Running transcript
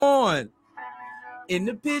In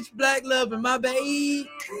the pitch black love and my babe.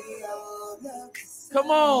 Come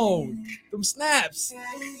on, them snaps.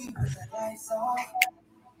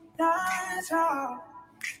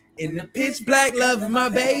 In the pitch black love and my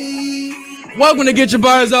babe. Welcome to Get Your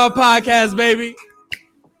Bars Off podcast, baby.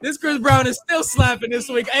 This Chris Brown is still slapping this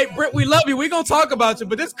week. Hey, Britt, we love you. We gonna talk about you,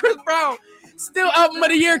 but this Chris Brown still album of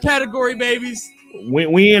the year category, babies.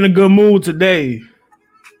 We in a good mood today.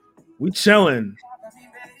 We chilling.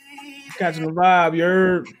 Catching the vibe, you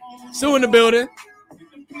heard? Sue in the building.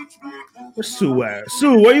 Where's Sue at?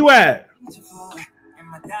 Sue, where you at?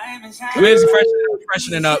 Where's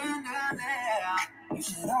freshening up? You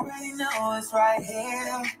should already know it's right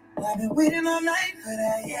here. I've been waiting all night for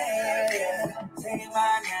that, yeah. Take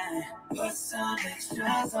my hand, put some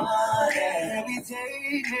extras on it. Baby,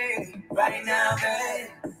 take me right now, babe.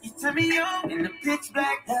 You turn me on in the pitch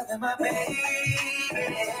black, loving my baby.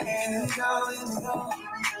 Here we go.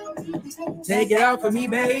 Take it out for me,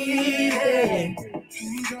 baby.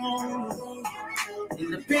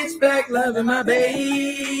 In the pitch black, loving my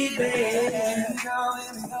baby. Here we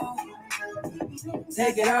go.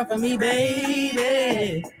 Take it out for me,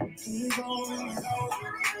 baby.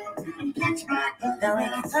 Now we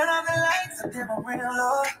can turn on the lights and dim them real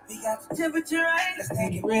low. We got the temperature right, let's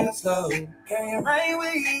take it real slow. Carry it right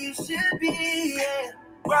where you should be, yeah.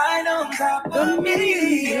 Right on top of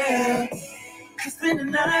me, yeah. Just spend the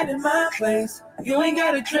night in my place. You ain't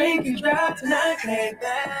gotta drink and drive tonight, baby.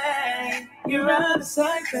 You're out of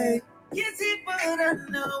sight, babe. Yes, it, but I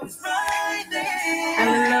know it's Friday.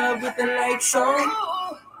 I'm in love with the lights on.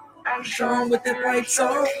 I'm strong with the lights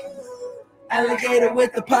on. Alligator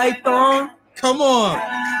with the python. Come on.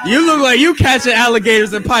 You look like you catching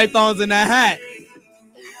alligators and pythons in that hat.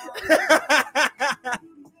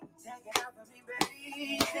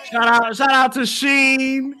 Shout out to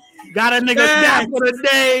Sheen. Got a nigga down for the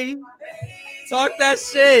day. Talk that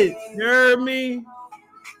shit. You heard me?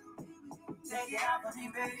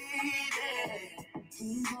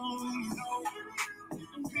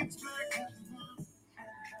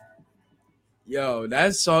 Yo,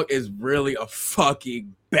 that song is really a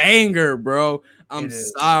fucking banger, bro. I'm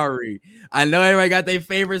sorry. I know everybody got their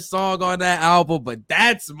favorite song on that album, but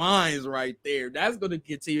that's mine right there. That's going to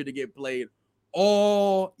continue to get played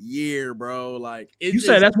all year, bro. Like you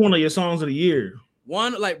said that's one of your songs of the year.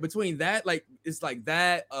 One, like between that, like it's like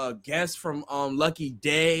that Guess from Lucky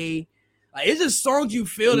Day. Like it's just songs you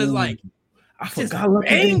feel that's like I just forgot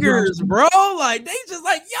bangers, bro. Like they just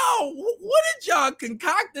like, yo, what did y'all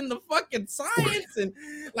concoct in the fucking science? And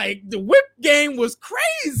like the whip game was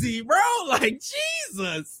crazy, bro. Like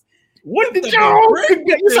Jesus. What did y'all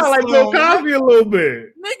get? You sound like Bill Cosby a little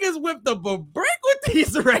bit. Niggas whipped up a brick with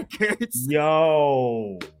these records.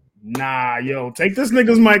 Yo. Nah, take this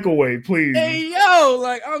nigga's mic away, please. Hey, yo,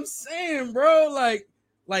 like I'm saying, bro, like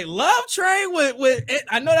Love Train with it.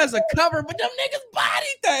 I know that's a cover, but them niggas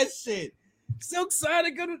bodied that shit. Silk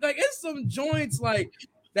Sonic, like it's some joints like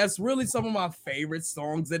that's really some of my favorite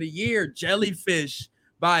songs of the year. Jellyfish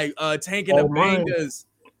by Tank and the Bangas.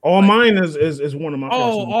 All Mine is one of my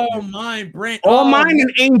favorites. All Mine, Brent. All Mine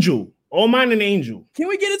and Angel. All Mine and Angel. Can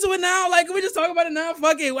we get into it now? Like, can we just talk about it now?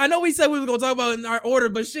 Fuck it. I know we said we were gonna talk about it in our order,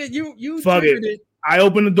 but shit, you fuck it. I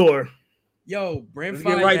opened the door. Yo, Brent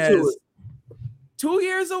Let's get right to it. 2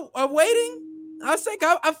 years of waiting. I think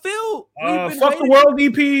I feel. Fuck the World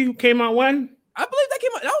EP came out when? I believe that came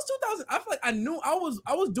out. That was 2000. I feel like I knew I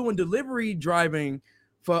was doing delivery driving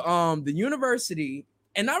for the university,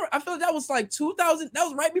 and I feel like that was like 2000. That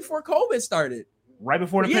was right before COVID started. Right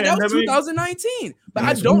before the pandemic. That was 2019. But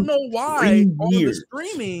I don't know why on the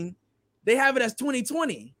streaming they have it as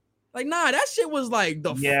 2020. Like, nah, that shit was like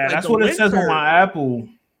the that's what it says on my Apple.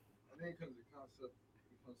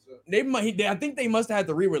 I think they must have had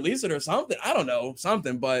to re-release it or something. I don't know,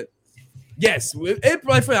 something, but yes,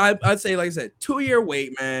 I'd say, like I said, 2-year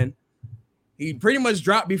wait, man. He pretty much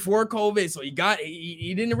dropped before COVID, so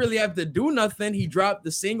he didn't really have to do nothing. He dropped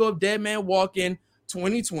the single of Dead Man Walking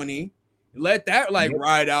 2020. Let that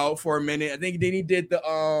ride out for a minute. I think then he did the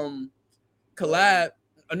collab.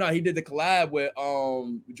 No, he did the collab with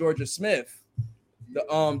Georgia Smith.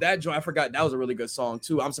 The that joint, I forgot, that was a really good song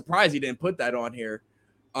too. I'm surprised he didn't put that on here.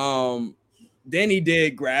 Then he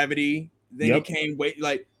did Gravity. Then he came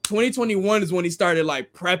 2021 is when he started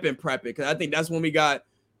like prepping because I think that's when we got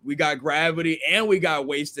Gravity and we got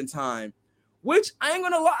Wasting Time, which I ain't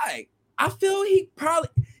gonna lie, I feel he probably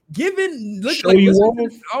listening to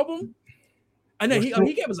this album. I know he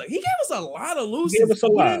gave us a lot of loose.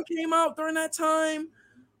 Came out during that time,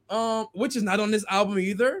 which is not on this album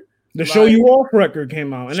either. The Show You Off record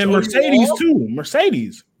came out, and then Mercedes too.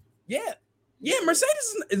 Mercedes. Yeah. Yeah,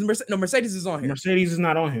 Mercedes is on here. Mercedes is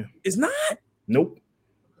not on here. It's not. Nope.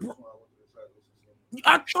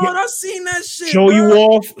 I thought I seen that shit. Show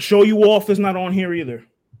bro. you off is not on here either.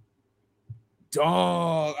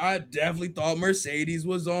 Dog, I definitely thought Mercedes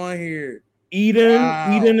was on here.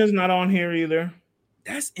 Eden is not on here either.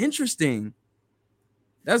 That's interesting.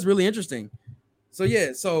 That's really interesting. So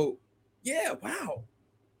yeah, wow.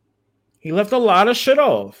 He left a lot of shit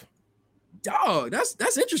off. Dog,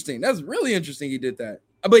 that's interesting. That's really interesting. He did that.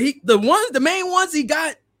 But the main ones he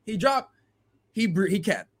dropped, he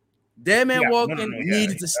kept. Dead Man Walking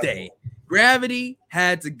needed to stay. Gravity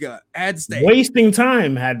had to stay. Wasting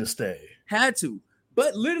Time had to stay. Had to.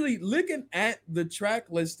 But literally looking at the track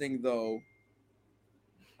listing though,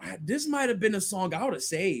 this might have been a song I would have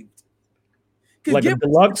saved. Like a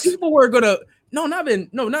deluxe? People were gonna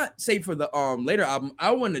not save for the later album. I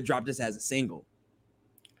wanted to drop this as a single.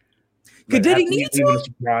 Like, did he need to?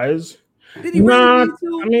 Surprise? Did he really need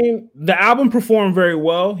to? I mean, the album performed very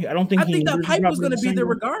well. I don't think I think the hype was going to be there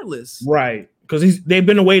regardless. Right. Because they've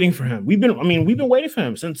been waiting for him. We've been waiting for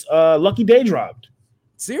him since Lucky Day dropped.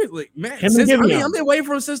 Seriously, man. I've been waiting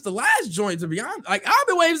for him since the last joint, to be honest. Like, I've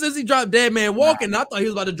been waiting since he dropped Dead Man Walking. And I thought he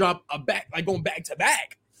was about to drop going back to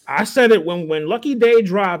back. I said it when Lucky Day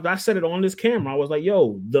dropped. I said it on this camera. I was like,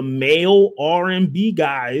 yo, the male R&B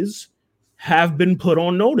guys have been put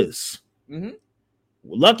on notice. Mm-hmm.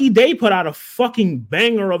 Lucky Day put out a fucking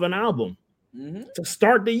banger of an album to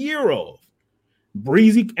start the year off.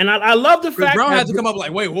 Breezy, and I love the fact Brown had to come up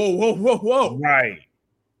like, wait, whoa.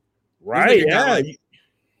 Right, yeah.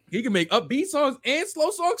 He can make upbeat songs and slow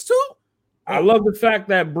songs too. I love the fact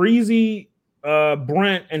that Breezy,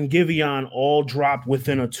 Brent, and Giveon all dropped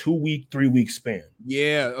within a 3-week span.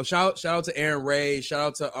 Yeah, shout out to Aaron Ray. Shout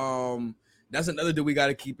out to that's another dude we got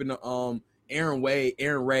to keep in the Aaron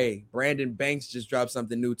Ray. Brandon Banks just dropped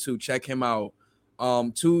something new too. Check him out.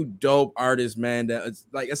 Two dope artists, man. That,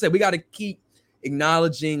 like I said, we got to keep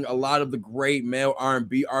acknowledging a lot of the great male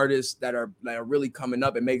R&B artists that are really coming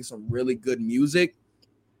up and making some really good music,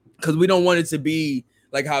 because we don't want it to be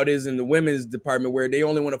like how it is in the women's department where they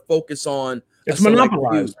only want to focus on it's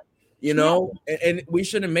monopolized. You know, and we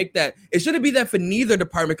shouldn't make that. It shouldn't be that for neither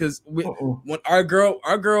department, because when our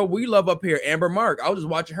girl, we love up here, Amber Mark. I was just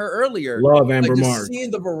watching her earlier. Love Amber Mark. Seeing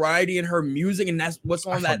the variety in her music, and that's what's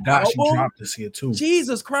on that album. She dropped this here too.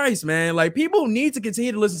 Jesus Christ, man! Like, people need to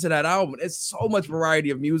continue to listen to that album. It's so much variety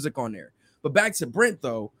of music on there. But back to Brent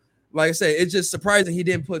though, like I said, it's just surprising he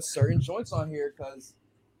didn't put certain joints on here, because,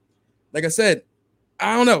 like I said,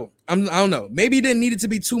 I don't know. I don't know. Maybe he didn't need it to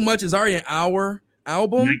be too much. It's already an hour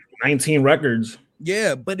album. 19 records.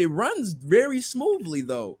 Yeah, but it runs very smoothly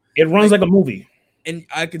though. It runs like a movie. And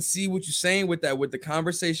I can see what you're saying with that, with the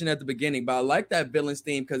conversation at the beginning. But I like that Villains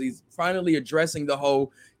theme because he's finally addressing the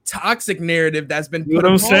whole toxic narrative that's been put. You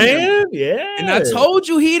know what I'm saying? Him. Yeah. And I told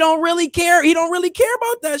you he don't really care. He don't really care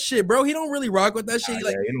about that shit, bro. He don't really rock with that shit. He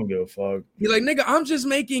don't give a fuck. He's like, nigga, I'm just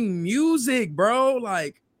making music, bro.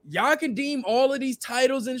 Like, y'all can deem all of these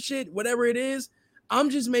titles and shit, whatever it is.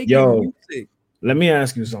 I'm just making music. Let me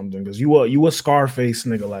ask you something, because you a Scarface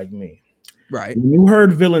nigga like me, right? You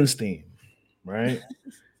heard Villains theme, right?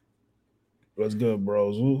 What's good,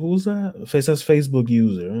 bros? Who's that? That's Facebook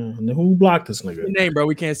user. Who blocked this nigga? Your name, bro.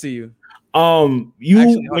 We can't see you.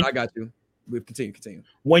 Actually, I got you. We continue.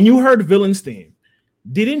 When you heard Villains theme,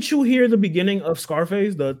 didn't you hear the beginning of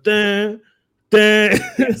Scarface? The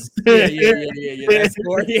yes. Yeah. That's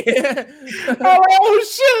more, yeah. Oh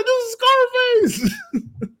shit! This is Scarface.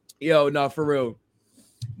 Yo, no, for real.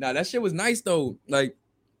 Nah, that shit was nice though. Like,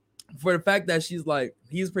 for the fact that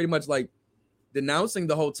he's pretty much like denouncing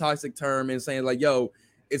the whole toxic term and saying like, yo,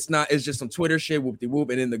 it's just some Twitter shit, whoop de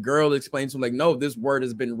whoop. And then the girl explains to him like, no, this word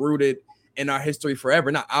has been rooted in our history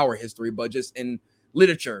forever, not our history, but just in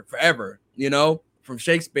literature forever, you know, from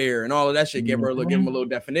Shakespeare and all of that shit. Give him a little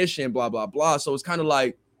definition, blah, blah, blah. So it's kind of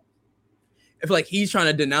like, I feel like he's trying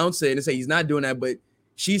to denounce it and say he's not doing that, but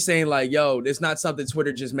she's saying like, yo, it's not something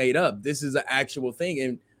Twitter just made up. This is an actual thing.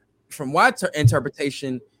 And from my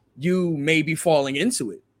interpretation, you may be falling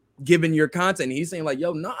into it, given your content. He's saying like,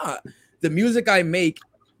 yo, nah, the music I make,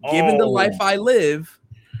 given the life I live.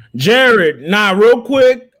 Jared, real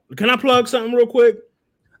quick. Can I plug something real quick?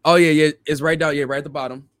 Oh, yeah. It's right down. Yeah, right at the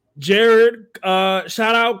bottom. Jared,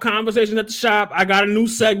 shout out Conversation at the Shop. I got a new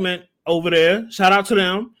segment over there. Shout out to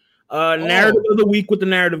them. Narrative of the week with the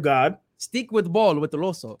Narrative God. Stick with the ball with the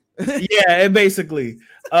Loso. Yeah, it basically.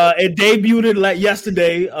 It debuted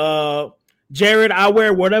yesterday. Jared, I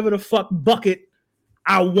wear whatever the fuck bucket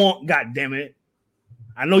I want, goddammit.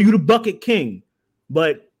 I know you the bucket king,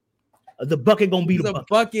 but the bucket gonna be the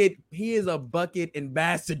bucket. He is a bucket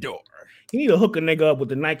ambassador. He need to hook a nigga up with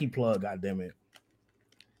the Nike plug. Goddamn it.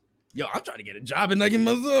 Yo, I'm trying to get a job in Nike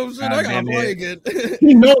myself. Shit, I gotta play again.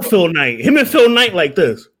 He know Phil Knight. Him and Phil Knight like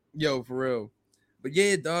this. Yo, for real. But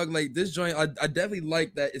yeah, dog, like this joint, I definitely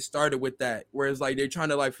like that it started with that, where it's like they're trying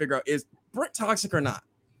to like figure out, is Brent toxic or not?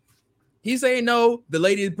 He's saying no. The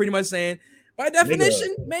lady is pretty much saying, by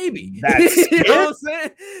definition, maybe. That's you know what I'm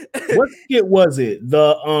saying? What skit was it?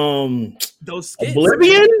 The those skits.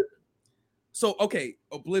 Oblivion? So okay,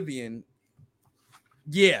 Oblivion.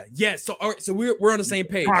 Yeah. So all right, so we're on the same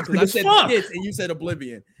page. Toxic I said fuck. skits and you said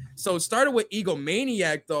Oblivion. So it started with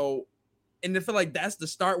Egomaniac though, and I feel like that's the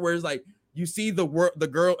start where it's like you see the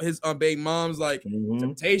girl, his baby mom's like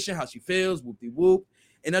temptation, how she feels, whoop de whoop,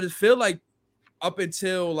 and I just feel like up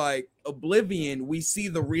until like Oblivion, we see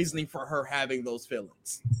the reasoning for her having those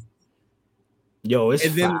feelings. Yo, it's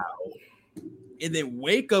foul. And then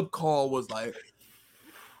Wake Up Call was like,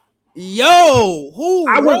 yo, who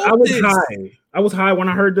I was this? high. I was high when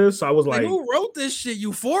I heard this. So I was like, who wrote this shit?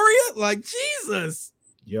 Euphoria? Like, Jesus.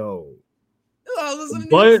 Yo. Listen to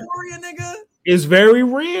But Euphoria, nigga. It's very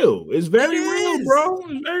real. It's very real, bro.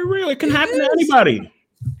 It's very real. It can happen to anybody.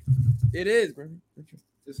 It is, bro.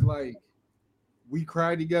 It's like we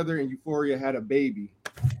cried together and Euphoria had a baby.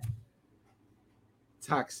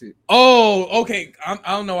 Toxic. Oh, okay. I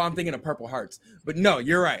don't know. I'm thinking of Purple Hearts, but no,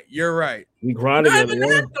 you're right. We cried Not together. even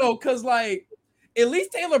that though, because like at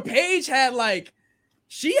least Taylor Page had like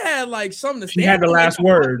something to say. She had the last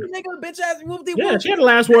word. Nigga, bitch ass Yeah, she had the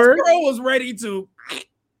last word. Girl was ready to,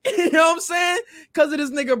 you know what I'm saying? Because of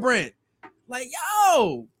this nigga Brent. Like,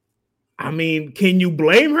 yo. I mean, can you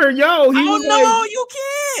blame her? Yo, You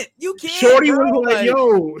can't. You can't. Shorty bro. was like,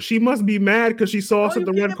 yo, she must be mad because she saw us No, at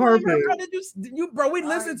the you red can't blame carpet. her, bro, we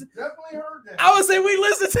listened to. Definitely heard that. I would say we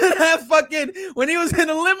listened to that fucking when he was in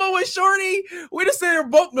the limo with Shorty. We just sitting there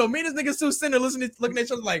both. No, me and this nigga Sue sitting there listening, looking at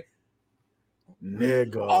each other like,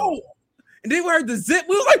 Nigga. oh. And then we heard the zip.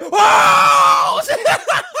 We was like, oh.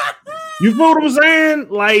 You feel what I'm saying?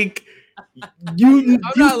 Like, you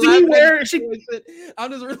see where she.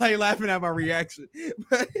 I'm just really laughing at my reaction.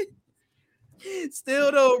 But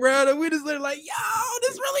still though, bro, we just like, yo,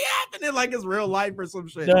 this really happening like it's real life or some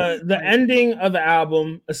shit. The ending of the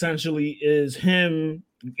album essentially is him,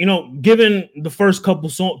 given the first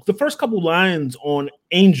couple lines on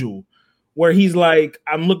Angel, where he's like,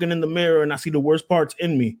 I'm looking in the mirror and I see the worst parts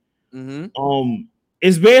in me. Mm-hmm.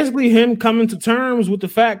 It's basically him coming to terms with the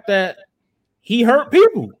fact that he hurt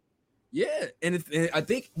people. Yeah, and I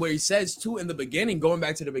think what he says too in the beginning, going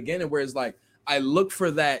back to the beginning, where it's like, I look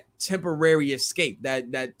for that temporary escape,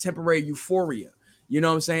 that temporary euphoria. You know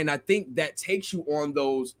what I'm saying? I think that takes you on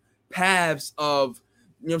those paths of,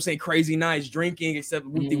 you know what I'm saying, crazy nights, drinking, except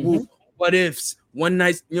whoop-de-whoop, what ifs, one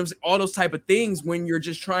night, you know what I'm saying, all those type of things when you're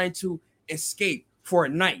just trying to escape for a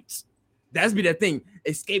night. That's be that thing,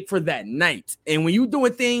 escape for that night. And when you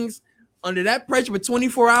doing things under that pressure for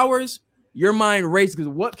 24 hours, your mind races because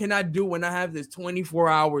what can I do when I have this 24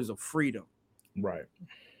 hours of freedom? Right.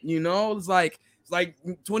 You know, it's like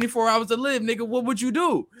 24 hours to live, nigga. What would you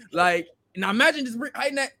do? Like, now imagine just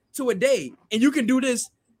heighten that to a day, and you can do this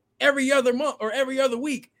every other month or every other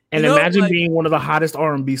week. And imagine being one of the hottest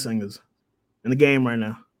R&B singers in the game right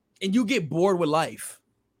now. And you get bored with life.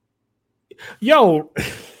 Yo,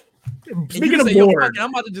 speaking of bored, I'm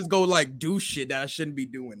about to just go like do shit that I shouldn't be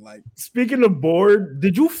doing. Like, speaking of bored,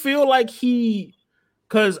 did you feel like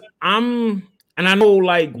because I know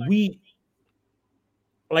like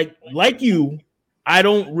like you, I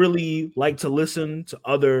don't really like to listen to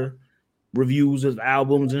other reviews of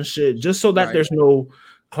albums and shit, just so that there's no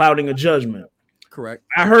clouding of judgment. Correct.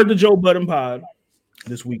 I heard the Joe Budden pod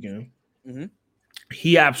this weekend. Mm-hmm.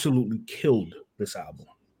 He absolutely killed this album.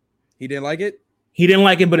 He didn't like it? He didn't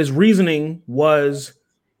like it, but his reasoning was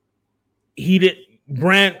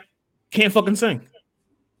Brent can't fucking sing.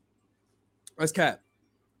 That's cap.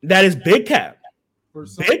 That is big cap.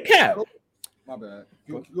 Big cap. My bad.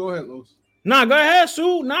 Go ahead, Los. Nah, go ahead,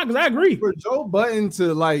 Sue. Nah, because I agree. For Joe Budden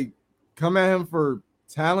to like come at him for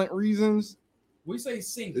talent reasons, we say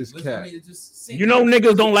sing. It's cap. Just sing. You know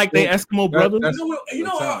niggas don't like their Eskimo brothers. You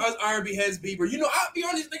know how us R&B heads be, bro. You know, I be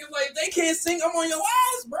on these niggas like they can't sing. I'm on your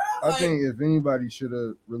ass, bro. I think if anybody should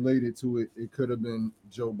have related to it, it could have been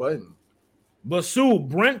Joe Budden. But Sue,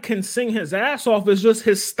 Brent can sing his ass off. It's just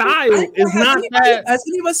his style is not that. Has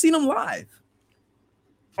anybody seen him live?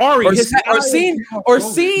 Ari, or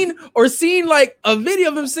seen like a video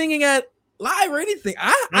of him singing at live or anything.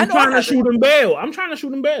 I'm trying to shoot him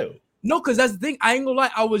bail. No, because that's the thing. I ain't gonna lie.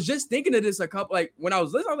 I was just thinking of this when I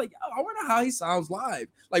was listening. I was like, I wonder how he sounds live.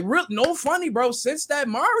 Like, real, no funny, bro. Since that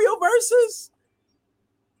Mario versus,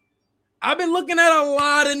 I've been looking at a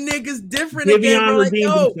lot of niggas different Giveon again. Bro. Like,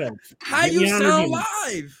 redeemed yo, himself. how you Giveon sound redeemed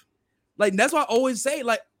live? Like, that's why I always say,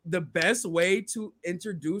 like, the best way to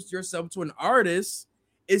introduce yourself to an artist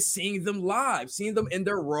is seeing them live, seeing them in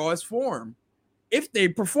their rawest form, if they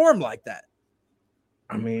perform like that.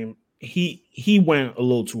 I mean, he went a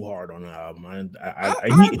little too hard on the album. I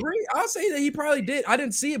agree. I'll say that he probably did. I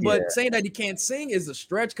didn't see it, but saying that he can't sing is a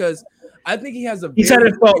stretch because I think he has a. He said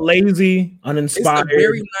it felt lazy, uninspired. It's a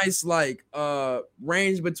very nice like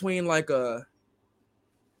range between like a.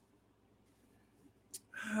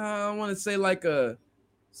 I want to say like a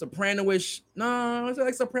soprano-ish. No, it's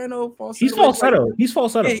like soprano falsetto. He's falsetto. Like, he's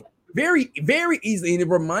falsetto. Yeah, very, very easily, and it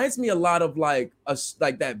reminds me a lot of like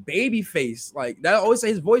that baby face. Like that, I always say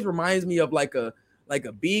his voice reminds me of like a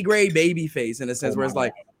B grade baby face in a sense, where it's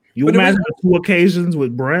like you imagine the 2 occasions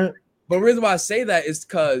with Brent. But the reason why I say that is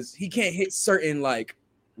because he can't hit certain like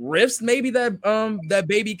riffs, maybe that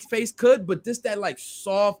baby face could, but that like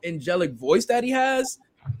soft, angelic voice that he has.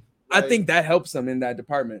 Like, I think that helps him in that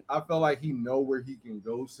department. I feel like he know where he can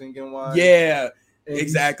go singing wise. Yeah,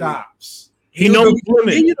 exactly. He stops. He knows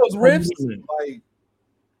those riffs, like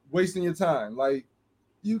wasting your time. Like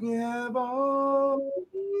you can have all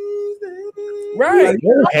these things. Right? Like,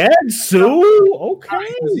 go ahead, Sue.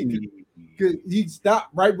 Okay. He stopped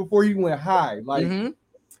right before he went high. Like,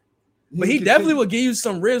 but he definitely will give you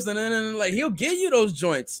some riffs, and then like he'll give you those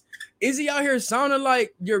joints. Is he out here sounding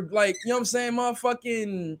like you're like, you know what I'm saying,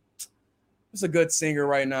 motherfucking? What's a good singer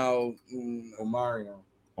right now? Omarion.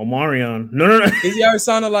 No. Is he ever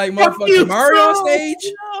sounding like motherfucking Mario on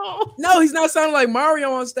stage? No, he's not sounding like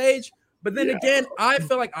Mario on stage. But then again, I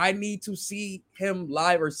feel like I need to see him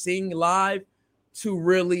live or sing live to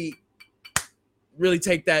really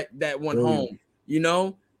take that one home, you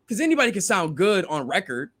know? Because anybody can sound good on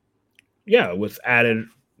record. Yeah, with added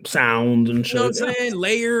sounds and shit. You know what I'm saying?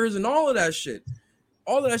 Layers and all of that shit.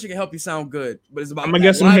 All of that shit can help you sound good. But it's about I'm gonna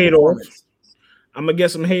get some hate off. I'm gonna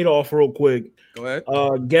get some hate off real quick. Go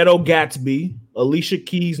ahead. Ghetto Gatsby. Alicia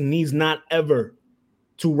Keys needs not ever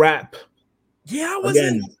to rap. Yeah,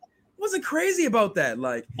 I wasn't crazy about that.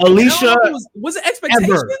 Like Alicia, was it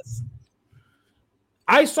expectations? Ever.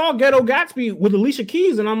 I saw Ghetto Gatsby with Alicia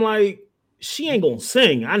Keys, and I'm like, she ain't gonna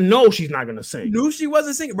sing. I know she's not gonna sing. You knew she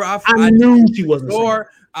wasn't singing, bro. I knew she wasn't singing.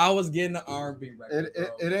 I was getting the R&B record.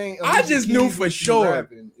 It ain't. I just knew for sure.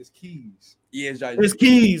 Rapping. It's Keys. Yeah, it's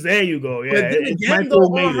Keys. There you go. Yeah, but then again, though,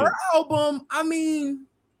 on her album, I mean,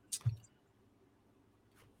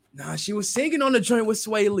 nah, she was singing on the joint with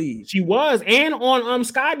Sway Lee. She was, and on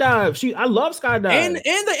Skydive. I love Skydive. And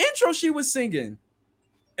the intro she was singing,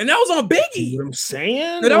 and that was on Biggie. You know what I'm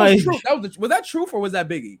saying? No, that was true. Was that truth or was that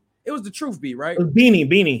Biggie? It was the truth beat, right? It was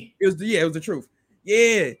Beanie. It was the truth.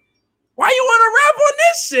 Yeah. Why you want to rap on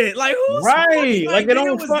this shit? Like who's right? Like it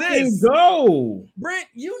don't fucking go. Brent,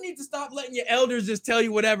 you need to stop letting your elders just tell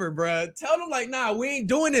you whatever, bro. Tell them like, nah, we ain't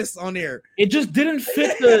doing this on there. It just didn't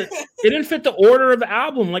fit the order of the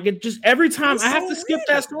album. Like it just every time I have to skip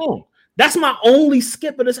that song. That's my only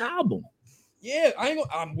skip of this album. Yeah,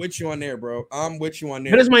 I'm with you on there, bro. I'm with you on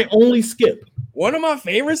there. That is my only skip. One of my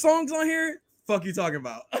favorite songs on here. Fuck you talking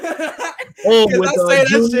about? Oh, I say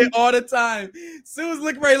that shit all the time. Sue's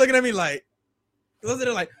looking at me like,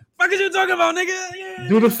 fuck is you talking about, nigga? Yeah,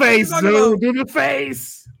 do the face, dude. Do the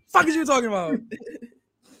face. Fuck is you talking about?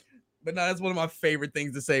 But no, that's one of my favorite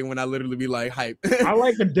things to say when I literally be like hype. I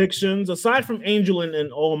like Addictions. Aside from Angel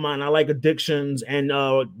and All Mine, I like Addictions and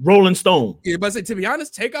Rolling Stone. Yeah, but I say, to be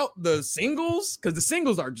honest, take out the singles because the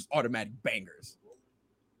singles are just automatic bangers.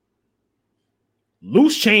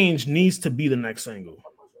 Loose Change needs to be the next single.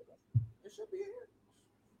 It should be here.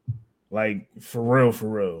 Like for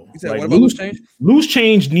real. You said, like, what about Loose Change? Loose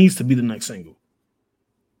Change needs to be the next single.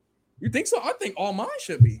 You think so? I think All Mine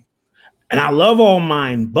should be. And I love All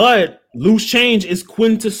Mine, but Loose Change is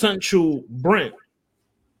quintessential Brent.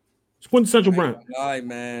 It's quintessential Brent. All right,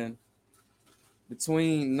 man.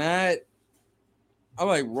 Between that, I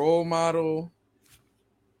like Role Model.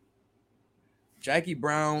 Jackie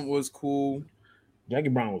Brown was cool. Jackie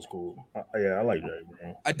Brown was cool. I like Jackie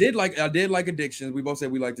Brown. I did like Addictions. We both said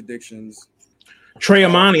we liked Addictions. Trey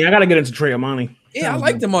Amani. I gotta get into Trey Amani. Yeah, I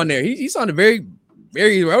liked him on there. He sounded very,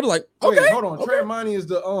 very. I was like, okay, wait, hold on. Okay. Trey Amani is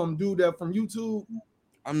the dude that from YouTube.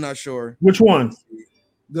 I'm not sure which one.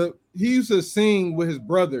 He used to sing with his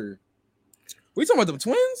brother. We talking about the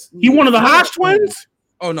twins? He one of the Hodge twins?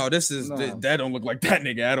 Oh no, that don't look like that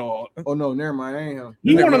nigga at all. Oh no, never mind. I ain't him.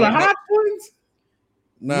 He one of the Hodge twins?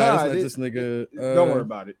 Nah, that's not this nigga. Don't worry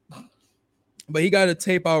about it. But he got a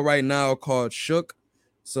tape out right now called Shook.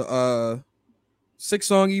 So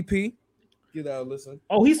 6-song EP. Give that a listen.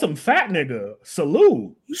 Oh, he's some fat nigga.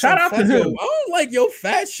 Salute. Shout out to him. Yo, I don't like your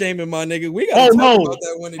fat shaming, my nigga. We got Oh talk no, about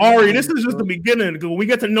that one. Ari, this is just the beginning. Because when we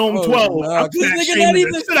get to Gnome 12, nah, I'm this fat nigga shaming not the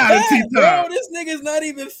even shit out of fat, T-Time. bro. This nigga's not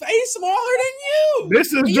even face smaller than you. This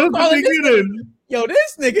is And just you the calling this beginning. Yo,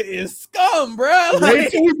 this nigga is scum, bro.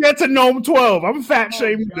 Wait till we get to Gnome 12. I'm fat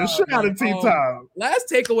shaming the God, shit out of man. T-Time. Last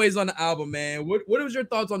takeaways on the album, man. What was your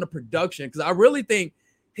thoughts on the production? Because I really think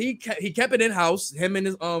he kept it in house. Him and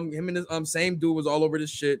his same dude was all over this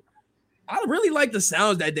shit. I really like the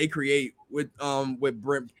sounds that they create with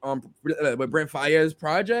Brent Faiyaz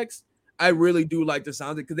projects. I really do like the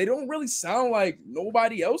sounds because they don't really sound like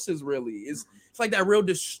nobody else's. Really, it's like that real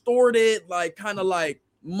distorted, like kind of like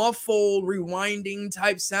muffled, rewinding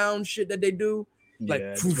type sound shit that they do. Like,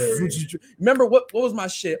 remember what was my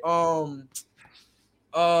shit? Pussy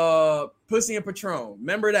and Patron.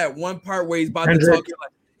 Remember that one part where he's about to talk?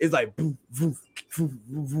 It's like boof, boof, boof,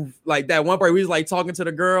 boof, like that one part where he's like talking to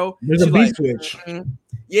the girl. There's a beat switch.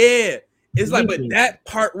 Yeah, it's like, but that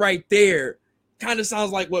part right there kind of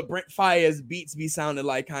sounds like what Brent Faiyaz beats be sounding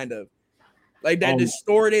like, kind of like that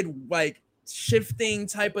distorted, like shifting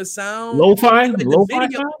type of sound. Lo-fi, like lo-fi.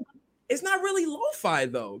 It's not really lo-fi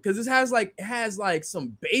though, because it has like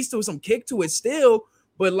some bass to it, some kick to it still,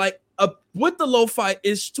 but like with the lo-fi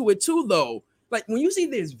is to it too though. Like when you see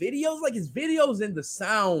his videos, like his videos and the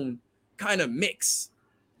sound kind of mix,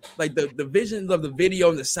 like the visions of the video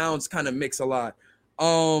and the sounds kind of mix a lot.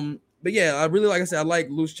 But yeah, I really, like I said, I like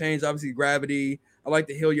Loose Change, obviously Gravity. I like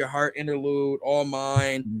the Heal Your Heart interlude, All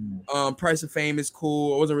Mine. Price of Fame is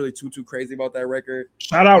cool. I wasn't really too crazy about that record.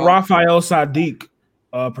 Shout out Raphael Sadiq,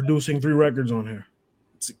 producing 3 records on here.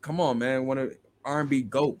 Come on, man, one of R&B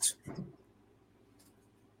GOAT.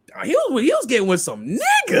 He was getting with some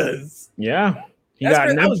niggas. Yeah.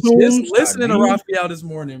 I was just listening to Raphael this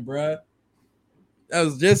morning, bro. I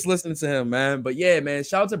was just listening to him, man. But yeah, man,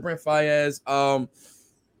 shout out to Brent Faiyaz.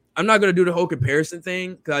 I'm not gonna do the whole comparison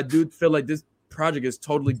thing because I do feel like this project is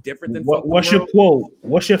totally different than what's your quote?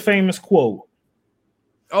 What's your famous quote?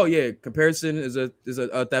 Oh yeah, comparison is a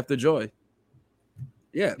theft of joy.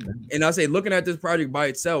 Yeah, and I say looking at this project by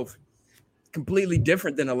itself, completely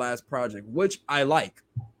different than the last project, which I like.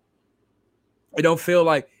 I don't feel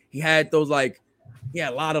like he had those he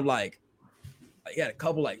had a lot of he had a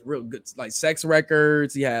couple real good sex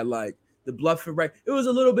records. He had the Bluffing record. It was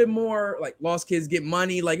a little bit more like Lost Kids Get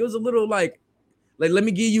Money. It was a little like let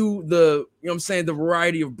me give you the the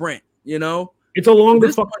variety of Brent. It's a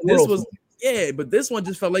longer fucking but this one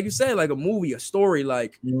just felt like you said, like a movie, a story,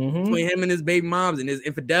 between him and his baby moms and his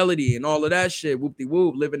infidelity and all of that shit. Whoop de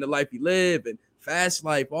whoop, living the life he lived and Fast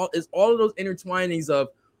Life. All of those intertwinings of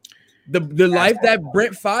the life that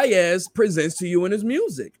Brent Faiyaz presents to you in his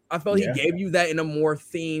music. I felt he gave you that in a more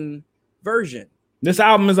themed version. This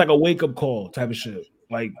album is like a wake-up call type of shit.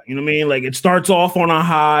 Like, you know what I mean? Like, it starts off on a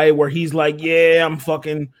high where he's like, yeah, I'm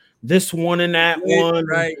fucking this one and that one.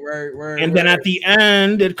 Right. And then at the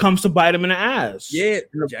end, it comes to bite him in the ass. Yeah.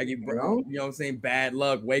 Jackie Brown, you know what I'm saying? Bad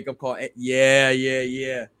luck, wake-up call. Yeah.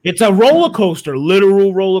 It's a roller coaster,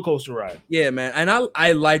 literal roller coaster ride. Yeah, man. And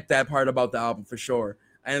I like that part about the album for sure.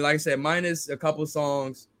 And like I said, minus a couple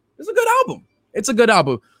songs, it's a good album. It's a good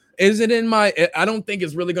album. Is it in my? I don't think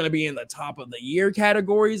it's really going to be in the top of the year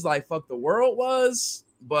categories like "Fuck the World" was,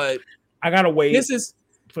 but I gotta wait. This is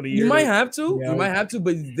for the year. You might have to. Yeah. You might have to,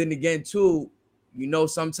 but then again, too,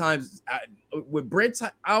 sometimes with Brent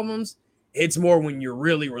albums, it's more when you're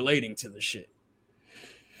really relating to the shit.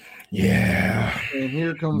 Yeah, and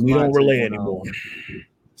here comes we don't relate anymore.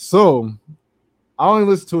 So I only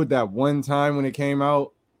listened to it that one time when it came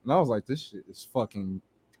out, and I was like, "This shit is fucking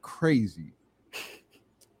crazy."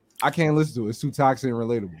 I can't listen to it. It's too toxic and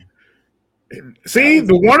relatable. See,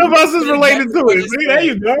 the one of us is related to it. See, there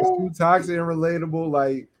you go. It's too toxic and relatable.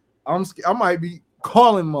 Like I might be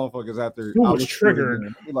calling motherfuckers after I was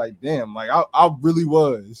triggered. Like, damn, like I really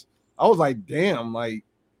was. I was like, damn, like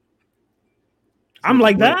I'm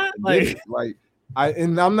like that.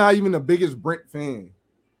 And I'm not even the biggest Brent fan.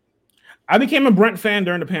 I became a Brent fan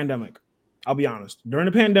during the pandemic. I'll be honest. During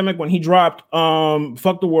the pandemic, when he dropped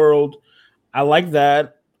 "Fuck the World," I liked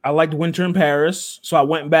that. I liked Winter in Paris, so I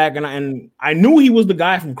went back and I knew he was the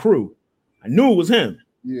guy from Crew. I knew it was him.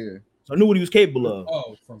 Yeah. So I knew what he was capable of.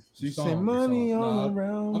 Oh, from you say money all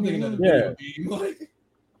around. I'm thinking of the video game.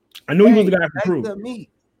 I knew he was the guy from Crew.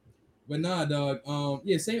 But nah, dog.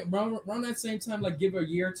 Same around that same time, give it a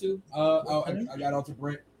year or two. I got onto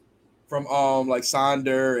Brent from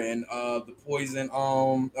Sonder and the Poison.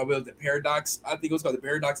 The Paradox. I think it was called the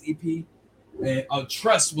Paradox EP. And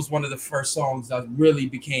Trust was one of the first songs I really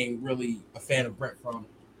became a fan of Brent from.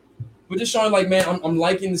 but just showing like, man, I'm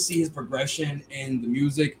liking to see his progression and the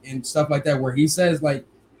music and stuff like that, where he says like,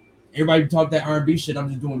 everybody talk that R&B shit, I'm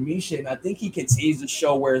just doing me shit. And I think he continues to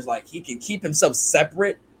show where it's like he can keep himself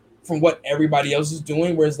separate from what everybody else is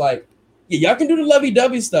doing, where it's like, yeah, y'all can do the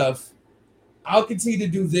lovey-dovey stuff. I'll continue to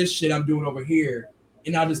do this shit I'm doing over here,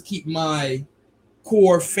 and I'll just keep my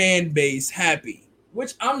core fan base happy,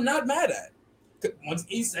 which I'm not mad at. Once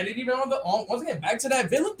he said it even once again, back to that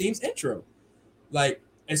Villain Themes intro. Like,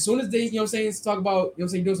 as soon as they, you know what I'm saying, talk about, you know what I'm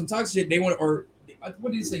saying, doing some toxic shit, they want, or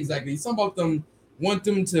what did he say exactly? He's talking about them, want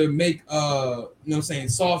them to make, you know what I'm saying,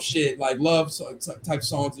 soft shit, like love type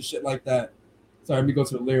songs and shit like that. Sorry, let me go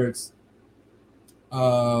to the lyrics.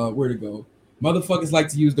 Where'd it go? Motherfuckers like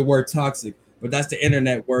to use the word toxic, but that's the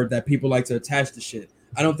internet word that people like to attach to shit.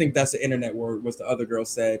 I don't think that's the internet word, what the other girl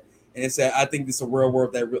said. And it said, I think it's a real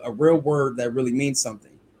word that really means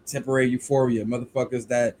something. Temporary euphoria. Motherfuckers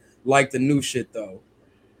that like the new shit though.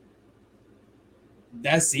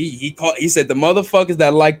 That's he said the motherfuckers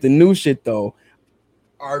that like the new shit though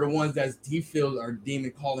are the ones that he feels are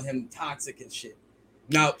deeming calling him toxic and shit.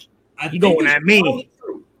 Now, I think going at me.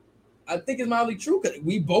 I think it's mildly true because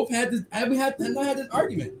we both had this. Have had this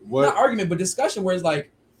argument? What? Not argument, but discussion where it's like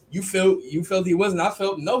you felt he wasn't. I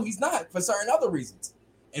felt no, he's not for certain other reasons.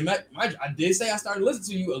 And I did say I started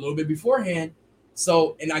listening to you a little bit beforehand.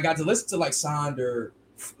 So, and I got to listen to like Sonder,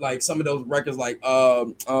 like some of those records like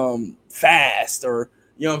Fast, or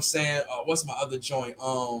you know what I'm saying? What's my other joint?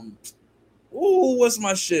 What's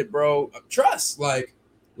my shit, bro? Trust. Like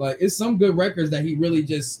it's some good records that he really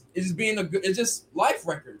just is being a good, it's just life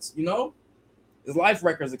records, you know? It's life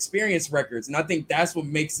records, experience records. And I think that's what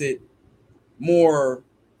makes it more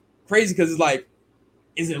crazy because it's like,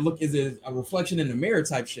 is it a reflection in the mirror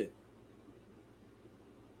type shit?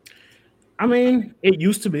 I mean, it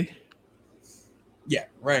used to be. Yeah,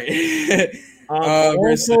 right.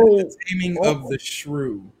 Also, the taming of the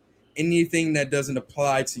shrew. Anything that doesn't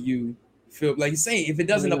apply to you, feel like he's saying, if it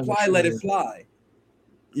doesn't apply, let it fly.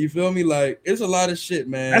 You feel me? Like, it's a lot of shit,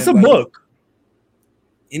 man. That's a like, book.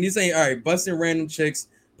 And he's saying, all right, busting random chicks,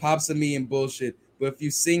 pops of me and bullshit. But if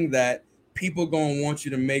you sing that, people gonna want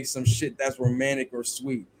you to make some shit that's romantic or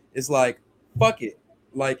sweet. It's like, fuck it.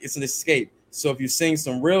 Like, it's an escape. So if you sing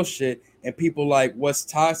some real shit and people like what's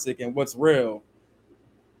toxic and what's real,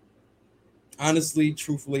 honestly,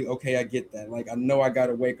 truthfully, okay, I get that. Like, I know I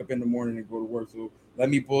gotta wake up in the morning and go to work, so let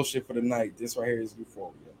me bullshit for the night. This right here is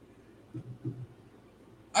euphoria.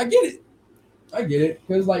 I get it.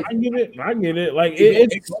 Cause like I get it. Like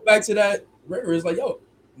it go back to that river. It's like, yo,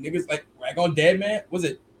 niggas like rag on Dead Man. Was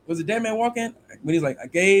it Dead Man Walking? When he's like, I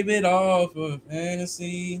gave it all for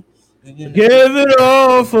fantasy. Give it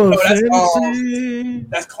all for fantasy.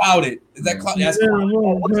 That's Clouded. Is that Clouded? That's a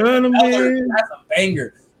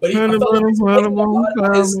banger. But I felt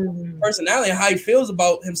his personality and how he feels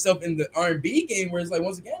about himself in the R&B game, where it's like,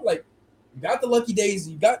 once again, like, you got the Lucky Days,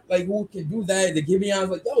 you got like who can do that. The Giveon's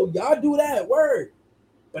like, yo, y'all do that word.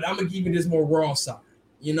 But I'm gonna give you this more raw side,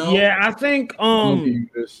 you know? Yeah, I think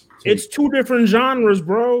it's two different genres,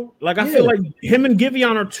 bro. Like I feel like him and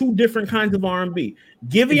Giveon are two different kinds of R&B.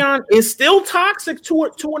 Giveon is still toxic to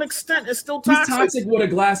an extent. It's still toxic. He's toxic with a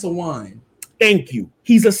glass of wine. Thank you.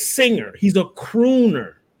 He's a singer. He's a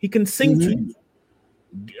crooner. He can sing to you.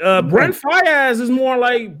 Brent Faiyaz is more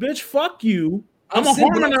like, bitch, fuck you. I'm gonna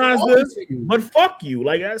harmonize this, but fuck you.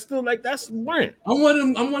 Like that's still like that's Brent. I'm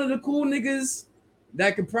one of the cool niggas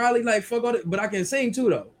that could probably like fuck all it, but I can sing too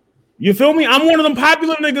though. You feel me? I'm one of them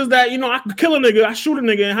popular niggas that, you know, I could kill a nigga, I shoot a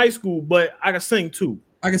nigga in high school, but I can sing too.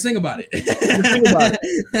 I can sing about it.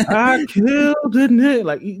 I killed a nigga.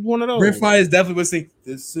 Like one of those. Brent Faiyaz definitely would sing.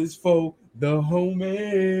 This is for the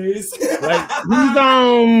homies. Like who's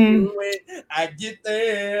I get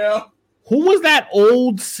there. Who was that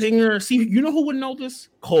old singer? See, you know who would know this?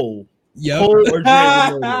 Cole. Yep. Cole or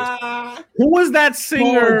Jared. Who was that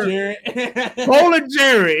singer? Cole or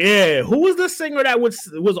Jared. Yeah. Who was the singer that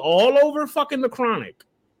was all over fucking The Chronic?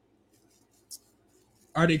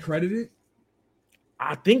 Are they credited?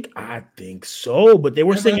 I think so, but they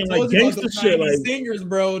were singing like gangster shit. Like singers,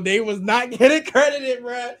 bro, they was not getting credited,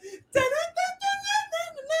 bro.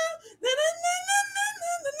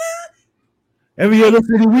 Every other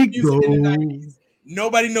city week, bro.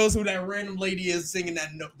 Nobody knows who that random lady is singing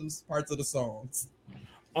those parts of the songs.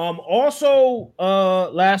 Also,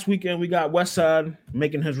 last weekend we got Westside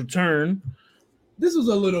making his return. This was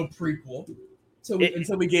a little prequel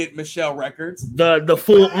until we get Michelle Records. The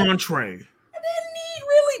full entree. I didn't need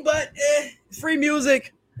really, but free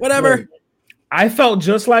music, whatever. Right. I felt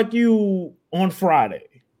just like you on Friday,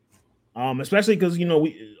 especially because you know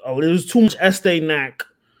there was too much Estee Nack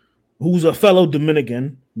who's a fellow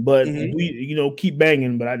Dominican, but Mhm. we keep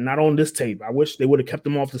banging, but not on this tape. I wish they would have kept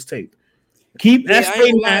him off this tape. Keep Yeah, I Estate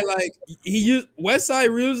ain't gonna Mac. lie, like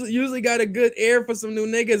Westside usually got a good air for some new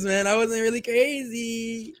niggas, man. I wasn't really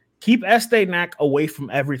crazy. Keep Estate Mac away from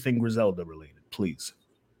everything Griselda related, please.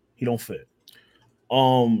 He don't fit.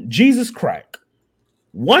 Jesus Crack.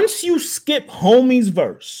 Once you skip Homie's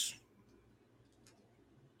verse,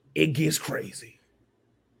 it gets crazy.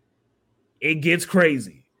 It gets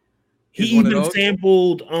crazy. He He's one of even those?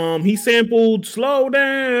 sampled Slow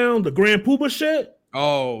Down, the Grand Pooba shit.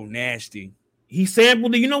 Oh, nasty. He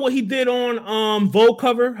sampled it. You know what he did on Vogue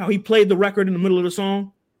cover? How he played the record in the middle of the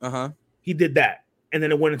song? Uh-huh. He did that. And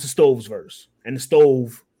then it went into Stove's verse. And the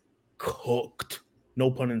Stove cooked.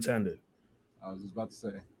 No pun intended. I was just about to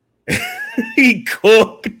say. He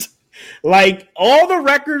cooked. Like all the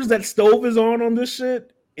records that Stove is on this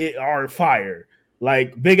shit are fire.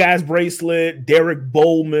 Like Big Ass Bracelet, Derek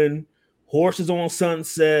Bowman, Horses on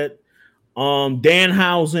Sunset.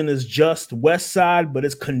 Danhausen is just West Side, but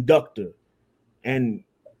it's Conductor. And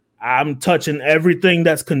I'm touching everything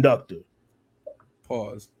that's Conductor.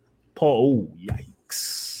 Pause. Oh,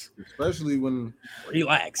 yikes. Especially when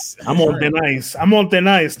Relax. I'm on thin ice. I'm on thin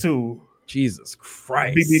ice too. Jesus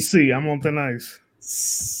Christ. BBC, I'm on thin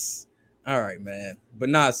ice. All right, man. But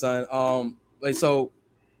nah, son. So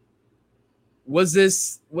was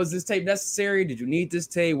this tape necessary? Did you need this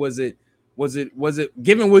tape? Was it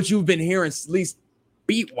given what you've been hearing, at least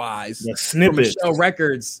beat wise, from Michelle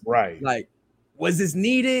Records, right? Like, was this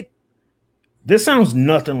needed? This sounds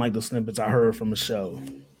nothing like the snippets I heard from Michelle.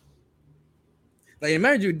 Like,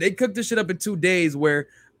 imagine you, they cooked this shit up in 2 days. Where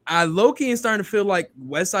I low-key am starting to feel like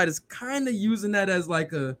Westside is kind of using that as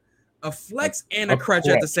like a flex and a crutch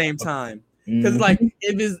at the same time. Because like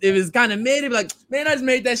if it's kind of mid, it'd be like, man, I just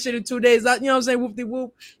made that shit in 2 days. You know what I'm saying? Whoop de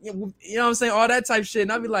whoop. You know what I'm saying? All that type shit.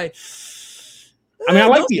 And I'd be like, I mean, I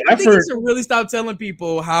like the effort. I think he effort. should really stop telling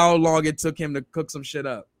people how long it took him to cook some shit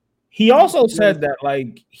up. He also said that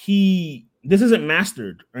like this isn't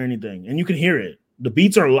mastered or anything, and you can hear it. The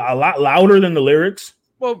beats are a lot louder than the lyrics.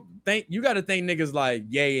 Well, you got to thank niggas like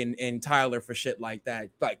Ye and Tyler for shit like that.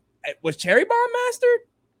 Like, was Cherry Bomb mastered?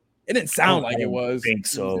 It didn't sound like it was. I think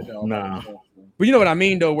so. Nah. But you know what I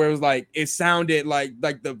mean, though, where it was like it sounded like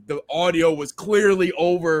the audio was clearly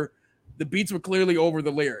over, the beats were clearly over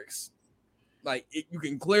the lyrics. Like you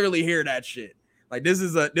can clearly hear that shit. Like this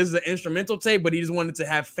is an instrumental tape, but he just wanted to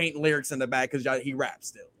have faint lyrics in the back because he raps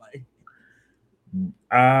still. Like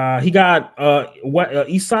he got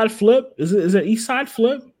East Side Flip. Is it East Side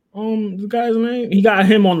Flip? The guy's name. He got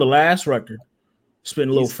him on the last record.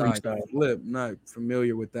 Spitting a little freestyle. Flip. Not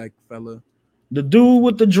familiar with that fella. The dude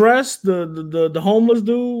with the dress, the homeless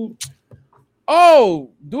dude.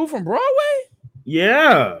 Oh, dude from Broadway?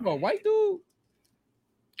 Yeah. A white dude?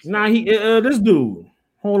 Nah, this dude.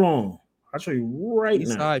 Hold on. I'll show you right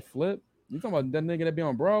now. Eastside Flip. You talking about that nigga that be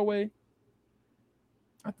on Broadway?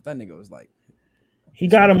 I thought that nigga was like. He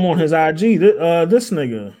got him on his IG. This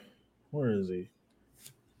nigga. Where is he?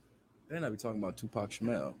 Then I be talking about Tupac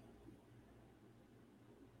Shammel.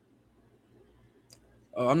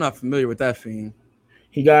 Oh, I'm not familiar with that fiend.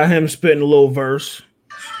 He got him spitting a little verse.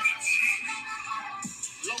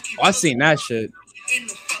 Oh, I seen that shit.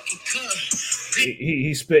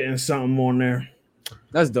 He's spitting something on there.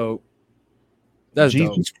 That's dope. That's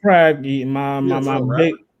Jesus dope. Crack.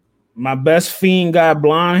 My best fiend got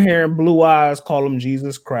blonde hair and blue eyes. Call him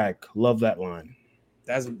Jesus Crack. Love that line.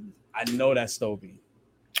 I know that's Stovey.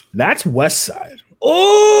 That's West Side.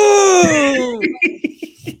 Oh,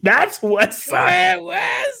 that's West Side.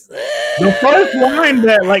 West. The first line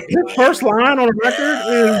his first line on the record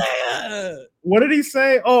is, what did he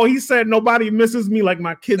say? Oh, he said nobody misses me like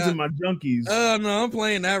my kids and my junkies. Oh no, I'm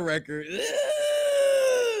playing that record.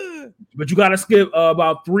 But you gotta skip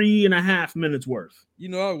about 3.5 minutes worth. You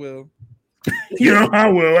know I will. You know I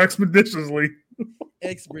will expeditiously.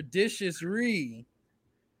 Expeditious re.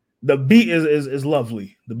 The beat is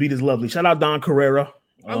lovely. The beat is lovely. Shout out Don Carrera.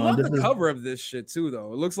 I love the cover of this shit too,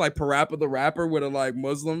 though. It looks like Parappa the Rapper with a like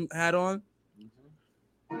Muslim hat on,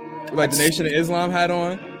 like the Nation of Islam hat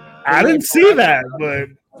on. I didn't see that, but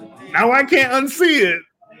now I can't unsee it.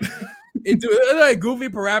 It's like goofy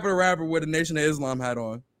Parappa the Rapper with a Nation of Islam hat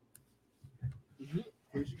on.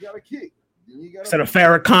 First you got a kick. Instead of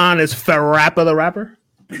Farrakhan is Farappa the Rapper.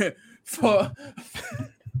 For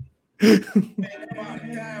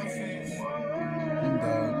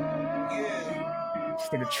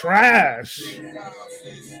nigga trash.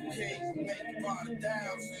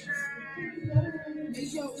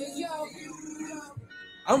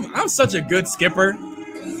 I'm such a good skipper.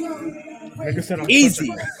 Nigga said I'm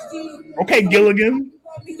Easy. Okay, Gilligan.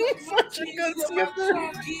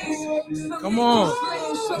 Come on.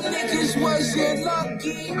 Some niggas wasn't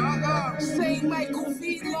lucky. St. Michael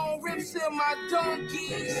V. Long rips in my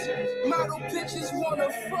donkeys. Model bitches wanna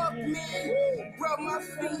fuck me. Rub my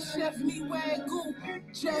feet, chef me wagyu.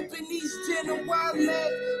 Japanese dinner wild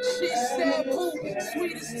leg. Shit taboo,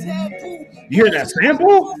 sweet as taboo. You hear that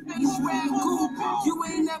sample? You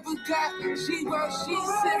ain't never got she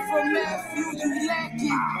said from Matthew, you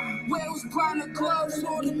lacking. Wales Prana gloves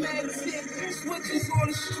on the magazine, switches on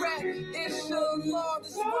the strap. Inshallah,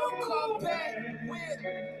 this world come back.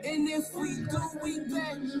 And if we do, we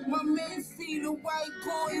back. My man feed a white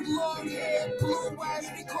boy, long hair, blue eyes,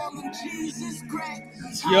 we call him Jesus crack.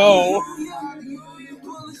 Yo.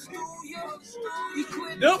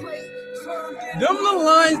 Them the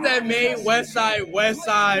lines that made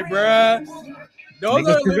Westside, bruh. Those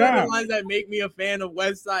are the lines that make me a fan of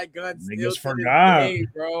Westside Gunn still to this day,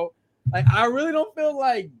 bro. Like, I really don't feel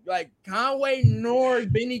like Conway nor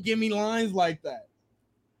Benny give me lines like that.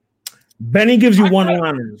 Benny gives you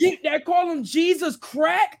one-liners. They call him Jesus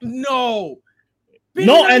crack? No. Benny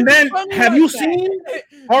no, and then have you seen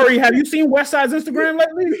Ari? Have you seen Westside's Instagram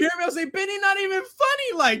lately? You hear me? I say Benny not even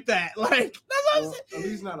funny like that. Like, that's what I'm saying. At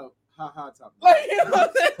least not a ha-ha topic. Like, you know what I'm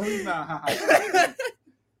saying? He's not a ha-ha.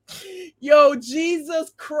 Yo,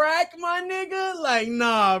 Jesus crack, my nigga. Like,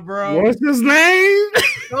 nah, bro. What's his name?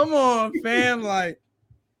 Come on, fam. Like,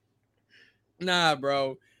 nah,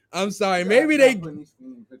 bro. I'm sorry. Maybe they do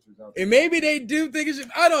think it should.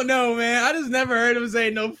 I don't know, man. I just never heard him say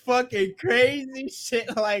no fucking crazy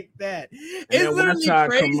shit like that. It's literally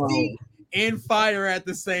crazy and fire at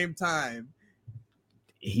the same time.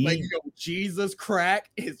 Like, yo, Jesus crack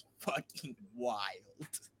is fucking wild.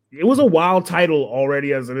 It was a wild title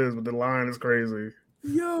already as it is, but the line is crazy.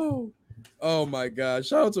 Yo. Oh my god.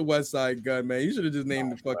 Shout out to Westside Gunn, man. You should have just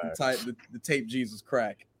named the fucking the tape Jesus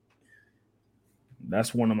crack.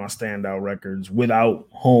 That's one of my standout records without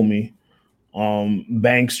Homie.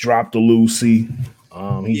 Banks dropped a Lucy.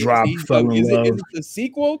 He dropped Fell in Love. Is it the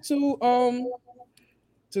sequel to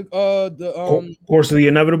Course of the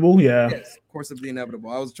Inevitable? Yeah. Yes, Course of the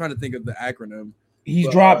Inevitable. I was trying to think of the acronym. He's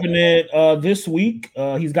dropping it this week.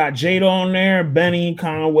 He's got Jada on there, Benny,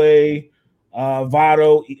 Conway,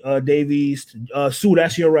 Vado, Davies. Sue,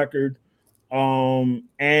 that's your record.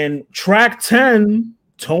 And track 10,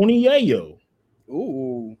 Tony Yayo.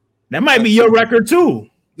 Ooh. That might be your record too.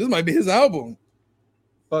 This might be his album.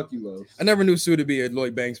 Fuck you, Los. I never knew Sue to be a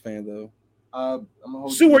Lloyd Banks fan, though.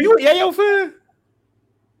 Sue, are you a Yayo fan?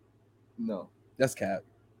 No. That's cap.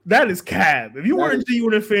 That is cap. If you weren't a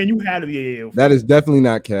G-Unit fan, you had to be a Yayo fan. That is definitely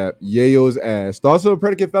not cap. Yayo's ass. Thoughts of a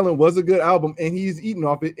Predicate Felon was a good album, and he's eating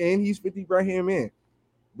off it, and he's 50 right hand man.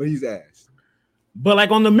 But he's ass. But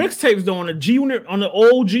like on the mixtapes, though, on the G-Unit, on the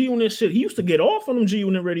old G-Unit shit, he used to get off on them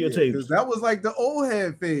G-Unit radio tapes. Because that was like the old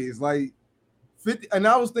head phase. Like 50, and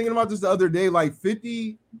I was thinking about this the other day. Like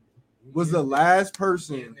 50 was the last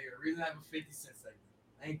person.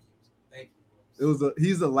 Thank you.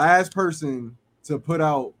 He's the last person to put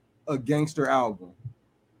out a gangster album.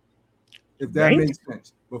 If that makes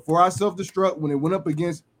sense. Before I self-destruct, when it went up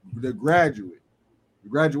against the graduation.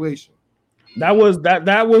 That was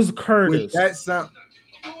Curtis. With that sound.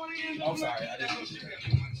 I'm sorry, I didn't.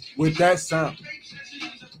 With that sound.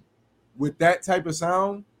 With that type of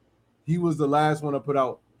sound, he was the last one to put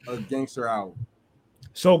out a gangster album.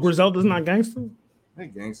 So Griselda's not gangster? They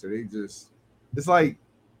gangster. They just. It's like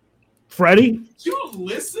Freddie. Did you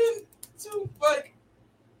listen to like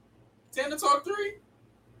 10 to Talk 3?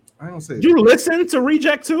 I ain't gonna say. Did you listen to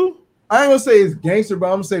Reject 2? I ain't gonna say it's gangster, but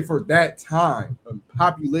I'm gonna say for that time of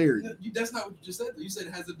popularity. That's not what you just said. You said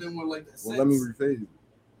it hasn't been one like that since. Well, let me rephrase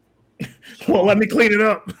it. Well, let me clean it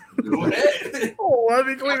up. Go ahead. Let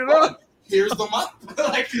me clean it up. Here's the mop.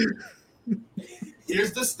 Like,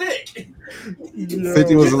 here's the stick.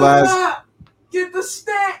 50 was the last. Get the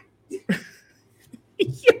stick.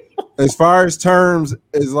 As far as terms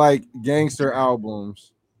as like gangster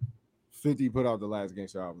albums, 50 put out the last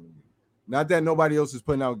gangster album. Not that nobody else is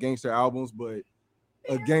putting out gangster albums, but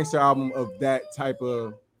a gangster album of that type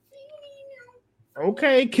of.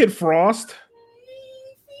 Okay, Kid Frost.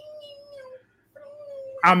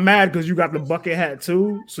 I'm mad because you got the bucket hat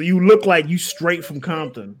too, so you look like you straight from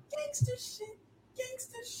Compton. Gangster shit.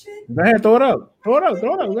 Go ahead, throw it up. Go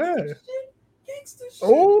ahead. Gangster shit.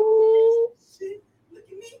 Oh. Look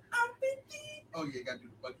at me, I'm 50. Oh yeah, gotta do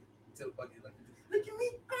the bucket. Tell the bucket like this. Look at me,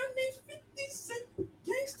 I'm 50 cent.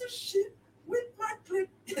 Gangster shit with my clip.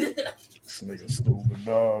 This nigga stupid,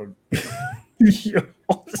 dog. Yo,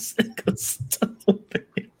 this nigga stupid.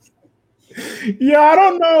 Yeah, I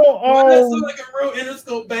don't know. That sounds like a real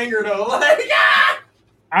Interscope banger though. Like, yeah.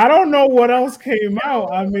 I don't know what else came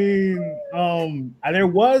out. I mean, there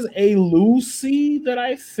was a Lucy that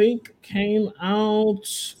I think came out.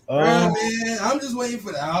 Man, I'm just waiting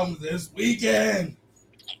for the album this weekend.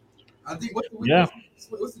 I think what's the weekend? Yeah.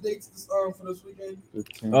 What's the date for this weekend?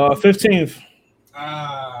 15th.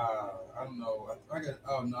 I don't know.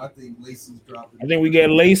 I think Lacey's dropping. I think we get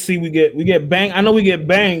Lacey. We get Bank. I know we get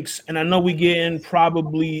Banks, and I know we getting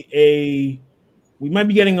probably we might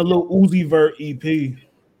be getting a little Uzi Vert EP.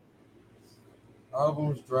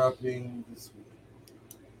 Album's dropping this week.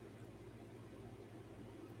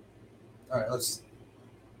 All right, let's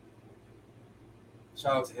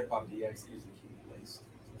shout out to Hip Hop DX. He's the key place.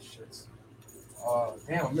 Shits.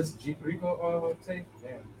 Damn, I missed G Rico tape.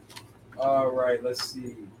 Damn. All right, let's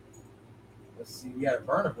see. We had a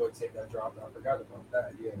Burna Boy tape that dropped. I forgot about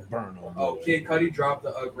that. Yeah. Burna Boy. Oh, Kid Cudi dropped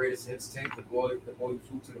the greatest hits tape, the boy who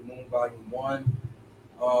flew to the moon, volume 1.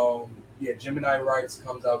 Yeah, Gemini Rights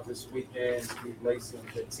comes out this weekend. Steve Lacey on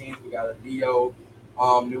the 15th. We got a Neo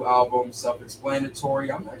new album,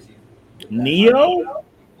 Self-Explanatory. I'm actually Neo.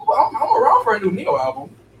 I'm around for a new Neo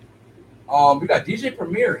album. We got DJ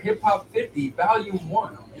Premier, Hip Hop 50, Volume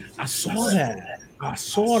 1. I saw that. Yeah.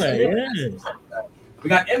 We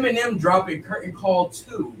got Eminem dropping Curtain Call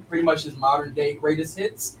 2, pretty much his modern day greatest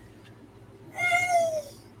hits.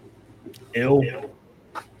 Ill.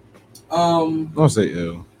 Don't say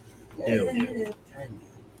ill.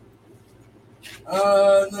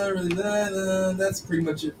 Not really. That's pretty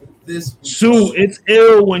much it for this week. Sue, it's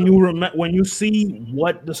ill when you see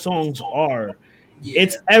what the songs are. Yeah.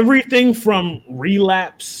 It's everything from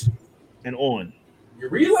Relapse and on.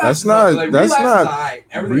 Relapse.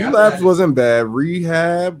 Relapse wasn't bad.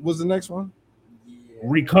 Rehab was the next one. Yeah.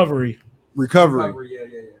 Recovery. Yeah.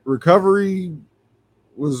 Recovery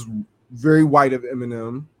was very white of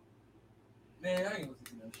Eminem. Man, I ain't listening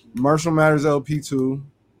to that shit. Marshall Mathers LP2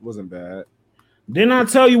 wasn't bad. Didn't I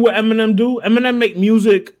tell you what Eminem do? Eminem make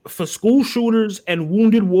music for school shooters and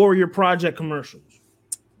Wounded Warrior Project commercials.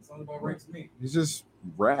 It's all about right to me. He's just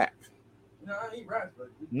rap. He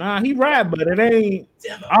rap, but it ain't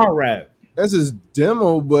our rap. That's his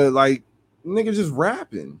demo, but like nigga just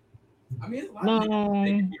rapping. I mean, it's a lot of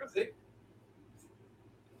music.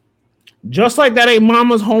 Just like that ain't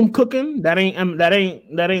Mama's Home Cooking. That ain't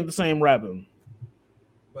the same rapping.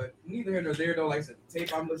 But neither here nor there though. Like I said, the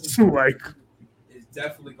tape I'm listening to is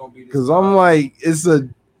definitely gonna be. Because I'm like, this is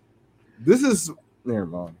never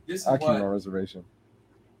mind. I keep my reservation.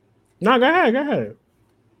 No, go ahead.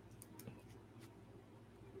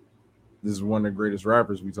 This is one of the greatest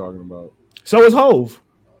rappers we talking about. So is Hove.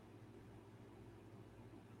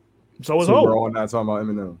 So we're all not talking about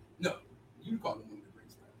Eminem. No, you call him one of the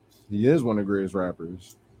greatest rappers. He is one of the greatest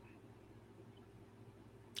rappers.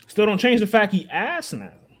 Still don't change the fact he ass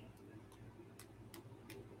now.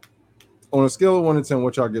 On a scale of 1 to 10,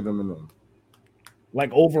 what y'all give Eminem?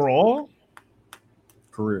 Like overall?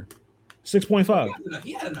 Career. 6.5.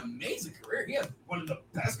 He had an amazing career. He had one of the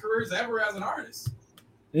best careers ever as an artist.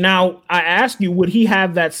 Now, I ask you, would he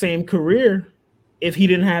have that same career if he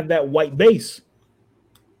didn't have that white base?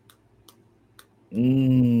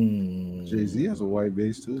 Jay-Z has a white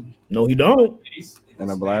base too. No, he don't.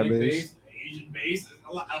 And a black base. Asian base.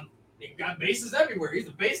 They got bases everywhere. He's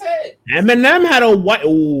a base head. Eminem had a white.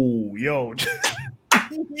 Oh, yo.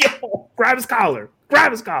 Yo, grab his collar.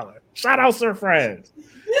 Shout out Sir Franz.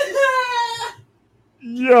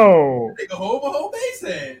 Yo. Take a whole base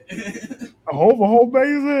head. A whole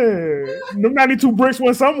base head. Them 92 bricks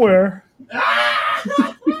went somewhere.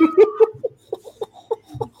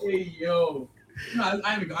 Hey, yo. No,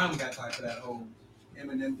 I don't got time for that whole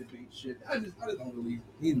Eminem debate shit. I just don't believe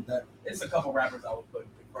in that. It's a couple rappers I would put in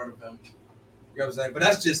front of him. You know what I'm saying? But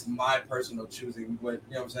that's just my personal choosing. But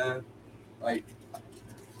you know what I'm saying? Like,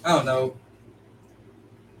 I don't know.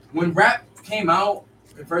 When rap came out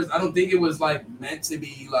at first, I don't think it was like meant to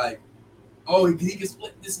be like, oh, he can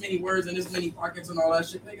split this many words and this many pockets and all that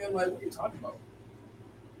shit. Nigga, like, what are you talking about?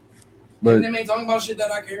 But they ain't talking about shit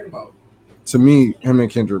that I cared about. To me, him and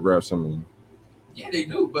Kendrick rap similar. Yeah, they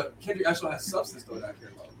do, but Kendrick actually has substance though that I care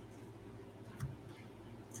about.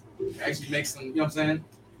 It actually makes them, you know what I'm saying?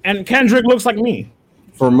 And Kendrick looks like me.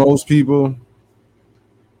 For most people,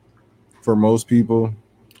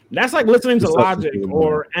 that's like listening to Logic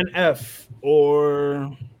or NF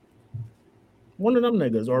or one of them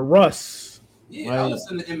niggas or Russ. Yeah, I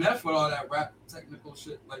listen to MF with all that rap technical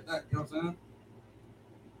shit like that. You know what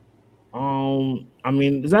I'm saying? I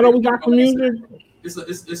mean, is that all we got for music? It's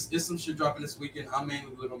some shit dropping this weekend. I'm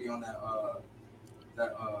mainly gonna be on that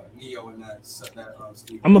Neo and that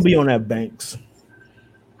Steve. I'm gonna be on that Banks.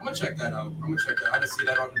 I'm gonna check that out. I didn't see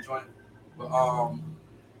that on the joint, but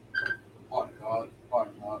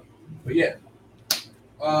But yeah.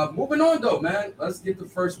 Moving on though, man. Let's get the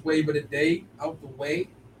first wave of the day out the way.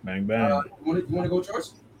 Bang bang. You want to go,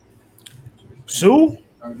 Charles? Sue?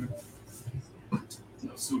 No,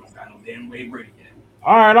 Sue don't got no damn wave ready yet.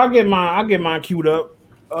 All right, I'll get mine queued up.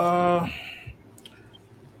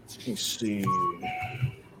 Let's see.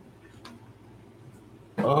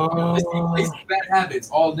 Bad habits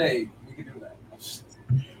all day. You can do that.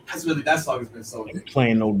 That song has been so good.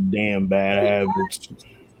 Playing no damn bad habits.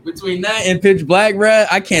 Between that and Pitch Black, Red,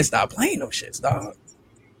 I can't stop playing those shits, dog.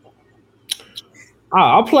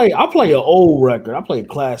 I'll play an old record. I'll play a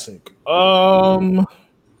classic. I'm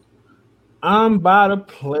about to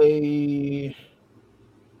play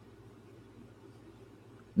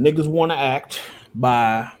Niggas Wanna Act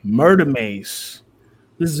by Murder Mace.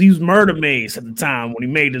 He was Murder Mace at the time when he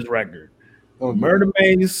made this record. Oh, Murder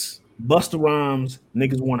Mace, Busta Rhymes,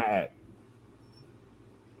 Niggas Wanna Act.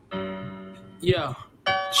 Yeah,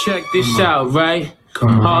 check this out, right?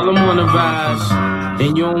 Harlem on the rise,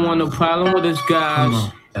 and you don't want no problem with us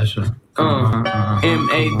guys. That's right.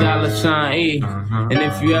 M-A$E. And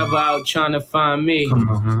if you ever out trying to find me,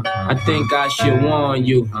 I think I should warn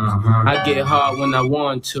you. I get hard when I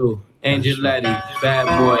want to. Angeletti, bad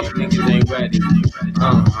boy, niggas ain't ready.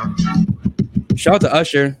 Shout out to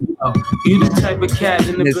Usher. You the type of cat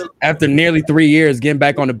in the building. After nearly 3 years, getting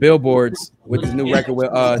back on the billboards with his new record with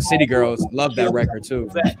City Girls. Love that record too.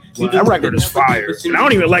 Well, that record is fire. And I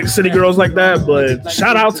don't even like City Girls like that, but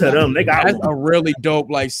shout out to them. They got That's a really dope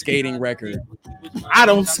like skating record. I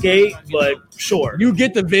don't skate, but sure. You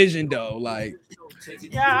get the vision though, like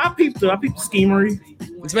Yeah, I peeped the schemery.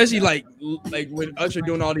 especially like when Usher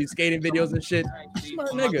doing all these skating videos and shit.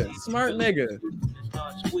 Smart nigga.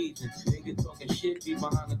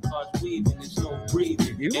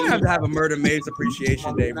 You gonna have to have a Murder Maze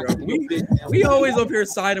appreciation day, bro. We always up here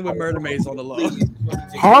siding with Murder Maze on the low.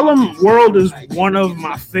 Harlem World is one of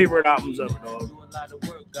my favorite albums ever, dog.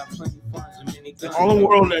 Harlem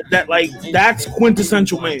World, that's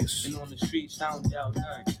quintessential Maze. You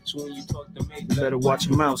better watch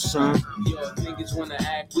your mouth, son. Yo, niggas wanna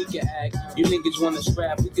act, we can act. You niggas wanna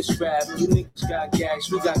scrap, we can scrap. You niggas got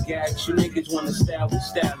gags, we got gags. You niggas wanna style, we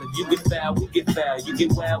style. If you get foul, we get foul. You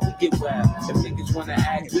get wild, we get wild. If niggas wanna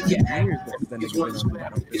act, we can act. Niggas wanna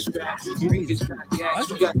scrap, we can scrap. You niggas got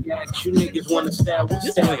gags, we got gags. You niggas wanna style, we This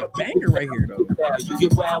is style. like a banger right here, though. You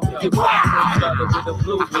get wild, we get wild. Started with a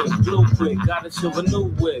blue whip, got us of a new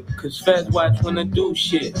whip. Cause feds watch when I do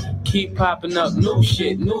shit. Keep popping up new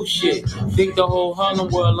shit. Think the whole Harlem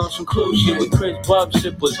world on some cool shit with Chris Bub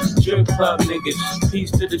sippers, jerk club niggas. Peace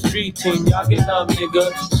to the street team, y'all get love,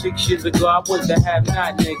 nigga. 6 years ago, I was the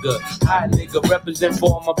have-not nigga. Hot nigga, represent for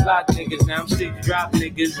all my block niggas. Now I'm 6 drop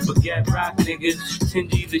niggas, forget rock niggas. 10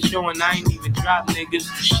 G's is showing I ain't even drop niggas.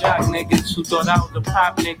 Shock niggas who thought I was a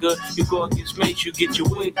pop nigga. You go against mates, you get your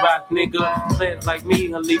wig rock, nigga. Players like me,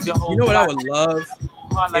 he'll leave your whole You know what I block, would love?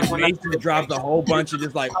 If Mason dropped a whole bunch of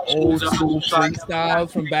just like old school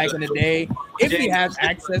freestyles from back in the day. If he has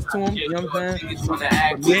access to them, you know what I'm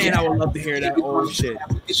saying? Man, I would love to hear that old shit.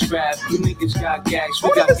 You niggas got gags, we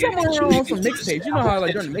What got if someone were on some mixtapes? You know how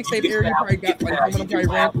like during the mixtape era, you probably got like someone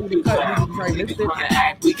probably ran through the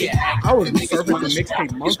cut, you probably missed it. I was surfing the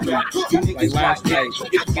mixtape monthly like last night,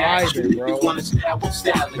 vibing, bro.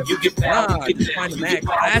 Nah, just find the mad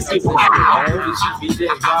classics and shit, bro.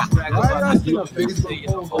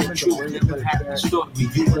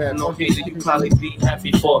 You probably be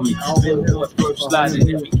happy for me. Billboard first slide in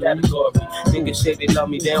every category. Niggas say they love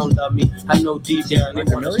me, they don't love me. I know deep down they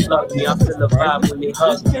wanna slug me. I feel the vibe when they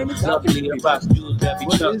hug me. Lovely about you, that be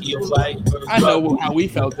Chucky or right. I know how we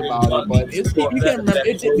felt about it, but it's you can't remember.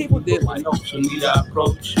 People did like. So need I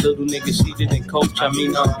approach little niggas seated and coach. I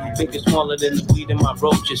mean, niggas smaller than the weed in my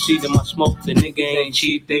roach. You see them I smoke. The nigga ain't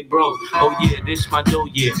cheap, they broke. Oh yeah, this my dough,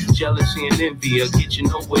 yeah. Jealousy and envy will get you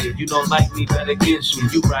nowhere. You don't like me, better against me.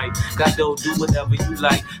 You right. Got to do whatever you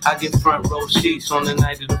like. I get front row seats on the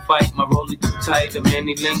night of the fight. My roller too tight. The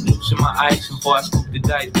many link loose in my ice. And before I scoop the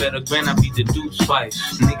dice, better grin. I beat the deuce spice.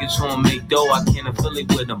 Niggas home make dough. I can't affiliate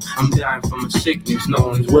with them. I'm dying from a sickness. No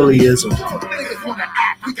one's Willieism.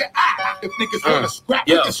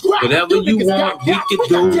 Yo, whatever you want,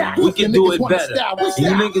 we can do it better.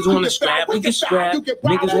 You niggas wanna scrap, we can scrap.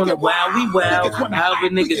 Niggas wanna wow, we wow. However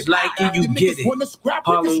niggas like it, you get it.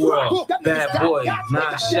 Harlem World, bad boy,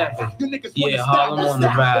 9-7. Yeah, Harlem on the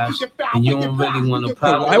rise, and you don't really wanna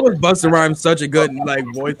pop. Why was Busta Rhymes such a good like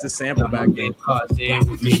voice to sample back then?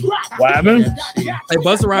 What happened? Like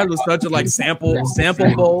Busta Rhymes was such a like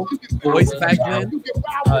sampleable voice back then.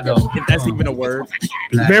 If that's even a word.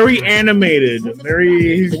 Very animated.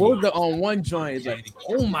 Very. What was the one joint? It's like,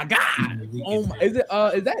 oh my god, oh my, is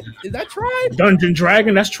that Tribe? Dungeon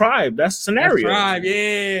Dragon. That's Tribe. That's Scenario. That's Tribe,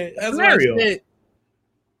 yeah. That's Scenario. Shit.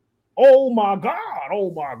 Oh my god.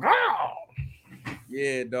 Oh my god.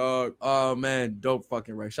 Yeah, dog. Oh man, dope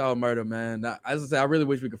fucking right. Shout out Murder, man. As I said, I really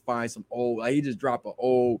wish we could find some old. Like he just dropped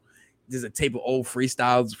just a tape of old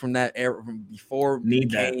freestyles from that era, from before.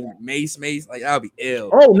 Need that. Mace. Like that'll be ill.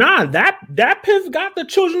 Oh nah, that Piff got the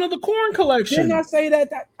Children of the Corn collection. Didn't I say that?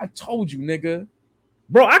 I told you, nigga.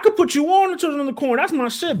 Bro, I could put you on the Children of the Corn. That's my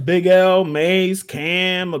shit. Big L, Mace,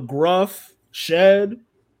 Cam, McGruff, Shed.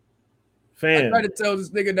 Fam. I tried to tell this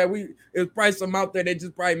nigga that it was probably some out there that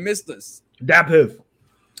just probably missed us. Dat Piff.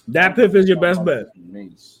 Dat Piff is your best bet.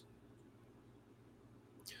 Mace.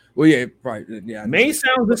 Well, yeah, probably. Yeah. Mace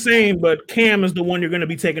sounds the same, but Cam is the one you're going to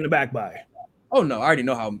be taken aback by. Oh no, I already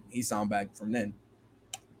know how he sound back from then.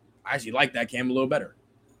 I actually like that Cam a little better.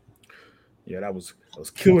 Yeah, that was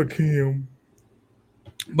Killer Cam.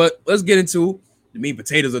 But let's get into the meat and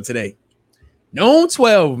potatoes of today. Gnome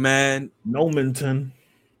 12, man. Nomenton.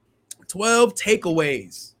 12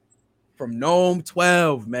 takeaways from Gnome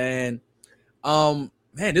 12, man. Man,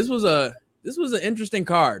 this was an interesting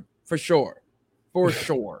card for sure. For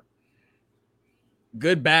sure.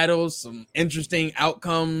 Good battles, some interesting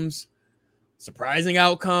outcomes, surprising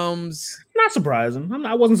outcomes. Not surprising.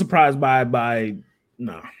 I wasn't surprised by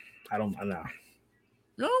no. I don't know.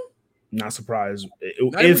 No? Not surprised.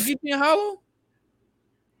 Not even keep me Hollow?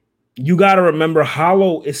 You got to remember,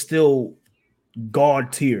 Hollow is still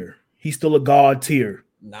God tier. He's still a God tier.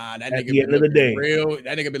 Nah, that at nigga the end of the day,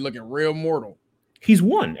 that nigga been looking real mortal. He's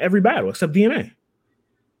won every battle except DMA.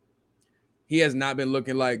 He has not been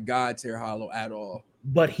looking like God tier Hollow at all.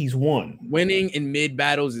 But he's won. Winning in mid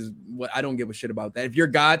battles is what I don't give a shit about that. If you're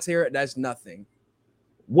God tier, that's nothing.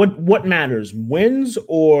 What matters? Wins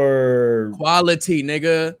or quality,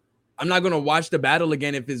 nigga? I'm not gonna watch the battle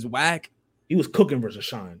again if it's whack. He was cooking versus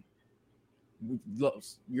Shine.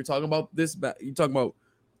 You're talking about this. You talking about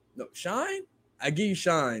no Shine? I give you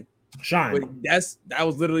Shine. But that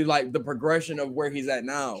was literally like the progression of where he's at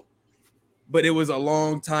now. But it was a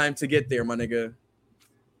long time to get there, my nigga.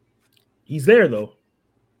 He's there though.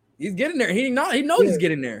 He's getting there. He knows he's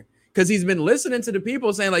getting there because he's been listening to the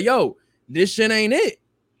people saying like, "Yo, this shit ain't it."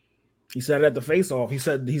 He said it at the face-off. He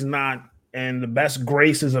said he's not in the best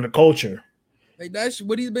graces of the culture. Like that's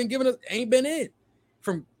what he's been giving us. Ain't been it.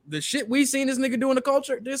 From the shit we seen this nigga do in the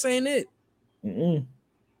culture, this ain't it. Mm-mm. You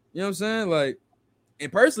know what I'm saying? Like,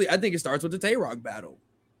 and personally, I think it starts with the Tay-Rock battle.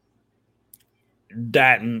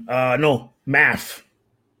 That no math.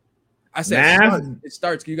 I said math. It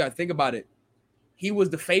starts. You got to think about it. He was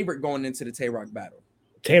the favorite going into the Tay-Rock battle.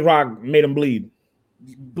 Tay-Rock made him bleed.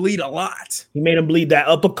 Bleed a lot. He made him bleed that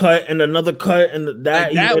uppercut and another cut and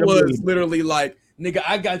that. That was literally like, nigga,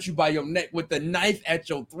 I got you by your neck with the knife at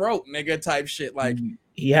your throat, nigga, type shit. Like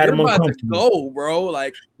he had him uncomfortable. Go, bro.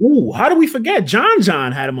 Like, ooh, how do we forget?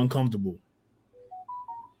 John had him uncomfortable.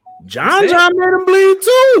 John made him bleed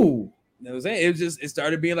too. That was it. It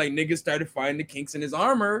started being like niggas started finding the kinks in his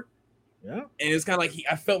armor. Yeah, and it's kind of like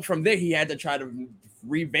I felt from there he had to try to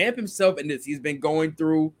revamp himself, and he's been going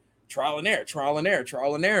through trial and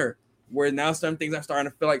error. Where now some things are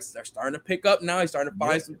starting to feel like they're starting to pick up now. He's starting to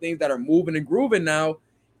find some things that are moving and grooving now,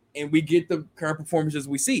 and we get the current performances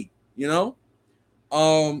we see. You know,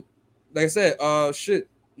 like I said, shit.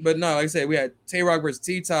 But no, like I said, we had Tay-Rock versus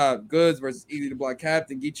T-Top, Goods versus Easy to Block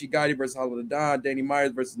Captain, Geechee Gotti versus Hollow the Don, Danny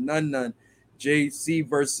Myers versus Nun, JC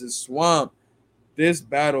versus Swamp. These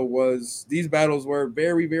battles were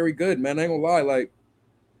very, very good, man. I ain't gonna lie. Like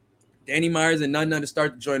Danny Myers and Nun to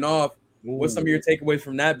start to join off. Ooh. What's some of your takeaways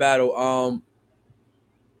from that battle?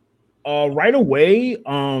 Right away,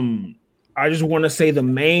 I just want to say the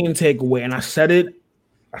main takeaway, and I said it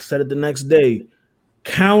the next day.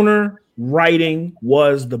 Counter writing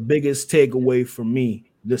was the biggest takeaway for me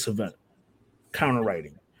this event. Counter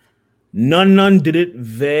writing. Nun did it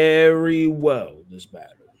very well this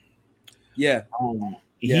battle. Yeah.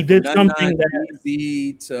 He did something that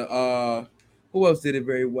easy to who else did it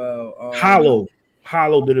very well?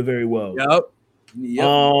 Hollow did it very well.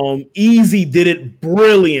 Yep. Easy did it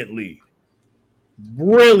brilliantly.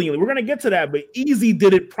 We're gonna get to that, but Easy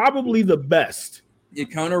did it probably the best. Yeah,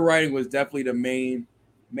 counter writing was definitely the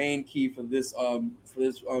main key for this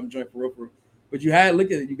joint for real. But you had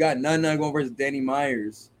look at it, you got Nun going versus Danny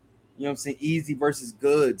Myers. You know what I'm saying? Easy versus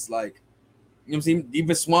Goods, like you know what I'm saying?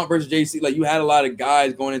 Even Swamp versus JC, like you had a lot of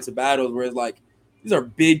guys going into battles where it's like these are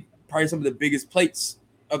big, probably some of the biggest plates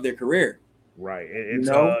of their career. Right. It's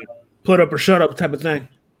put up or shut up type of thing.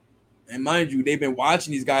 And mind you, they've been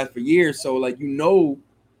watching these guys for years, so like you know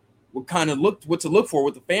what to look for,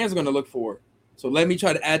 what the fans are gonna look for. So let me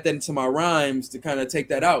try to add that into my rhymes to kind of take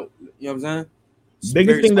that out. You know what I'm saying? It's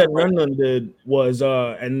biggest thing that smart. Nun did was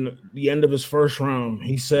in the end of his first round,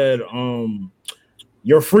 he said,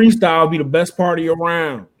 your freestyle be the best part of your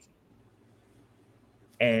round.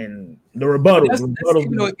 And the rebuttal.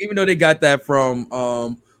 Even though they got that from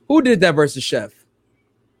who did that versus Chef?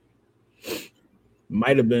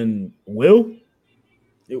 Might have been Will.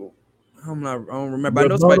 I don't remember. I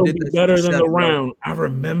know somebody did that better than the round. I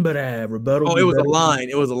remember that. Rebuttal. Oh, it was a line.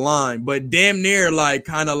 It was a line, but damn near like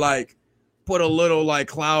kind of like put a little like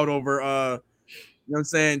cloud over you know what I'm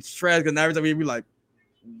saying? Trash, because every time he'd be like,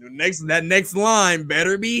 that next line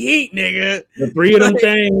better be heat, nigga. The three of them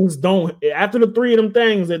things don't. After the three of them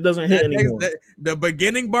things, it doesn't hit anymore. The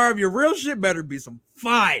beginning bar of your real shit better be some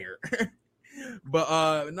fire.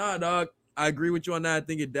 But nah, dog. I agree with you on that. I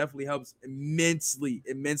think it definitely helps immensely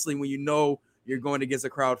when you know you're going against a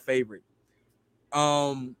crowd favorite.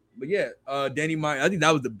 But yeah, Danny Myers, I think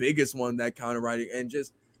that was the biggest one, that counter writing, and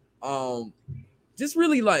just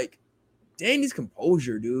really like Danny's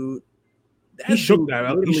composure, dude. He shook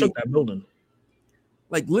that building.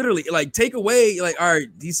 Like literally, like take away, like, all right,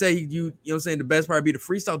 he said you know what I'm saying, the best part would be the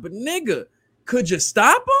freestyle, but nigga, could you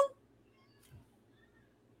stop him?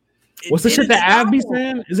 What's the shit that Av be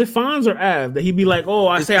saying? Is it Fonz or Av that he be like, oh,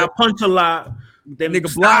 I punch a lot, then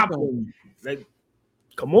nigga block him. Like,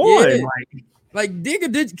 come on, yeah. Like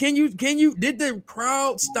nigga, did the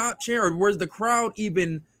crowd stop cheering, or was the crowd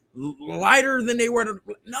even lighter than they were?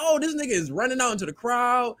 No, this nigga is running out into the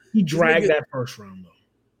crowd. He dragged that first round though.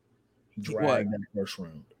 He dragged that first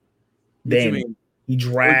round. Damn. He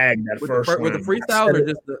dragged that first round. With the freestyle or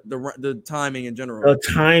just the timing in general? The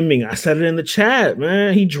timing. I said it in the chat,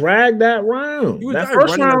 man. He dragged that round. He was that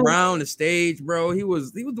first running around the stage, bro. He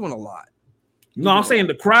was doing a lot. I'm saying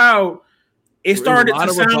the crowd, it started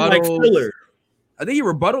to sound like filler. I think he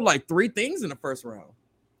rebutted like 3 things in the first round.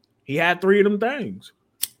 He had 3 of them things.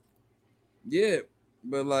 Yeah,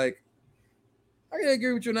 but like, I can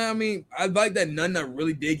agree with you now. I mean, I like that Nun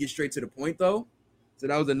really did get straight to the point, though. So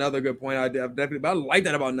that was another good point. I definitely, but I like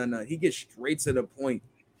that about Nun. He gets straight to the point.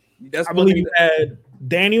 I believe you had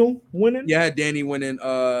Daniel winning. Yeah, I had Danny winning.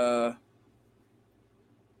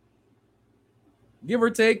 Give or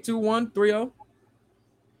take 2-1, 3-0.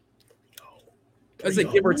 I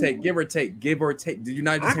said give or take. Did you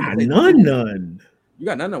not just say Nun? You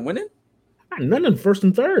got Nun winning? I got Nun in first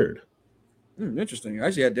and third. Interesting. I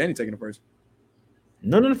actually had Danny taking the first.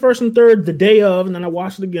 Nun in the first and third the day of, and then I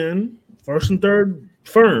watched it again. First and third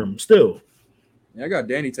firm still. Yeah, I got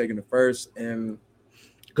Danny taking the first, and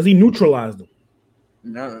because he neutralized him.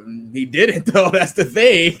 No, he didn't though. That's the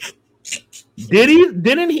thing. Did he?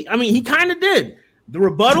 Didn't he? I mean, he kind of did. The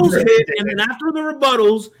rebuttals hit, and then after the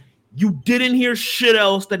rebuttals, you didn't hear shit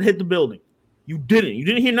else that hit the building. You didn't. You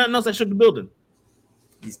didn't hear nothing else that shook the building.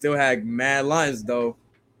 He still had mad lines though.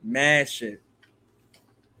 Mad shit.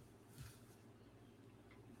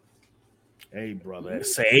 Hey, brother.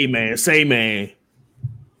 Say man.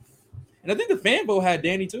 And I think the fan vote had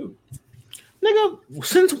Danny too. Nigga,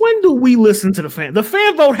 since when do we listen to the fan? The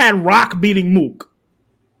fan vote had Rock beating Mook.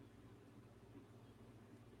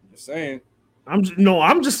 Just saying. I'm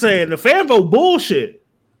just saying the fan vote bullshit.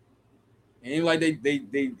 Ain't like they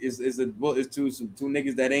it's two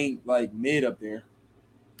niggas that ain't like mid up there.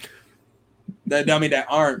 That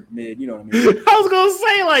aren't mid, you know what I mean? I was gonna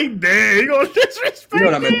say like, damn, you gonna disrespect. You know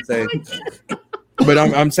what I meant to say. But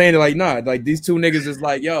I'm saying it like, nah, like these two niggas is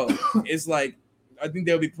like, yo, it's like I think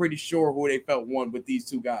they'll be pretty sure who they felt won with these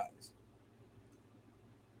two guys.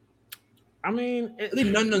 I mean, I think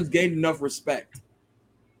Nun's gained enough respect.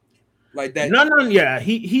 Like that. Nun, yeah,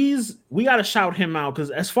 he's we gotta shout him out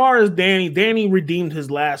because as far as Danny redeemed his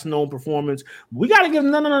last known performance. We gotta give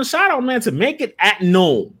Nun a shout out, man, to make it at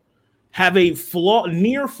Nome. Have a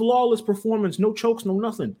near flawless performance, no chokes, no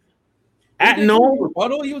nothing. At Nome,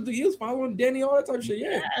 rebuttal, he was following Danny, all that type of shit.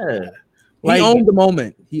 Yeah. Like, he owned the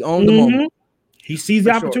moment. He owned the moment. He seized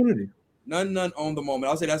the opportunity. Sure. Nun owned the moment.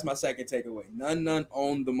 I'll say that's my second takeaway. Nun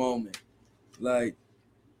owned the moment. Like,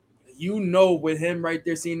 you know, with him right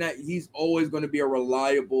there, seeing that, he's always going to be a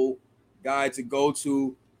reliable guy to go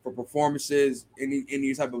to for performances in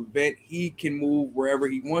any type of event. He can move wherever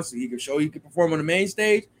he wants to. He can show he can perform on the main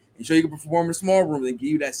stage and show you can perform in the small room and give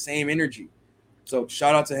you that same energy. So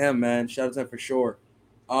shout out to him, man. Shout out to him for sure.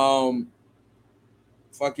 Who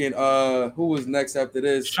was next after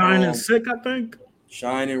this? Shine and Sick, I think.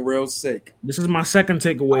 Shine and Real Sick. This is my second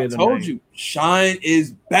takeaway. I told you, Shine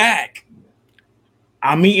is back.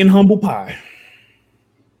 I'm eating humble pie.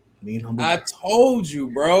 I told you,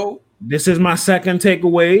 bro. This is my second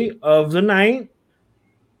takeaway of the night.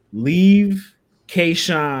 leave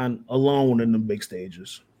K-Shine alone in the big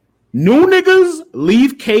stages. New niggas,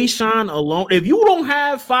 leave K-Shine alone. If you don't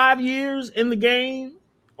have 5 years in the game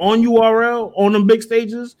on URL, on them big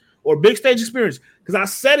stages, or big stage experience, because I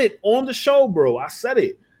said it on the show, bro. I said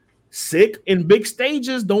it. Sick in big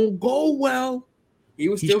stages don't go well. He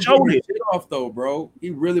was still getting his shit off, though, bro. He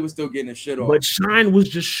really was still getting his shit off. But Shine was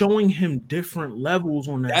just showing him different levels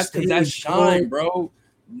on that stage. That's Shine, bro.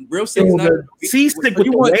 Real Sick's not. C-Sick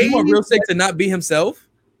you want Real Sick to not be himself?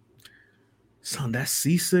 Son, that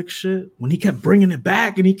C-Sick shit, when he kept bringing it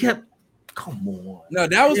back and he kept, come on. No,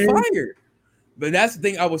 that was fire. But that's the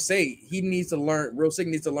thing I would say. He needs to learn, Real Sick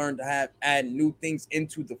needs to learn to add new things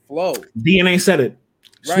into the flow. DNA said it.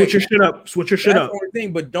 Right. Switch your shit up. Switch your shit up. That's the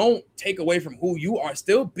thing, but don't take away from who you are.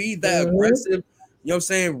 Still be that aggressive, you know what I'm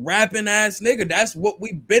saying, rapping ass nigga. That's what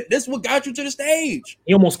we bit. This what got you to the stage.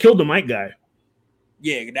 He almost killed the mic guy.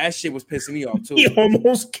 Yeah, that shit was pissing me off too. He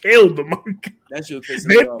almost killed the mic guy. That shit was pissing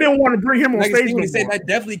me off. They didn't want to bring him on stage. When say that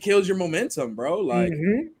definitely kills your momentum, bro. Like,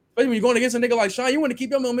 especially when you're going against a nigga like Shine, you want to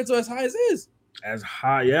keep your momentum as high as is. As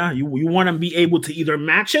high, yeah. You want to be able to either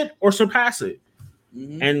match it or surpass it.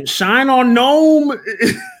 And Shine on Gnome.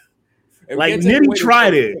 Like Nitty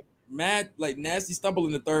tried it. Mad, like Nasty stumbled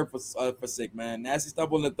in the third for Sick, man. Nasty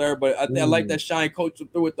stumbled in the third, but I think I like that Shine coached him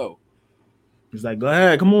through it though. He's like, go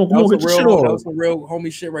ahead, come on, get your shit off. on. That was some real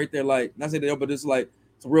homie shit right there. Like, not saying that, but it's like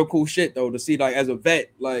some real cool shit though to see. Like as a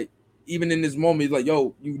vet, like even in this moment, he's like,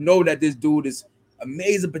 yo, you know that this dude is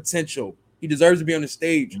amazing potential. He deserves to be on the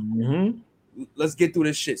stage. Let's get through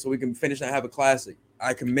this shit so we can finish and have a classic.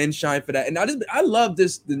 I commend Shine for that, and I love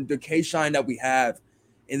this the K Shine that we have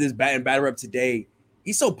in this battle rap today.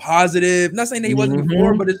 He's so positive. Not saying that he wasn't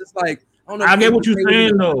before, but it's just like I don't know. I get what you're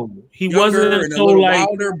saying though. He wasn't so like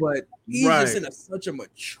wilder, but he's just in such a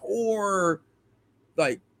mature,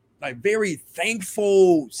 like very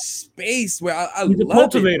thankful space where I he's love a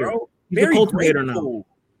cultivator. It, bro. He's very a cultivator grateful. Now.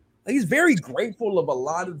 Like, he's very grateful of a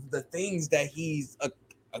lot of the things that he's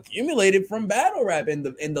accumulated from battle rap and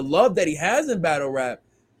the love that he has in battle rap.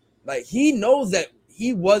 Like he knows that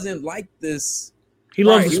he wasn't like this. He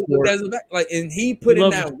loves the sport. And he put in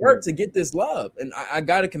that work to get this love. And I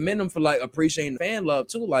gotta commend him for like appreciating fan love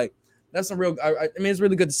too. Like that's some real. I mean, it's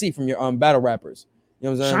really good to see from your battle rappers. You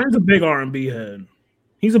know what I'm saying? Shine's a big R&B head.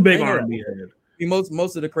 He's a big R&B head.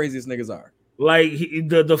 Most of the craziest niggas are. Like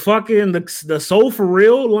the fucking the soul for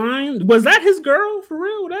real line. Was that his girl for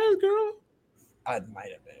real? Was that his girl? I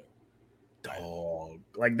might have been. Dog.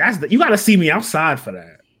 Like you gotta see me outside for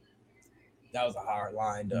that. That was a hard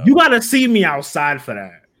line, though. You gotta see me outside for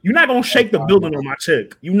that. You're not gonna shake the building on my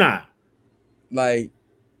chick. You not. Like,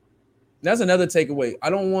 that's another takeaway.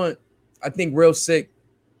 I think Real Sick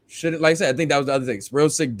shouldn't, like I said, I think that was the other thing. Real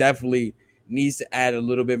Sick definitely needs to add a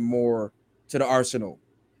little bit more to the arsenal.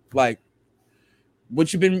 Like,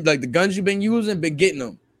 what you've been, like the guns you've been using, been getting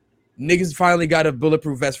them. Niggas finally got a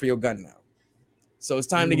bulletproof vest for your gun now. So it's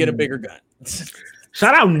time to get a bigger gun.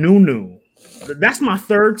 Shout out Nunu. That's my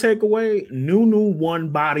third takeaway. Nunu won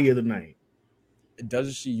body of the night.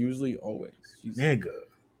 Doesn't she usually always? Nigga.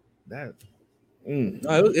 That.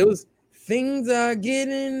 No, it was things are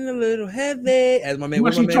getting a little heavy. As my man,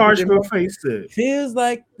 what she charged for face it. Feels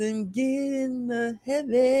like them getting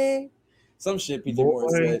heavy. Some shit PG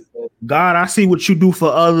Morris said. God, I see what you do for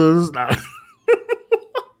others.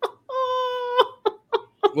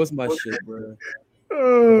 What's my shit, bro?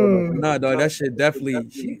 Nah, dog, that shit definitely.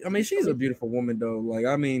 She's a beautiful woman, though. Like,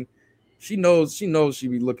 I mean, she knows she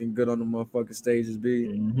be looking good on the motherfucking stages, B.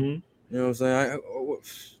 You know what I'm saying?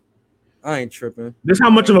 I ain't tripping. This how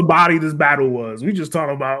much of a body this battle was. We just talk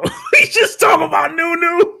about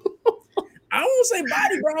Nunu. I won't say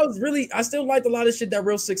body, bro. I still liked a lot of shit that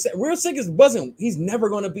Real Sick said. Real Sick he's never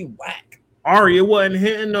gonna be whack. Ari, it wasn't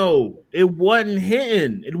hitting though. It wasn't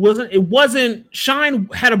hitting. It wasn't. Shine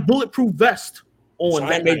had a bulletproof vest.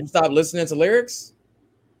 Shine made you stop listening to lyrics.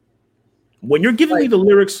 When you're giving me the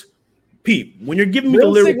lyrics, Pete. When you're giving me the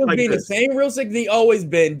lyrics, was being the same Real Sick he always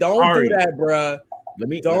been. Don't do that, bro.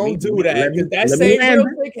 Don't do that. Because that same Real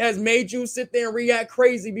Sick has made you sit there and react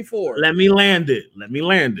crazy before. Let me land it.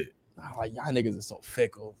 Oh, y'all niggas are so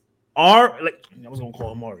fickle. I was gonna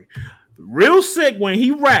call him Ari. Real Sick when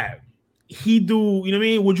he rap. He do, you know what I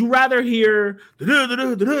mean? Would you rather hear or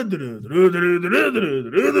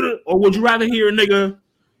would you rather hear a nigga,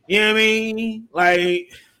 you know what I mean?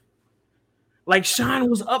 Like Shine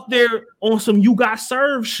was up there on some you got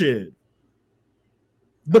served shit.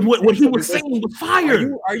 But what he was saying was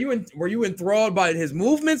fire. Were you enthralled by his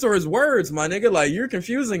movements or his words, my nigga? Like, you're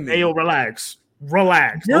confusing me. Hey, yo, relax.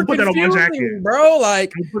 Don't put that on my jacket, bro.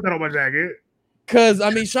 Like, don't put that on my jacket. Cause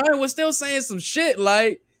I mean, Shine was still saying some shit.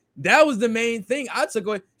 Like, That was the main thing I took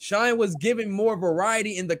away. Shine was giving more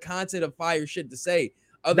variety in the content of fire shit to say.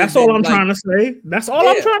 That's all I'm trying to say. That's all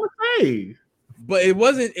I'm trying to say. But it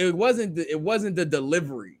wasn't the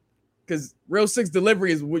delivery, because Real Six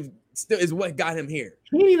delivery is what got him here.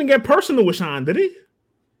 He didn't even get personal with Shine, did he?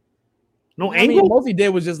 No angle. Most he did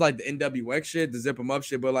was just like the NWX shit, the zip him up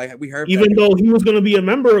shit. But like we heard, even though he was gonna be a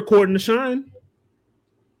member according to Shine.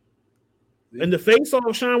 And the face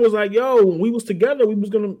off Shine was like, yo, when we was together, we was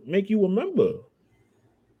gonna make you a member.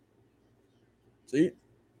 See?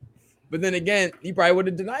 But then again, he probably would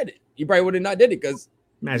have denied it. He probably would have not did it because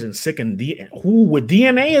imagine sick and who with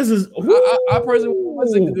DNA is his I personally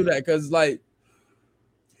was sick to do that because like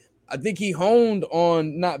I think he honed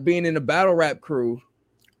on not being in a battle rap crew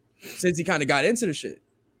since he kind of got into the shit.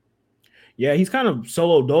 Yeah, he's kind of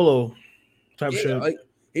solo dolo type shit. Like,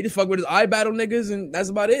 he just fuck with his battle niggas and that's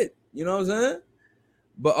about it. You know what I'm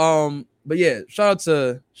saying? But yeah, shout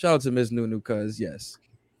out to Miss Nunu, cause yes,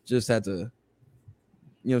 just had to, you know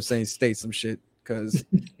what I'm saying, state some shit. Cause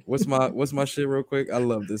what's my shit real quick? I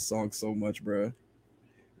love this song so much, bro.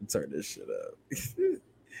 Turn this shit up.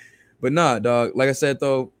 But nah, dog. Like I said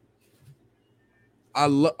though,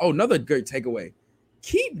 another good takeaway.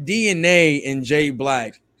 Keep DNA and Jay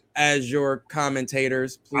Black as your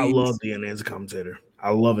commentators, please. I love DNA as a commentator. I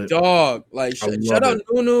love it, dog. Like shut up,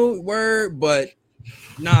 Nunu word, but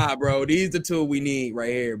nah, bro. These the two we need right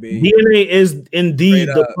here, B. DNA is indeed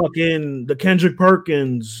the Kendrick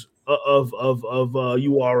Perkins of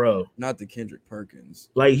URL. Not the Kendrick Perkins.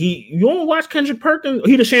 Like you don't watch Kendrick Perkins?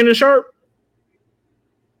 He the Shannon Sharp.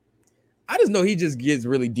 I just know he just gets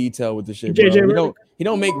really detailed with the shit. Bro. He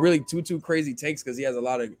don't make really too crazy takes because he has a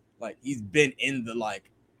lot of like he's been in the like.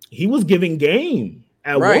 He was giving game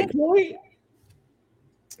at one point.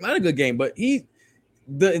 Not a good game, but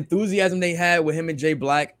the enthusiasm they had with him and Jay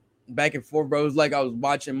Black back and forth, bro. It was like I was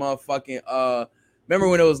watching motherfucking remember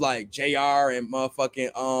when it was like JR and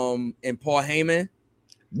motherfucking and Paul Heyman?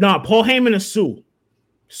 Nah, Paul Heyman and Sue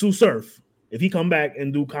Surf. If he come back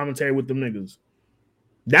and do commentary with them niggas,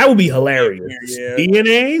 that would be hilarious. Yeah.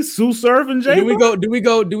 DNA, Sue Surf, and Jay. Do we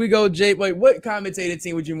go, Jay? Wait, what commentator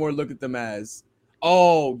team would you more look at them as?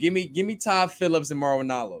 Oh, give me Todd Phillips and Mauro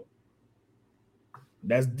Ranallo.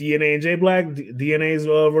 That's DNA and Jay Black. DNA's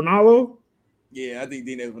Ronaldo. Yeah, I think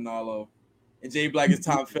DNA's Ronaldo, and Jay Black is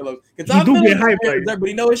Tom Phillips. Because Tom Phillips get hyped, but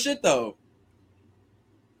he know his shit though.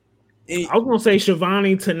 I was gonna say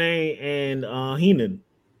Shivani, Tanae, and Heenan.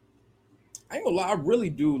 I ain't gonna lie, I really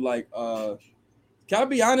do like. Can I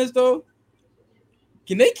be honest though?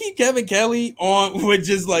 Can they keep Kevin Kelly on with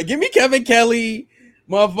just like give me Kevin Kelly,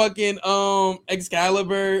 motherfucking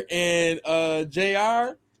Excalibur and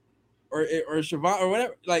JR? Or Shivani or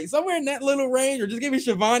whatever, like somewhere in that little range, or just give me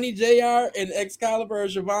Shivani, JR, and Excalibur, or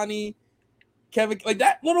Shivani, Kevin, like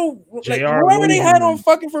that little, like whoever they had on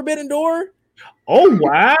fucking Forbidden Door. Oh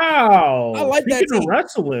wow! I like that team.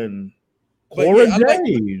 Wrestling. Cora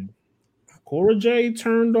Jade. Cora Jade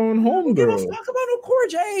turned on Homegirl. You don't talk about no Cora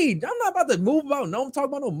Jade. I'm not about to move about. No, I'm talking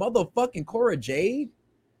about no motherfucking Cora Jade.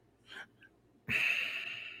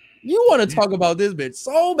 You want to talk about this bitch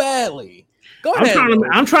so badly. Go ahead.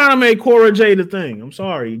 I'm trying to make Cora J the thing. I'm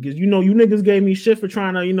sorry, because you niggas gave me shit for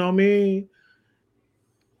trying to, you know what I mean?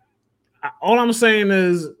 All I'm saying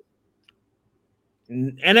is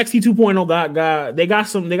NXT 2.0 they got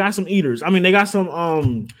some eaters. I mean, they got some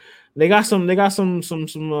white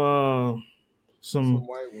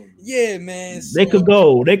ones. Yeah, man. They could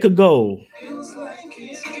go.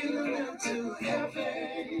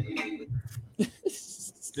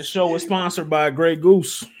 This show was sponsored by Grey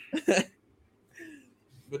Goose.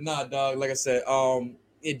 But nah, dog. Like I said,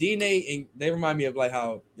 DNA and they remind me of like how, you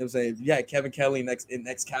know what I'm saying, if you had Kevin Kelly in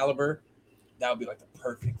Excalibur, that would be like the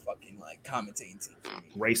perfect fucking like commentating team for me.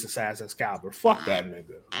 Racist ass Excalibur. Fuck that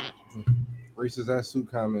nigga. Racist ass suit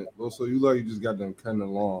comment. Also, you just got them cutting the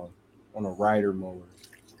lawn on a rider mower.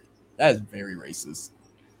 That is very racist.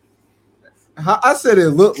 I said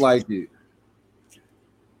it looked like it.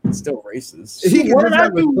 It's still racist. He can just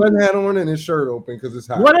have a sun hat on and his shirt open because it's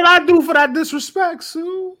hot. What did I do for that disrespect,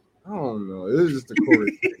 Sue? I don't know. It was just a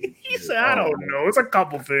chorus. He said, I don't know. It's a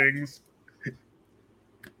couple things.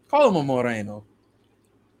 Call him a Moreno.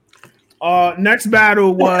 Next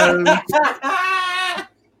battle was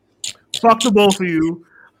fuck the both of you.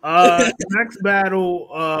 Next battle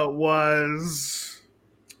was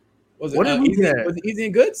what did we get? Was it Easy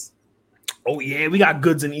and Goods? Oh yeah, we got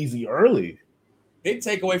Goods and Easy early. Big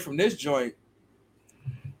takeaway from this joint.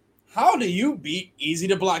 How do you beat Easy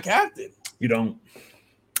to Block Captain? You don't.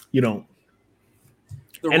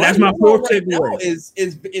 And that's my fourth takeaway.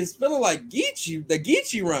 Is feeling like Geechee, the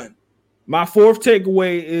Geechee run. My fourth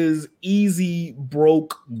takeaway is Easy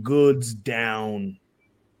broke Goods down.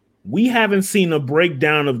 We haven't seen a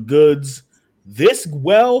breakdown of Goods this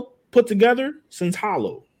well put together since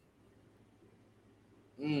Hollow.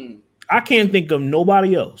 I can't think of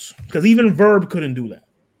nobody else because even Verb couldn't do that.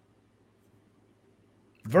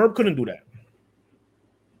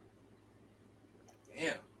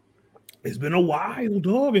 Damn. It's been a while,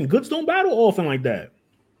 dog, and Goods don't battle often like that.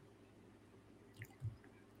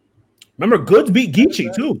 Remember, Goods beat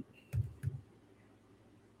Geechee too.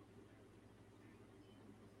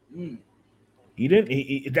 He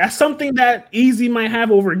didn't. That's something that Easy might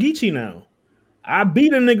have over Geechee now. I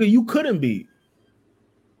beat a nigga you couldn't beat.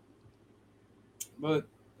 But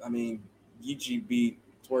I mean, Geechee beat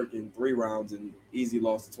Twerk in 3 rounds, and Easy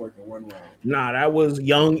lost to Twerk in 1 round. Nah, that was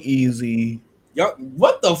young Easy. Yo,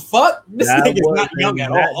 what the fuck? This nigga's not young at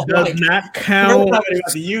all. That does not count. We're not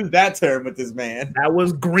about to use that term with this man. That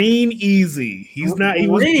was green Easy. He's not. He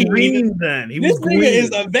was green then. This nigga is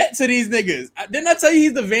a vet to these niggas. Didn't I tell you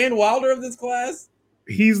he's the Van Wilder of this class?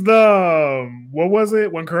 He's the what was it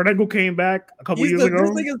when Kurt Angle came back a couple years ago?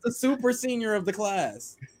 This nigga's the super senior of the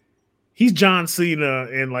class. He's John Cena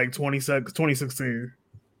in like 2016.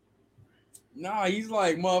 Nah, he's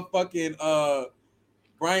like motherfucking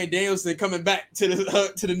Bryan Danielson coming back to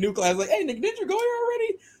the new class. Like, hey, nigga, did you go here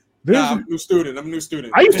already? Nah, I'm a new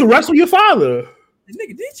student. I used to wrestle your father.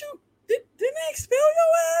 Nigga, didn't they expel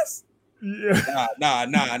your ass? Yeah.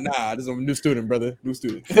 Nah. This is a new student, brother. New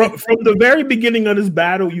student. From the very beginning of this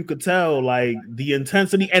battle, you could tell like the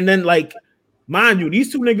intensity, and then like, mind you,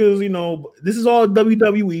 these two niggas, you know, this is all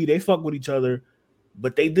WWE. They fuck with each other,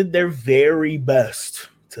 but they did their very best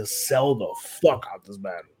to sell the fuck out this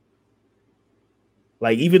battle.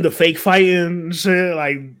 Like even the fake fighting and shit,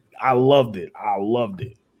 like I loved it. Yeah,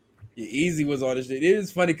 Easy was on this shit. It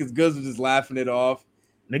is funny because Goods was just laughing it off.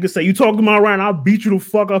 Niggas say, you talking about right now, I'll beat you the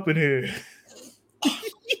fuck up in here.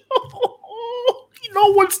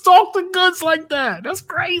 No one's talked to Goods like that. That's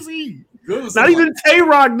crazy. Not even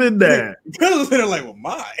Tay-Rock did that. Goods was there like, well,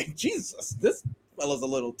 my Jesus, this fella's a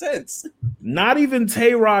little tense. Not even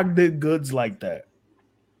Tay-Rock did Goods like that.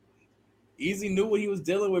 Easy knew what he was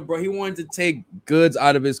dealing with, bro. He wanted to take Goods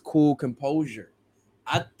out of his cool composure.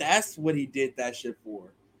 That's what he did that shit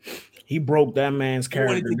for. He broke that man's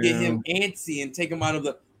character. He wanted to get him antsy and take him out of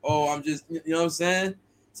the, I'm just, you know what I'm saying?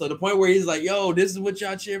 So the point where he's like, yo, this is what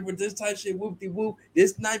y'all cheer for, this type shit, whoop-de-whoop,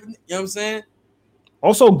 this knife, you know what I'm saying?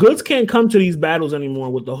 Also, Goods can't come to these battles anymore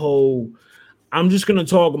with the whole, I'm just going to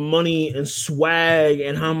talk money and swag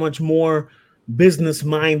and how much more business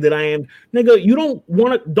minded I am. Nigga, you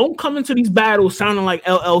don't come into these battles sounding like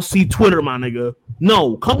LLC Twitter, my nigga.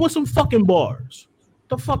 No, come with some fucking bars.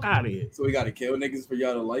 Get the fuck out of here. So we got to kill niggas for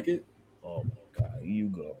y'all to like it? Oh my God, you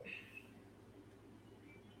go.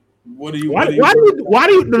 Why do you do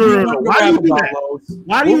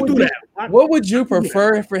that? What would you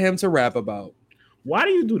prefer for him to rap about? Why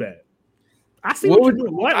do you do that? I see what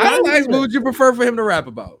would you prefer for him to rap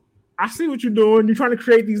about? I see what you're doing. You're trying to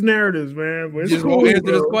create these narratives, man. But just won't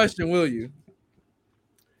answer this question, will you?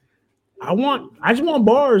 I just want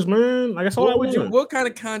bars, man. Like that's all I want. What kind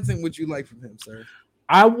of content would you like from him, sir?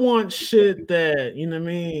 I want shit that, you know what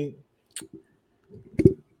I mean,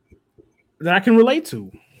 that I can relate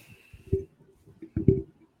to.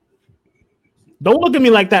 Don't look at me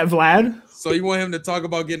like that, Vlad. So you want him to talk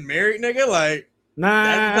about getting married, nigga? Like, nah.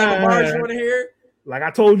 That's the type of bars you want to hear? Like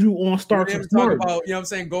I told you on Starks and talk Smarks. About, you know what I'm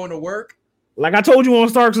saying, going to work? Like I told you on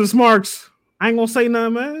Starks and Smarks. I ain't gonna say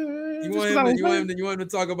nothing, man. You want him to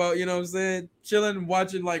talk about, you know what I'm saying, chilling and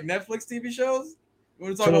watching like Netflix TV shows? You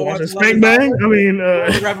want to talk about watching Spank Bang? I mean, you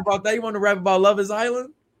want to rap about that? You want to rap about Love Is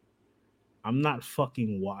Island? I'm not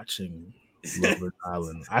fucking watching Love Is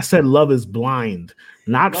Island. I said Love Is Blind,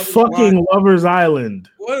 not fucking Lover's Island.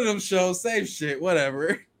 One of them shows, same shit,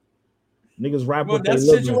 whatever. Niggas rap with that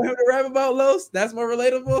shit you want him to rap about, Los? That's more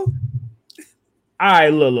relatable? All right,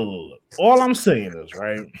 look. All I'm saying is,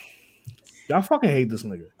 right, y'all fucking hate this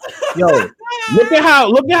nigga. Yo, look at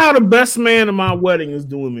how the best man at my wedding is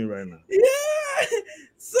doing me right now. Yeah,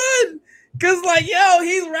 son. Cause like, yo,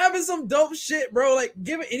 he's rapping some dope shit, bro. Like,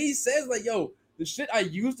 and he says, like, yo, the shit I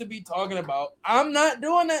used to be talking about, I'm not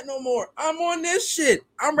doing that no more. I'm on this shit.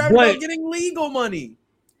 I'm rapping about getting legal money.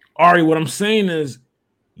 Ari, what I'm saying is,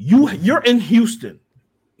 you're in Houston.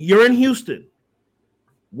 You're in Houston,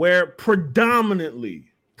 where predominantly,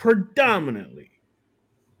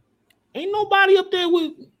 ain't nobody up there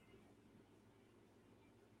with.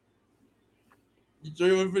 You sure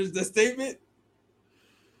you want to finish that statement?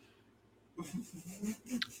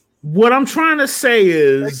 What I'm trying to say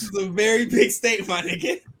is, this is a very big statement, my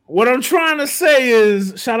nigga. What I'm trying to say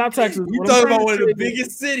is, shout out Texas. You talking about one of the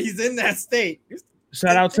biggest cities in that state.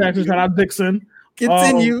 Shout out Texas. Shout out Dixon.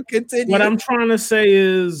 Continue. What I'm trying to say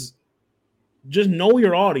is, just know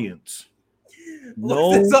your audience.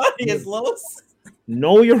 What's this audience, Los?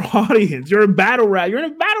 Know your audience. You're in battle rap. You're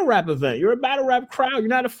in a battle rap event. You're a battle rap crowd. You're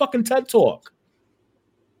not a fucking TED Talk.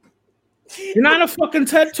 You're not a fucking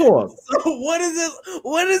TED Talk. So what is it?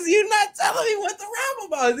 What is you not telling me what to rap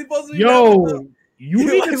about? Is he supposed to be you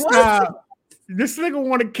need to stop. This nigga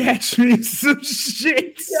want to catch me some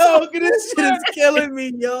shit. Yo, this shit is killing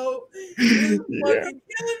me, yo. This is fucking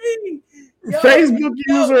killing me. Yo, Facebook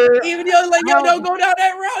user. Even like, yo, don't go down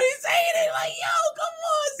that road. He's saying it like, yo, come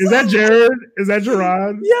on. Is that Jared? Is that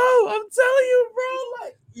Gerard? Yo, I'm telling you,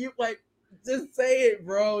 bro. Just say it,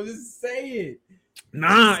 bro. Just say it.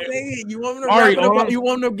 Nah. Just say it. You want me to rap about, you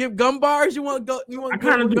want to give gun bars? You want I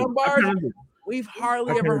kind of do. gun bars? We've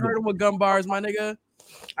hardly ever heard him with gun bars, my nigga.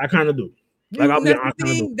 I kind of do.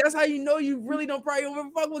 That's how you know you really don't probably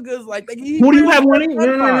even fuck with goods like that. Who do you have winning?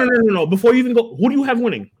 No. Before you even go, who do you have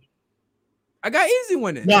winning? I got Easy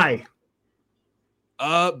winning. Why?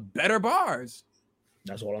 Better bars.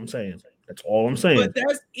 That's all I'm saying. That's all I'm saying. But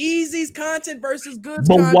that's Easy's content versus Goods.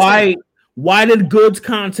 But content. why did Goods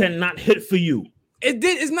content not hit for you? It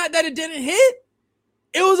did. It's not that it didn't hit.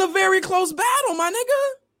 It was a very close battle, my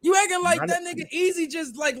nigga. You acting like that nigga Easy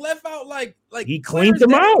just like left out like he cleaned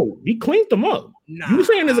them out. He cleaned them up. Nah, you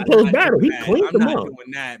saying it's a close battle? He cleaned them up. I'm not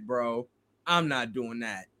doing that, bro. I'm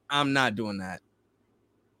not doing that.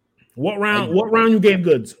 What round you gave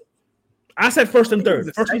Goods? I said first and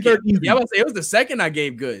third. First and third easy. Yeah, I would say it was the second I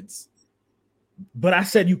gave Goods. But I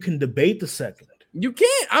said you can debate the second. You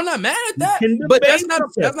can't. I'm not mad at that. But that's not.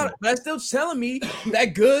 That's still telling me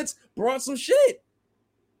that Goods brought some shit.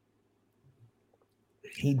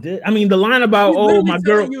 He did. I mean, the line about my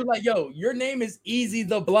girl. You like, yo, your name is Easy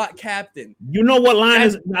the Block Captain. You know what line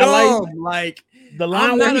is? I like the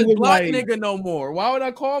line. I'm not a block nigga no more. Why would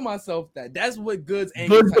I call myself that? That's what Goods.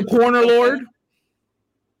 Goods the corner lord.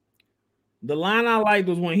 The line I liked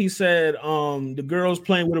was when he said, the girl's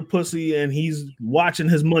playing with a pussy and he's watching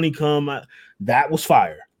his money come. That was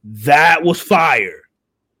fire. That was fire.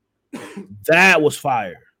 That was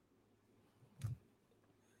fire.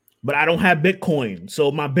 But I don't have Bitcoin.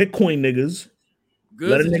 So my Bitcoin niggas,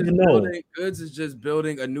 let a nigga know. Goods is just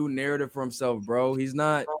building a new narrative for himself, bro. He's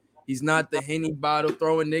not the Henny bottle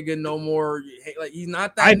throwing nigga no more. Like, he's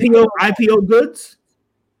not that IPO Goods.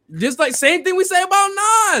 Just like same thing we say about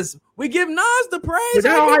Nas. We give Nas the praise. Look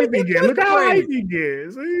how hype he gets. Look how hype he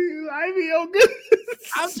gets. IPO Goods.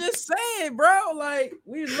 I'm just saying, bro. Like,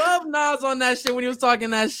 we love Nas on that shit when he was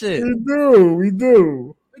talking that shit. We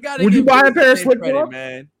do. Would you buy a pair of Slick Walks,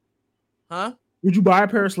 man? Huh? Would you buy a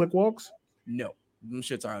pair of Slick Walks? No, them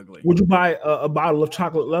shits are ugly. Would you buy a bottle of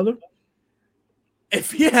chocolate leather?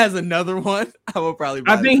 If he has another one, I will probably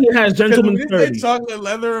buy I think he has Gentleman's 30. Chocolate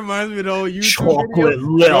leather reminds me of the old YouTube chocolate video.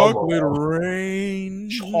 Leather. Chocolate rain.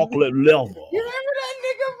 Chocolate leather. You remember that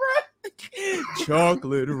nigga, bro?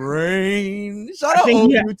 Chocolate rain. Shout out on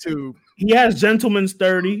YouTube. He has Gentleman's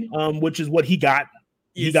 30, which is what he got.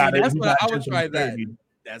 He got it. That's what I would try that.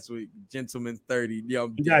 That's what Gentleman's 30.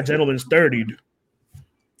 Yo, he got Gentleman's 30.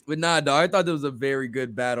 But nah, dog, I thought this was a very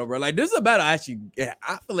good battle, bro. Like, this is a battle I feel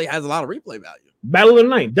like has a lot of replay value. Battle of the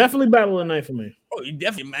night. Definitely battle of the night for me. Oh,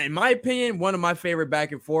 definitely. In my opinion, one of my favorite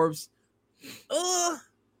back and forths. It was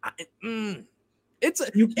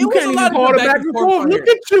a lot of back and forth. Look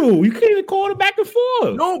at you. You can't even call it back and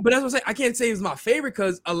forth. No, but that's what I'm saying. I can't say it's my favorite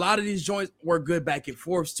because a lot of these joints were good back and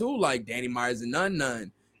forths too, like Danny Myers and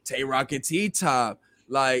None, Tay Rock and T-Top.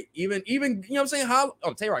 Like, even you know what I'm saying?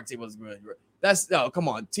 Tay Rock and T was good. Come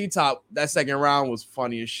on. T-Top, that second round was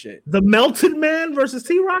funny as shit. The Melted Man versus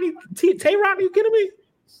Tay-Rock, you kidding me?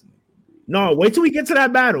 No, wait till we get to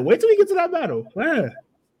that battle. Yeah.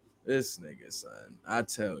 This nigga, son. I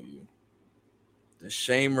tell you. The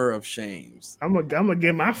shamer of shames. I'm gonna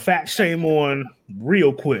get my fat shame on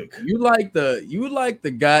real quick. You like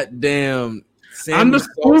the goddamn Sammy I'm the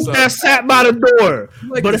spook that sat by the door.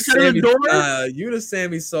 But instead of the door, you the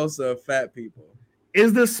Sammy Sosa of fat people.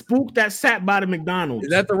 Is the spook that sat by the McDonald's?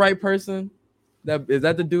 Is that the right person? Is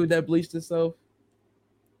that the dude that bleached himself?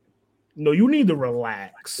 No, you need to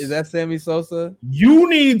relax. Is that Sammy Sosa? You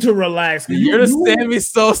need to relax. You're the Sammy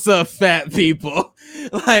Sosa of fat people.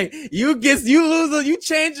 Like, you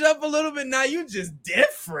change it up a little bit. Now you just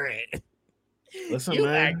different. Listen, you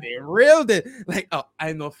man. acting real like, oh,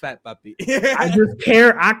 I know fat papi.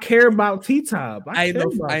 I care about T-Top. I know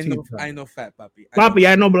fat papi. Papi,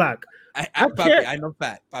 I know black. I know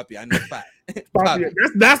fat. Papi, I know fat. Papi,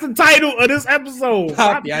 that's the title of this episode.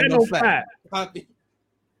 Papi, I know fat. Papi.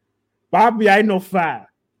 Papi, I know fat.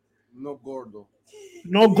 No gordo.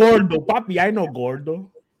 No gordo. Papi, I know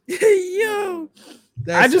gordo. Yo,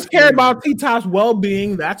 I just care about T-Top's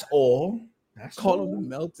well-being. That's all. That's call all. him the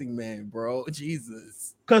melting man, bro.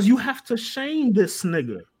 Jesus. Because you have to shame this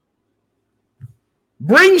nigga.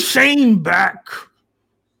 Bring shame back.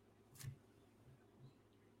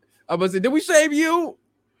 I was saying, did we shame you?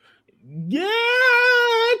 Yeah,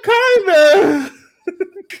 kinda.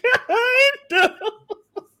 Kinda.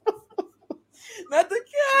 Not the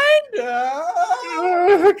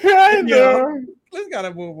kinda. Kinda. Yo, let's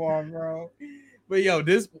gotta move on, bro. But yo,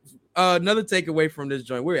 this another takeaway from this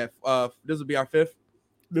joint. We're at this will be our fifth.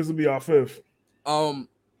 This will be our fifth.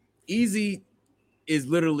 Easy is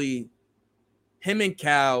literally him and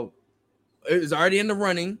Cal is already in the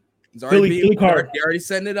running. He's already they're already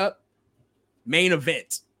setting it up. Main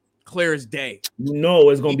event, clear as day. You know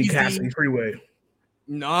it's gonna be Cassidy Freeway.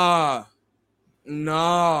 Nah.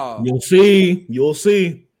 You'll see.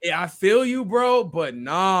 Yeah, I feel you, bro, but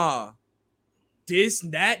nah.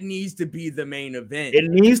 That needs to be the main event.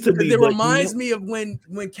 It needs to be. It reminds me of when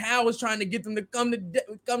Cal was trying to get them to come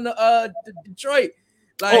to Detroit.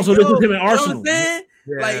 Like, so this is him in Arsenal. You know what I'm saying?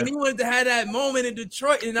 Yeah. Like, he wanted to have that moment in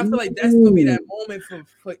Detroit, and I feel like that's gonna be that moment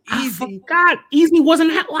for Easy. God, Easy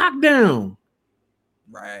wasn't at lockdown.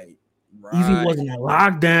 Right. Easy wasn't at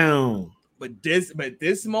lockdown. But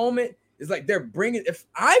this moment is like they're bringing. If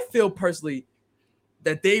I feel personally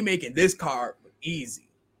that they making this card Easy.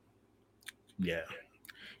 Yeah,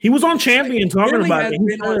 he was on Champion talking about it.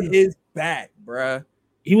 Been on his back, bruh.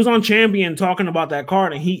 He was on Champion talking about that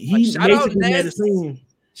card, and he basically made it seem.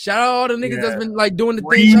 Shout out all the niggas that's been like doing the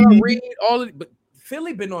thing. Shout out Reed, all of, but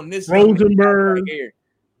Philly been on this. Rosenberg. Right,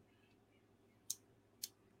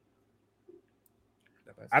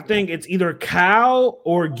 I think it's either Cal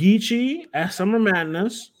or Geechee at Summer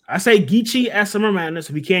Madness. I say Geechee at Summer Madness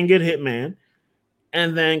if we can't get Hitman,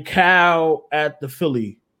 and then Cal at the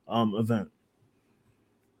Philly event.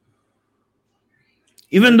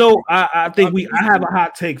 Even though I think I have a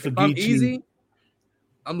hot take for Geechee. Easy.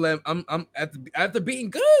 I'm after beating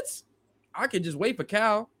Goods. I can just wait for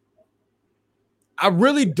Cal. I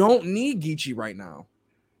really don't need Geechee right now.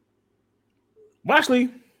 Well, actually,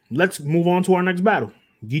 let's move on to our next battle.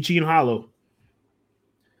 Geechee and Hollow.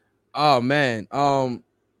 Oh man. I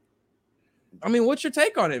mean, what's your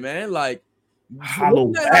take on it, man? Like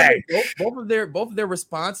Hollow both of their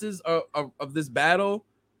responses of this battle.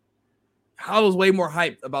 Hollow's way more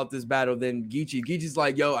hyped about this battle than Geechee. Geechee's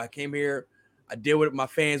like, yo, I came here, I did what my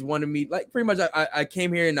fans wanted me. Like, pretty much, I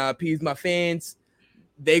came here and I appeased my fans.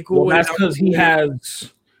 They cool. Well, that's because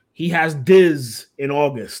he has Diz in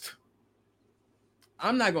August.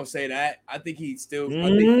 I'm not gonna say that. I think he still.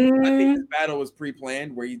 I think this battle was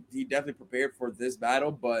pre-planned, where he definitely prepared for this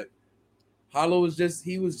battle. But Hollow was just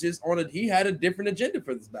he had a different agenda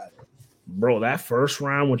for this battle. Bro, that first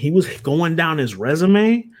round when he was going down his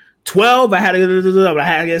resume. 12, I had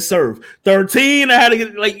to get served. 13, I had to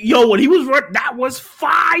get when he was that was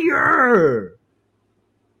fire.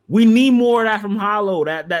 We need more of that from Hollow.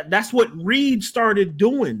 That's what Reed started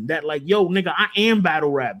doing. That nigga, I am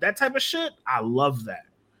battle rap. That type of shit. I love that.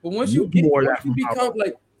 But once you become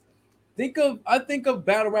I think of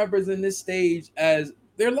battle rappers in this stage as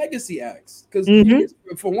their legacy acts. Because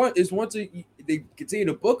for one, it's once they continue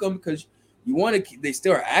to book them because you want to. They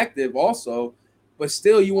still are active also. But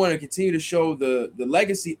still, you want to continue to show the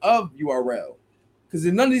legacy of URL. Because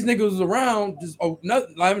if none of these niggas was around, just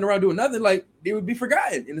living around doing nothing, like they would be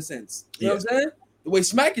forgotten in a sense. You know what I'm saying? The way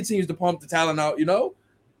Smack continues to pump the talent out,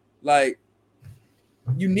 like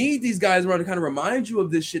you need these guys around to kind of remind you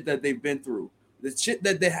of this shit that they've been through, the shit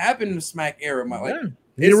that happened in the Smack era.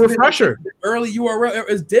 Need a refresher. Early URL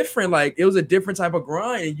is different. Like it was a different type of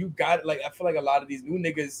grind, and you got I feel like a lot of these new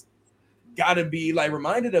niggas gotta be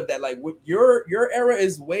reminded of that. Like your era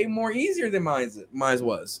is way more easier than mine's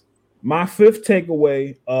was. My fifth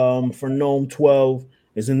takeaway for Gnome 12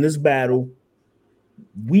 is in this battle.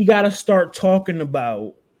 We gotta start talking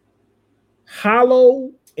about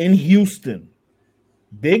Hollow in Houston.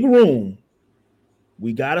 Big room.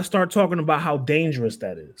 We gotta start talking about how dangerous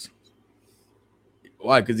that is.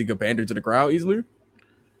 Why? Because he can pander to the crowd easily?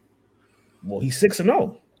 Well, he's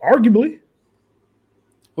 6-0, arguably.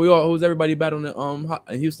 Who's everybody battling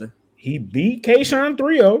in Houston? He beat K-Shine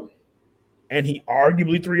 3-0, and he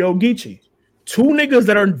arguably 3-0 Geechee. Two niggas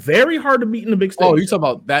that are very hard to beat in the big stage. Oh, you're talking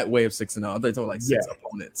about that way of 6-0. I thought you were talking like six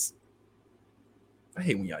opponents. I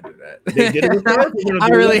hate when y'all do that. They did it I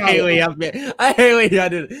really hate when y'all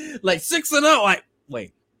do it. Like 6-0. Like,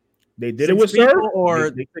 wait. They did it with Surf or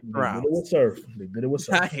they did it with Surf. They did it with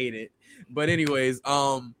Surf. I hate it. But anyways,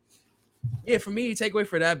 Yeah, for me, the takeaway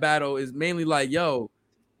for that battle is mainly like, yo,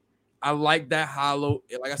 I like that Hollow.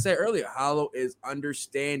 Like I said earlier, Hollow is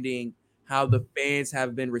understanding how the fans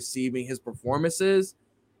have been receiving his performances,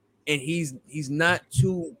 and he's not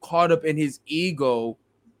too caught up in his ego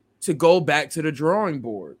to go back to the drawing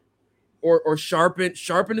board or sharpen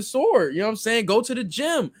the sword. You know what I'm saying? Go to the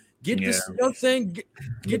gym. Get this, you know what I'm saying?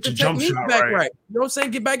 Get the technique back right. You know what I'm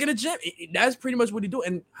saying? Get back in the gym. That's pretty much what he do.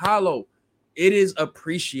 And Hollow, it is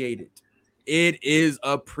appreciated. It is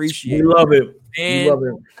appreciated. We love it. And we love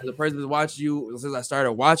it. as a person that's watched you since I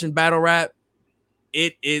started watching battle rap,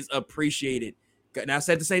 it is appreciated. And I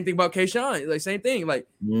said the same thing about K-Shine. Like, same thing. Like,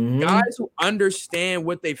 guys who understand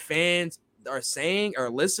what they fans are saying, are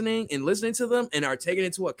listening to them and are taking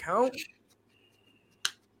into account,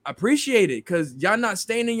 appreciate it, because y'all not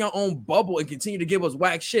staying in your own bubble and continue to give us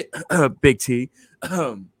whack shit. Big T,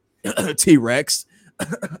 T-Rex.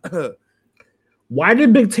 Why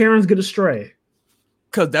did Big Terrence get astray?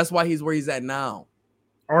 Because that's why he's where he's at now.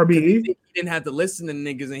 RBE? He didn't have to listen to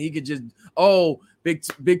niggas and he could just,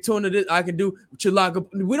 big tuna, this I can do Chilaka.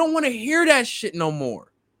 We don't want to hear that shit no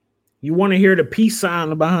more. You want to hear the peace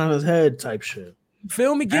sign behind his head type shit.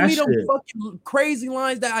 Feel me? Give me those fucking crazy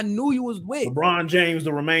lines that I knew you was with. LeBron James,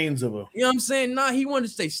 the remains of her. You know what I'm saying? Nah, he wanted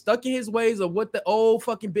to stay stuck in his ways of what the old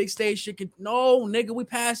fucking big stage shit can. No, nigga, we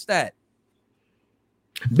passed that.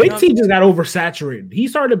 Big T just got oversaturated. He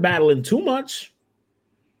started battling too much.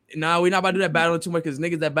 Nah, we're not about to do that battling too much because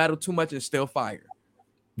niggas that battle too much and still fire.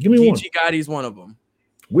 Give me one. Geechee Gotti's one of them.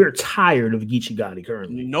 We're tired of Geechee Gotti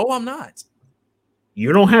currently. No, I'm not.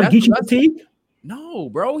 You don't have Geechee fatigue? No,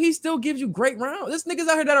 bro. He still gives you great rounds. There's niggas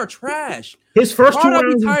out here that are trash. His first 2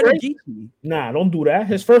 rounds was great. Nah, don't do that.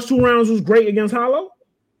 His first 2 rounds was great against Hollow.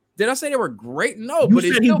 Did I say they were great? No, but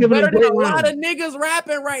it's still better than a lot of niggas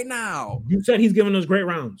rapping right now. You said he's giving us great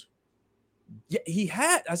rounds. Yeah, he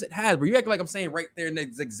had. I said has, but you act like I'm saying right there in the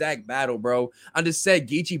exact battle, bro. I just said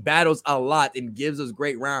Geechee battles a lot and gives us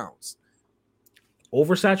great rounds.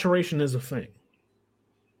 Oversaturation is a thing.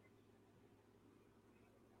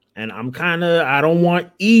 And I don't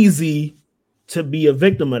want Easy to be a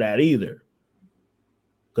victim of that either.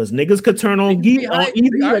 Because niggas could turn on Easy like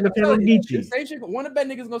a turn on Geechee. One of that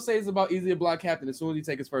niggas gonna say is about Easy a block captain as soon as he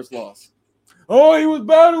take his first loss. Oh, he was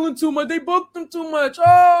battling too much. They booked him too much.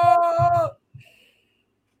 Oh,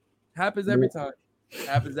 happens every time.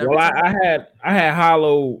 Happens every time. I had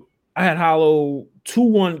Hollow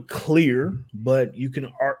 2-1 clear, but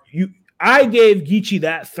I gave Geechee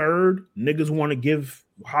that third. Niggas want to give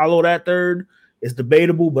Hollow that third. It's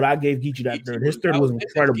debatable, but I gave Geechee that third. His third was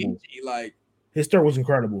incredible. His third was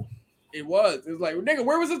incredible. It was. It was like, nigga,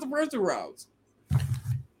 where was this the first 2 rounds?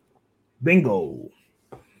 Bingo.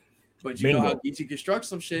 But you know how Geechee constructs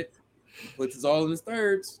some shit. He puts it all in his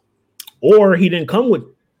thirds. Or he didn't come with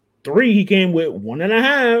 3. He came with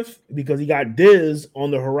 1.5 because he got Diz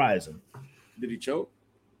on the horizon. Did he choke?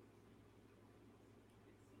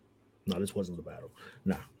 No, this wasn't the battle.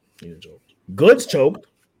 Nah, he didn't choke. Goods choked.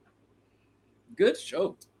 Goods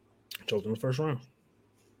choked. Choked in the first round.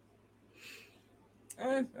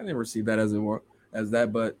 I didn't receive that as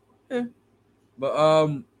that, but But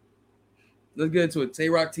let's get into it.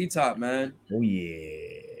 Tay-Rock T-Top, man. Oh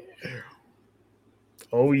yeah.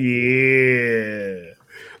 Oh yeah.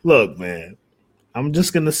 Look, man. I'm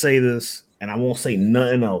just gonna say this, and I won't say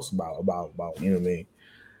nothing else about you know what I mean.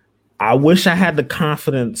 I wish I had the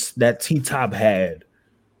confidence that T-Top had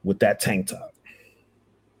with that tank top.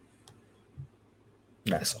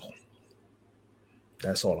 That's all.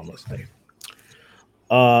 That's all I'm gonna say.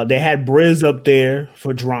 They had Briz up there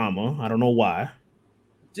for drama. I don't know why.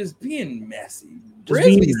 Just being messy.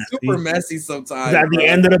 Briz be super messy sometimes. At the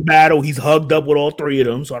end of the battle, he's hugged up with all 3 of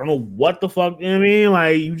them. So I don't know what the fuck, you know what I mean?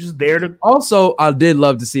 Like, you just there to. Also, I did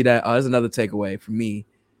love to see that. That's another takeaway for me.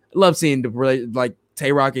 I love seeing the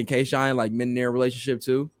Tay-Rock and K-Shine, like men in their relationship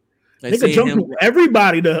too. Like, they could jump through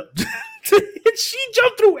everybody to. She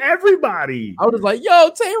jumped through everybody. I was like, yo,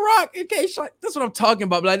 Tay-Rock and K-Shine. That's what I'm talking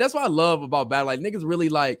about. But like, that's what I love about battle. Like, niggas really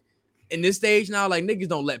like in this stage now, like niggas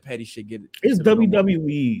don't let petty shit get it. It's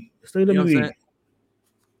WWE. It's WWE. You know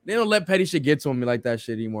they don't let petty shit get to him like that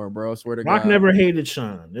shit anymore, bro. I swear to God. Rock never hated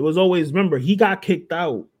Sean. It was always, remember, he got kicked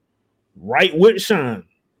out right with Sean.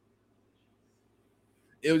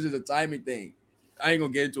 It was just a timing thing. I ain't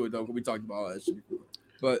gonna get into it though, because we talked about all that shit before.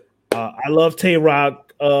 But I love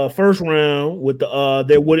Tay-Rock first round with the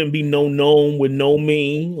there wouldn't be no gnome with no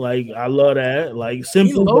me. Like, I love that. Like,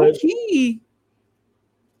 simple, low key.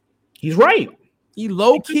 He's right. He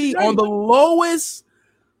low key on the lowest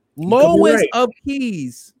of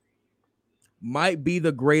keys. Might be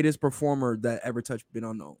the greatest performer that ever touched Been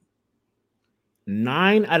Unknown.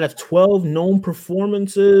 9 out of 12 known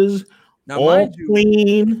performances. Now, all mind you,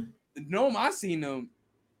 clean. the gnome I seen him,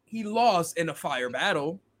 he lost in a fire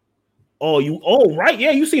battle. Oh, right.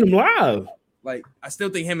 Yeah, you seen him live. Like, I still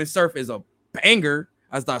think him and Surf is a banger.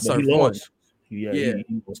 I thought But Surf he won. lost. Yeah.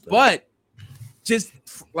 He lost that. But just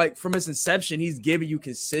like from his inception, he's giving you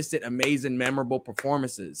consistent, amazing, memorable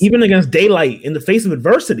performances. Even against Daylight in the face of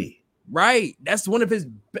adversity. Right. That's one of his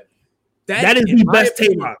that is the best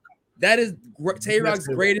Tay-Rock. That is Tay-Rock's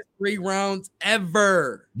greatest 3 rounds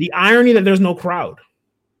ever. The irony that there's no crowd.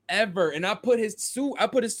 Ever. And I put his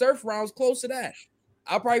Surf rounds close to that.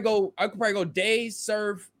 I could probably go Day,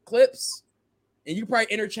 Surf, Clips, and you probably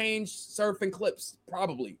interchange Surf and Clips,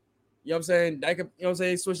 probably. You know what I'm saying? That could, you know what I'm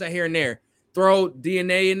saying? Switch that here and there. Throw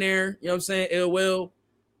DNA in there. You know what I'm saying? Ill Will.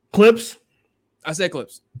 Clips. I said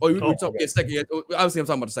Clips. Oh, you talking okay. second? Yeah. Obviously, I'm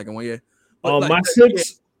talking about the second one. Yeah. My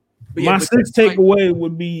sixth takeaway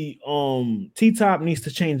would be T-Top needs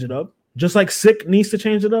to change it up. Just like Sick needs to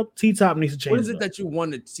change it up, T-Top needs to change it up. What is it that you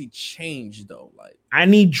want to see change though? Like, I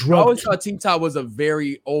need I always thought T-Top was a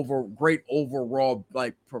very great overall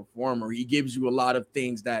like performer. He gives you a lot of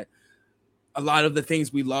things that a lot of the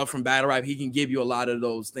things we love from battle rap. He can give you a lot of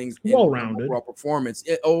those things in well-rounded overall performance.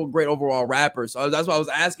 Great overall rapper. So that's why I was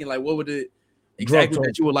asking, like, what would it exactly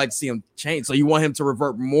that you would like to see him change? So you want him to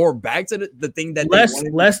revert more back to the thing that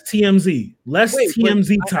less TMZ,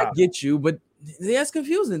 Top. I get you, but that's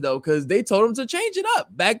confusing though, because they told him to change it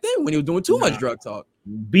up back then when he was doing too much drug talk.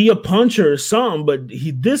 Be a puncher or something, but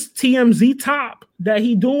this TMZ Top that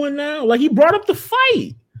he doing now, like he brought up the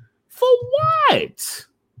fight for what?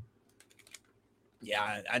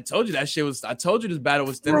 Yeah, I told you that shit was. I told you this battle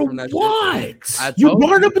was thin from that shit. What? You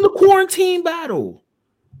brought it up in the quarantine battle.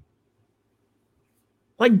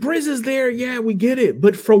 Like Briz is there, yeah, we get it,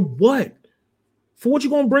 but for what? For what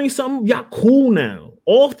you gonna bring something? Y'all cool now.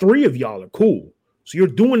 All 3 of y'all are cool. So you're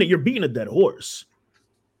doing it. You're beating a dead horse.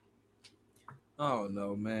 Oh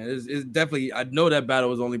no, man! It's definitely. I know that battle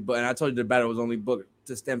was only, and I told you the battle was only booked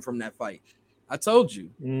to stem from that fight. I told you.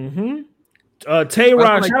 Mm-hmm.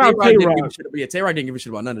 Tay-Rock, shout out Tay-Rock. Yeah, Tay-Rock didn't give a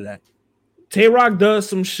shit about none of that. Tay-Rock does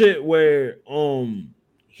some shit where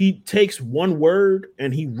he takes one word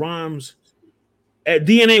and he rhymes.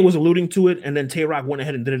 DNA was alluding to it, and then Tay-Rock went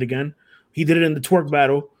ahead and did it again. He did it in the twerk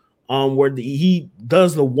battle, where he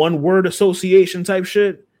does the one word association type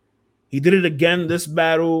shit. He did it again this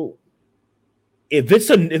battle. If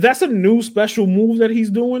that's a new special move that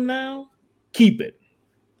he's doing now, keep it.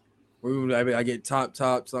 I get top,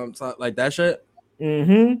 like that shit.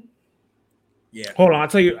 Mm-hmm. Yeah. Hold on, I'll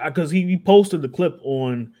tell you, because he posted the clip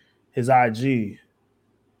on his IG.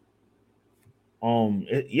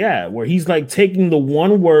 Where he's like taking the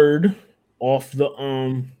one word off the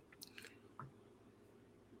Hold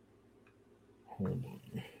on.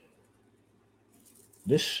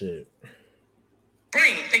 This shit.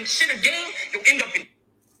 Brain, think shit again, you'll end up in.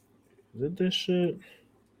 Is it this shit?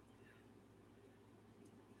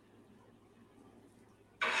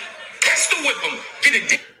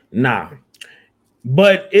 Nah,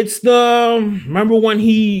 but it's remember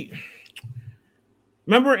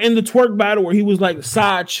in the twerk battle where he was like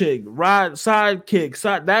side chick,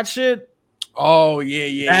 sidekick, that shit. Oh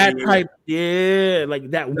yeah, type,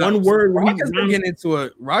 like that one word. Rock has been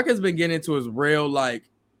getting into his real like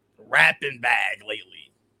rapping bag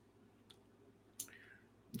lately.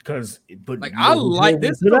 I like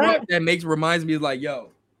this that reminds me like,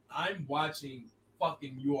 yo, I'm watching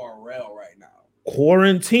fucking URL right now.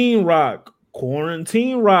 Quarantine Rock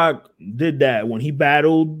did that when he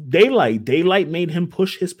battled Daylight. Daylight made him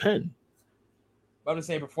push his pen. I'm just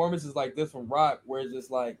saying performances like this from Rock, where it's just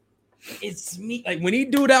like, it's me. Like when he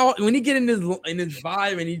do that, when he get in his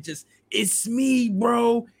vibe and he just, it's me,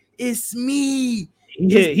 bro. It's me.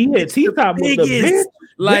 He hit T-Top with the bitch.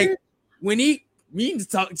 Like when he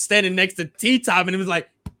standing next to T-Top and it was like,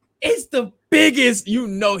 it's the biggest. You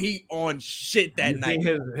know he on shit that night.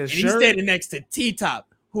 And he's standing next to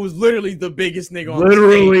T-Top, who's literally the biggest nigga on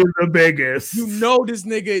the biggest. You know this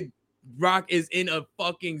nigga Rock is in a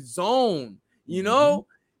fucking zone, you know?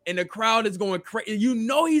 And the crowd is going crazy. You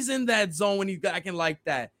know he's in that zone when he's acting like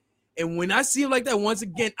that. And when I see him like that, once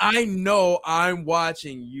again, I know I'm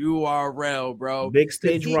watching URL, bro. Big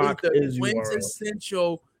Stage Rock is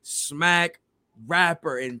quintessential smack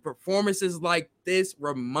rapper, and performances like this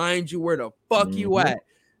remind you where the fuck you at.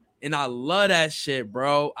 And I love that shit,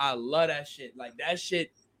 bro. I love that shit. Like that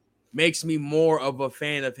shit makes me more of a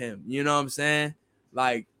fan of him. You know what I'm saying?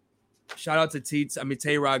 Like, shout out to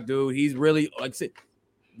Tay-Rock, dude. He's really like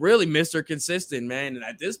really Mr. Consistent, man. And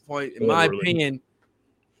at this point, in my opinion,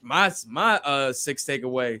 my sixth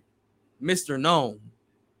takeaway, Mr. Known.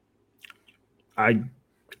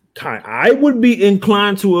 I would be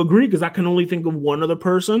inclined to agree because I can only think of one other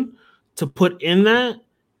person to put in that,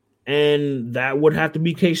 and that would have to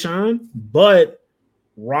be Kayshawn. But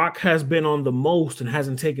Rock has been on the most and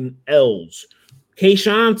hasn't taken L's.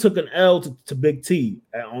 Kayshawn took an L to Big T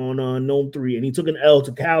on Gnome 3, and he took an L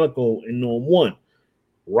to Calico in Gnome 1.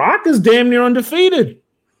 Rock is damn near undefeated.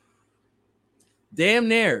 Damn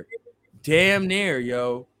near,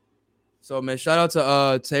 yo. So man, shout out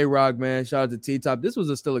to Tay Rock, man. Shout out to T Top. This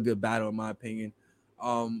was still a good battle in my opinion.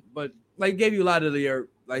 But like gave you a lot of the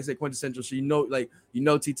like I said, quintessential shit. You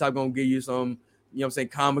know T Top gonna give you some, you know what I'm saying,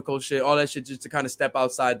 comical shit, all that shit just to kind of step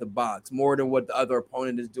outside the box more than what the other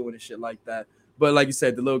opponent is doing and shit like that. But like you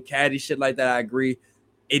said, the little caddy shit like that, I agree.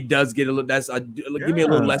 It does get a little give me a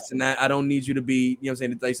little less than that. I don't need you to be, you know what I'm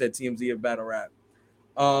saying, like I said, TMZ of battle rap.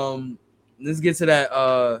 Let's get to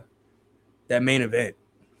that main event.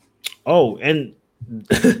 Oh, and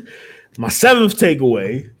my seventh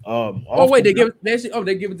takeaway. They give it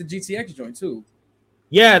the GTX joint too.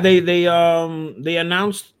 Yeah, they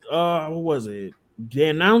announced what was it? They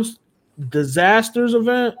announced Disasters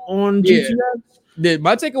event on GTX.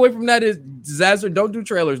 My takeaway from that is Disaster, don't do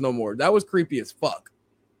trailers no more. That was creepy as fuck.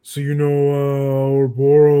 So you know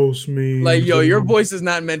Ouroboros means like, yo, your voice is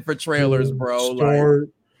not meant for trailers, bro. Start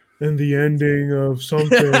and the ending of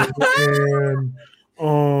something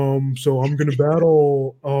and so I'm gonna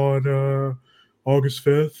battle on August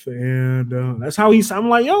 5th, and that's how he sounded. I'm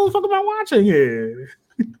like, yo, what the fuck am I watching here?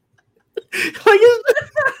 But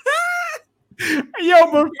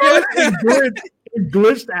it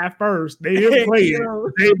glitched at first. They didn't play it.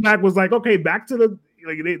 Dave Black was like, okay, back to the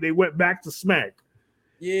they went back to Smack.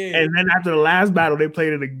 Yeah. And then after the last battle, they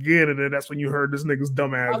played it again, and then that's when you heard this nigga's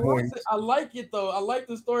dumbass voice. I like it though. I like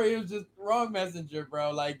the story. It was just wrong messenger,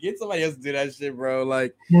 bro. Like, get somebody else to do that shit, bro.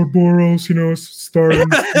 Like Ouroboros, starting.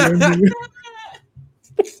 I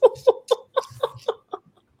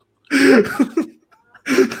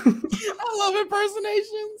love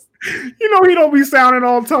impersonations. He don't be sounding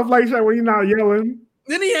all tough like that when he's not yelling.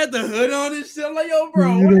 Then he had the hood on and shit. I'm like, yo,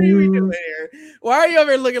 bro, what are you doing here? Why are you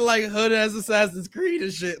over here looking like Hood as Assassin's Creed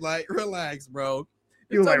and shit? Like, relax, bro.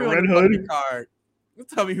 You like Red Hood? Card.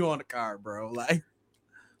 Tell me who on the card, bro. Like,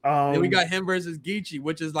 then we got him versus Geechee,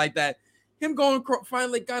 which is like that. Him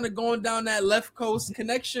finally kind of going down that left coast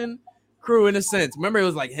connection crew in a sense. Remember, it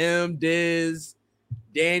was like him, Diz,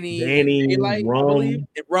 Danny, Daylight,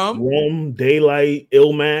 Rum, Daylight,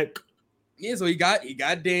 Ilmac. Yeah, so he got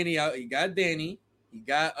Danny out. He got Danny. He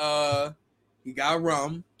got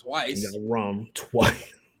Rum twice.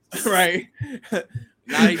 Right.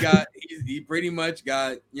 Now he pretty much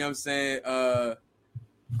got, you know what I'm saying,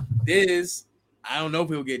 Diz. I don't know if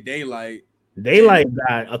he'll get Daylight. Daylight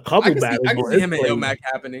got a couple battles. I can see him and Ilmac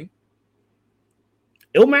happening.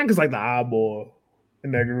 Ilmac is like the oddball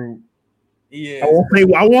in that group. Yeah.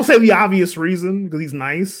 I won't say the obvious reason because he's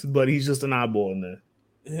nice, but he's just an oddball in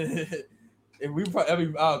there.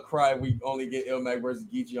 I'll cry if we only get Ilmac versus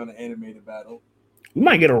Geechee on an animated battle. We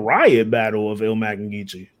might get a riot battle of Ilmac and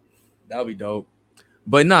Geechee. That'll be dope.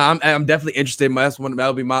 But no, I'm definitely interested.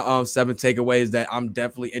 That'll be my seventh takeaways that I'm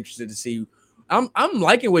definitely interested to see. I'm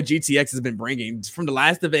liking what GTX has been bringing. From the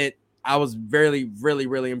last event, I was really, really,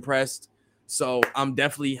 really impressed. So I'm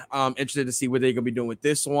definitely interested to see what they're gonna be doing with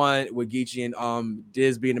this one, with Geechee and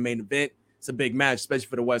Diz being the main event. It's a big match, especially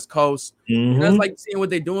for the West Coast. Mm-hmm. And that's like seeing what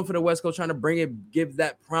they're doing for the West Coast, trying to give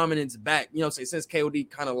that prominence back. You know, since KOD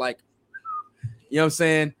kind of like, you know what I'm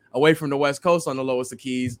saying, away from the West Coast on the lowest of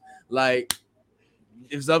keys, like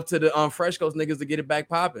it's up to the Fresh Coast niggas to get it back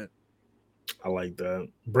popping. I like that.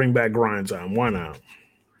 Bring back grind time. Why not?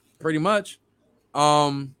 Pretty much.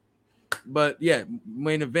 But yeah,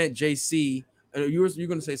 main event JC. You were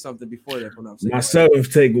gonna say something before that. My seventh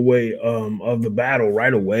takeaway of the battle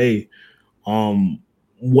right away.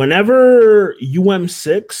 Whenever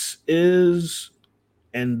UM6 is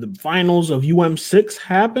and the finals of UM6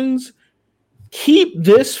 happens, keep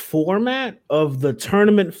this format of the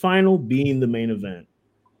tournament final being the main event.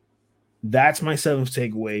 That's my seventh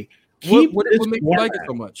takeaway. What makes you like it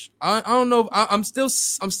so much? I don't know. I'm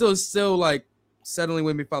still like settling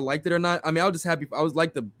with me if I liked it or not. I mean, I was just happy. I was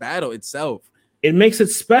like the battle itself. It makes it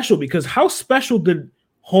special because how special did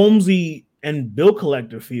Holmesy and Bill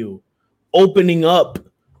Collector feel opening up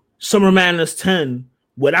Summer Madness 10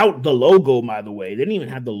 without the logo? By the way, they didn't even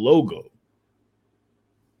have the logo.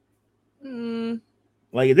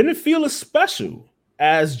 Like it didn't feel as special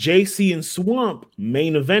as JC and Swamp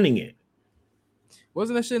main eventing it.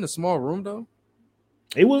 Wasn't that shit in a small room though?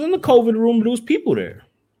 It was in the COVID room, but there was people there.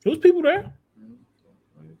 There's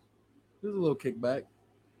a little kickback.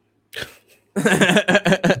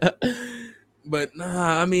 But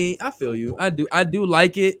nah, I mean, I feel you. I do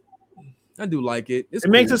like it. I do like it. It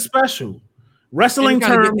makes it special. Wrestling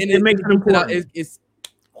terms, it makes it important. It's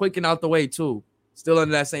quick and out the way too. Still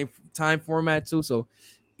under that same time format too. So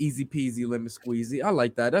easy peasy, lemon squeezy. I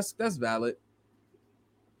like that. That's valid.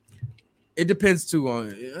 It depends too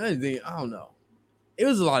on anything. I don't know. It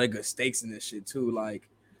was a lot of good stakes in this shit too. Like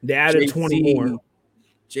they added 20 more.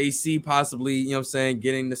 JC possibly, you know what I'm saying,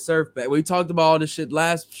 getting the surf bag. We talked about all this shit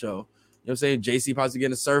last show. You know what I'm saying? JC possibly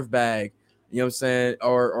getting a surf bag. You know what I'm saying?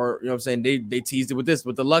 Or you know what I'm saying? They teased it with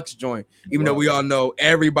the Lux joint. Even though we all know,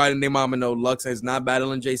 everybody and their mama know Lux is not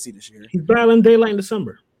battling JC this year. He's battling Daylight in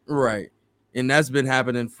December. Right. And that's been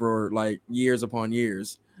happening for like years upon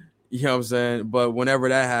years. You know what I'm saying? But whenever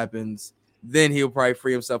that happens, then he'll probably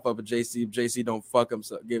free himself up with JC if JC don't fuck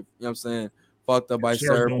himself, you know what I'm saying, fucked up by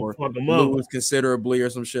surf or lose considerably or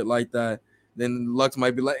some shit like that. Then Lux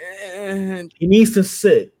might be like, he needs to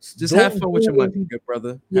sit. Just have fun with your money, good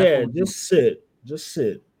brother. Just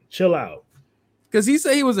sit. Chill out. Because he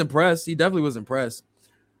said he was impressed. He definitely was impressed.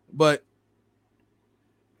 But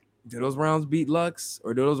do those rounds beat Lux?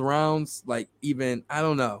 Or do those rounds like even? I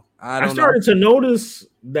don't know. I started to notice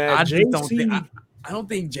that I don't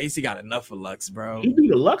think JC got enough for Lux, bro. He do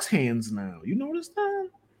the Lux hands now. You notice that?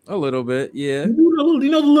 A little bit, yeah. You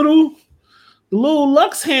know the little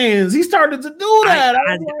Lux hands. He started to do that.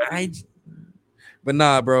 But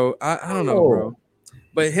nah, bro. I don't know, bro.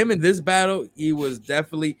 But him in this battle, he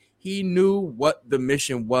knew what the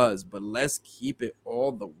mission was. But let's keep it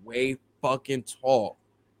all the way fucking tall.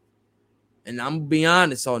 And I'm gonna be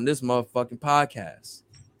honest on this motherfucking podcast.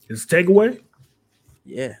 His takeaway?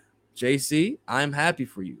 Yeah. JC, I'm happy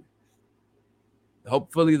for you.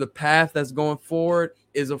 Hopefully the path that's going forward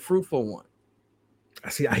is a fruitful one.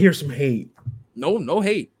 I hear some hate. No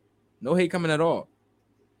hate. No hate coming at all.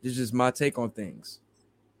 This is just my take on things.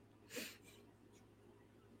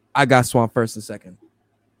 I got Swamp first and second.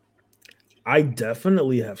 I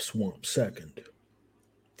definitely have Swamp second.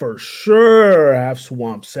 For sure, I have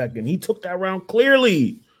Swamp second. He took that round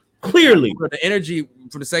clearly. The energy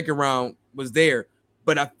for the second round was there,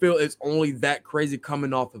 but I feel it's only that crazy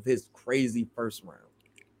coming off of his crazy first round.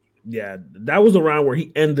 Yeah, that was the round where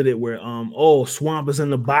he ended it where Swamp is in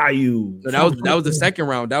the bayou. So that was the second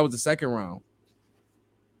round. That was the second round.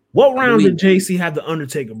 What round did JC have the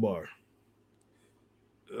Undertaker bar?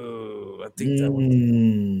 I think that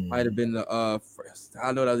might have been the first.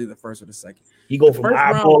 I know that was either the first or the second. He go from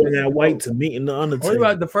eyeballing that white to meeting the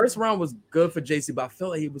Undertaker. The first round was good for JC, but I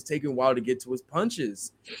felt like he was taking a while to get to his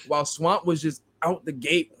punches, while Swamp was just out the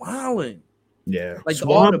gate wilding. Yeah, like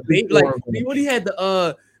all the baby, like when he had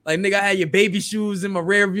the like nigga, I had your baby shoes in my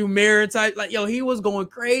rear view mirror type. Like yo, he was going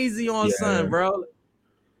crazy on son, bro.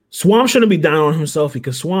 Swamp shouldn't be down on himself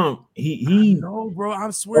because Swamp, he no, bro. I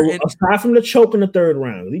swear. Aside from the choke in the third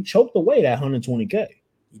round, he choked away that 120K.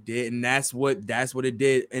 He did, and that's what it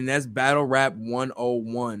did, and that's Battle Rap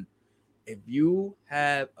 101. If you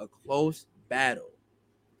have a close battle,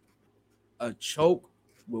 a choke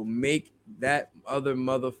will make that other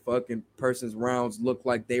motherfucking person's rounds look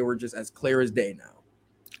like they were just as clear as day now.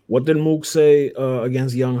 What did Mook say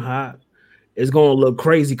against Young Hot? It's gonna look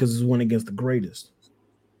crazy because it's one against the greatest.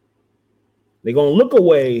 They're gonna look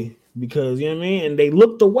away because you know what I mean, and they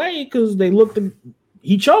looked away because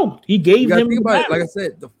he choked. He gave him. Think about it. Like I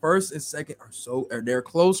said, the first and second they're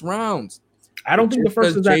close rounds. I don't think the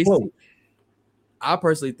first is that close. I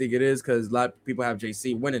personally think it is because a lot of people have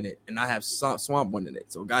JC winning it, and I have Swamp winning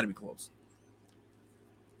it, so it got to be close.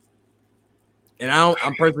 And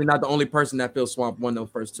I'm personally not the only person that feels Swamp won those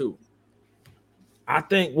first two. I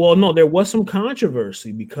think. Well, no, there was some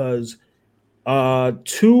controversy because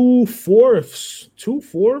 2/4 of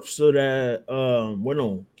that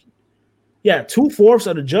 2/4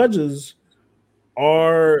 of the judges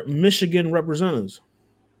are Michigan representatives.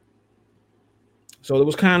 So there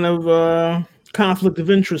was kind of conflict of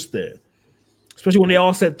interest there, especially when they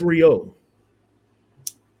all said 3-0.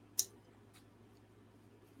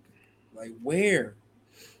 Like where?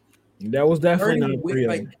 That was definitely not 3-0.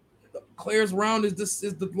 Like the clearest round is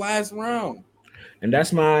the last round. And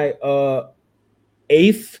that's my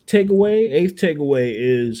eighth takeaway. Eighth takeaway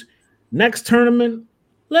is next tournament,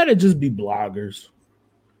 let it just be bloggers.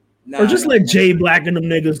 Or just let Jay Black and them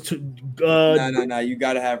niggas No. You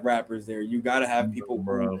gotta have rappers there. You gotta have people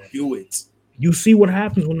who do it. You see what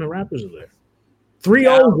happens when the rappers are there.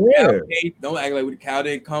 3-0 there. Don't act like Cal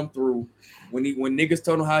didn't come through. When niggas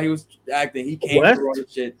told him how he was acting, he came through all the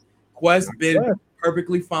shit. Quest been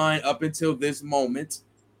perfectly fine up until this moment.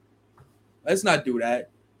 Let's not do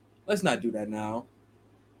that. Let's not do that now.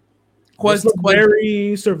 Quest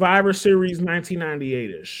very Survivor Series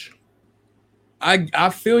 1998-ish. I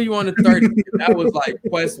feel you on the 30. That was like,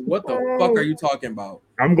 Quest, what the fuck are you talking about?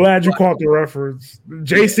 I'm glad you caught the reference.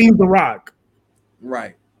 JC's The Rock.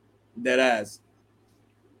 Right. Dead ass.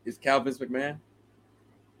 It's Calvin McMahon.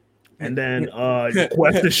 And then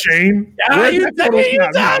Quest of Shame.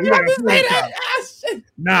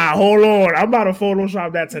 Nah, hold on. I'm about to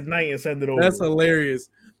Photoshop that tonight and send it over. That's hilarious.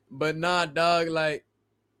 But nah, dog, like,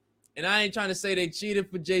 and I ain't trying to say they cheated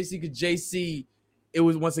for JC because JC, it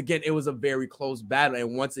was a very close battle.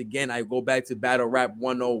 And once again, I go back to Battle Rap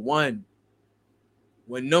 101.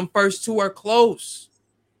 When them first two are close,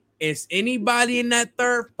 it's anybody in that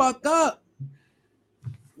third fuck up.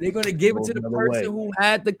 They're gonna give it to the person who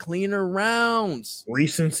had the cleaner rounds.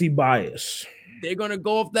 Recency bias. They're gonna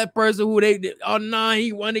go off that person who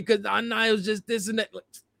he won it because it was just this and that.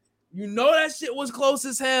 You know that shit was close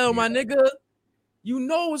as hell, my nigga. You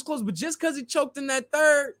know it was close, but just because he choked in that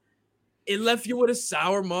third, it left you with a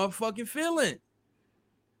sour motherfucking feeling.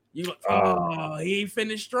 You like, he ain't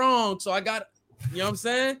finished strong, so I got, you know what I'm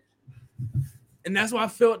saying? And that's why I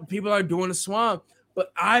feel people are doing the swamp.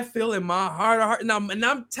 But I feel in my heart now, and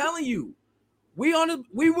I'm telling you, we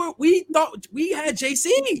thought we had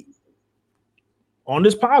JC on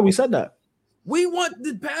this pod. We said that we want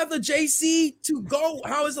the path of JC to go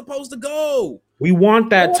how it's supposed to go. We want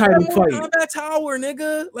that title fight. Combat Tower,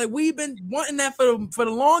 nigga. Like we've been wanting that for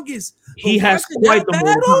the longest. He has quite the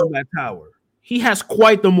Mortal Kombat Tower. He has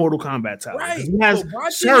quite the Mortal Kombat Tower. Right. He has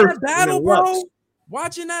watching that battle, bro.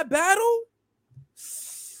 Watching that battle.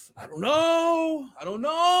 I don't know.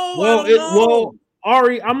 Well,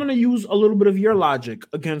 Ari, I'm gonna use a little bit of your logic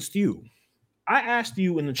against you. I asked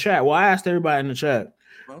you in the chat. Well, I asked everybody in the chat.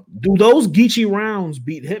 Huh? Do those Geechee rounds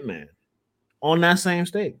beat Hitman on that same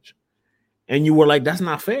stage? And you were like, "That's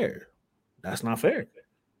not fair. That's not fair.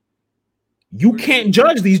 You can't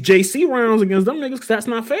judge these JC rounds against them niggas because that's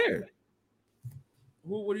not fair."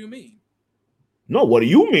 What do you mean? No, what do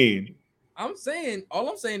you mean? All I'm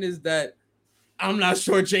saying is that I'm not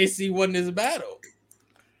sure JC won this battle.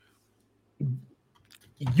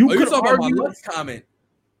 You could talk about my argue. Lux comment.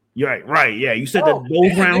 You're right. Yeah, you said that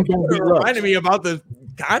those rounds don't be reminded me about the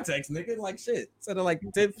context, nigga. Like shit. Said it like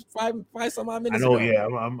 5 some odd minutes. I know. Ago. Yeah,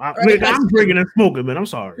 I'm drinking and smoking, man. I'm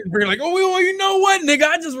sorry. You're like, you know what, nigga?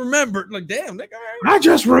 I just remembered. Like, damn, nigga. I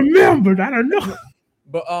just remembered. I don't know.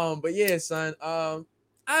 But yeah, son. I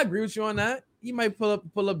agree with you on that. He might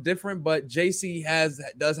pull up different, but JC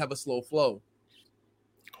does have a slow flow.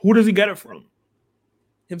 Who does he get it from?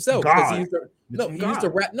 Himself. He used to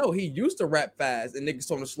rap. No, he used to rap fast, and niggas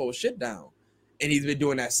told him to slow shit down, and he's been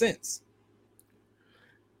doing that since.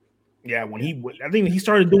 Yeah, I think he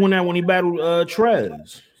started doing that when he battled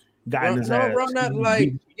Trez. Around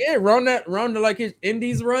that like his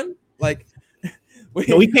Indies run, like.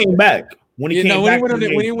 No, he came back. When he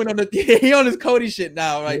went on he on his Cody shit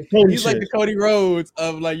now, right? He's like the Cody Rhodes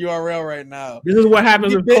of like URL right now. This is what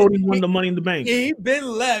happens if Cody won the Money in the Bank. He been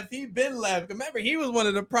left. Remember, he was one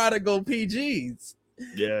of the prodigal PGs.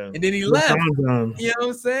 Yeah. And then he left. You know what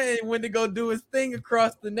I'm saying? Went to go do his thing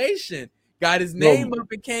across the nation. Got his name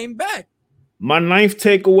up and came back. My ninth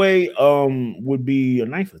takeaway would be a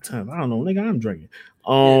ninth or 10th. I don't know, nigga. I'm drinking.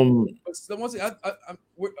 So once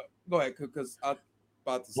go ahead, because I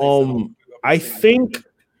about to say something. I think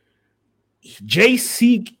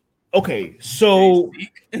JC. Okay, so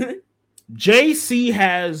JC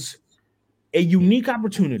has a unique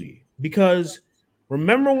opportunity because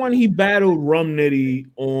remember when he battled Rum Nitty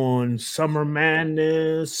on Summer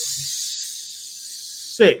Madness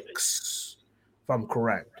 6, if I'm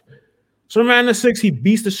correct. Summer Madness 6, he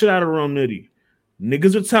beats the shit out of Rum Nitty.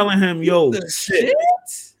 Niggas are telling him, "Yo, shit,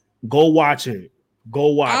 go watch it." Go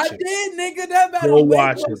watch it. I did, nigga. That battle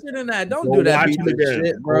way closer than that. Don't do that.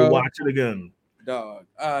 Shit, bro. Go watch it again. Dog.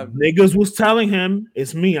 Niggas was telling him,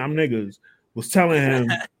 it's me, I'm niggas, was telling him,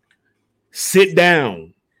 sit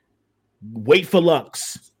down, wait for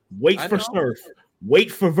Lux, wait for Surf,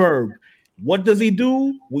 wait for Verb. What does he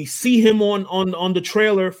do? We see him on the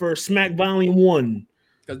trailer for Smack Volume 1.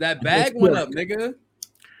 Because that bag went up, nigga.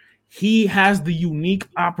 He has the unique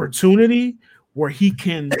opportunity where he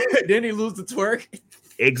can. Didn't he lose the twerk?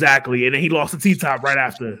 Exactly. And then he lost the T-top right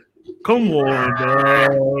after. Come on,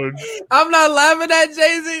 dog. I'm not laughing at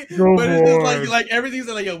Jay-Z, but it's just like everything's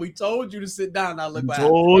like, yo, we told you to sit down. Now look what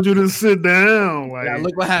happened. Told you to sit down. Like, yeah,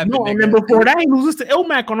 look what happened. No, and then before that, he loses to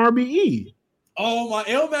Ilmac on RBE. Oh my,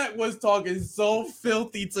 Ilmac was talking so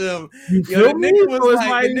filthy to him. You feel me? The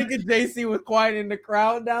nigga JC was quieting the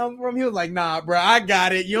crowd down for him. He was like, nah, bro, I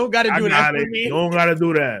got it. You don't got to do that for me. You don't got to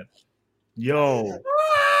do that. Yo.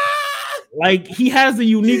 Like he has the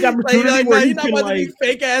unique opportunity where you're not about to be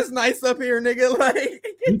fake ass nice up here, nigga. Like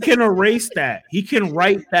he can erase that. He can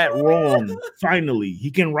right that wrong. Finally, he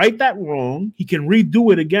can right that wrong. He can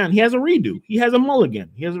redo it again. He has a redo. He has a mulligan.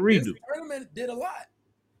 He has a redo. This tournament did a lot.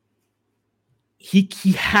 He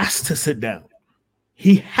has to sit down.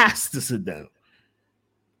 He has to sit down.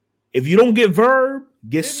 If you don't get Verb,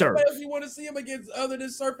 get Surf. If you want to see him against other than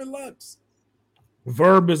Surf and Lux,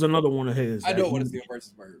 Verb is another one of his. I don't want to see him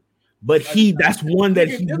versus Verb. But that's one that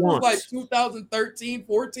he wants. Like 2013,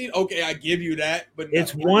 14. Okay, I give you that. But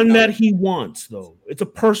it's one that he wants, though. It's a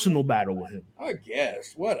personal battle with him. I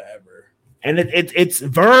guess. Whatever. And it's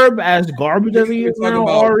Verb as garbage as he is now.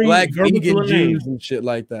 Ari, black vegan Jews and shit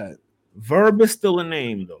like that. Verb is still a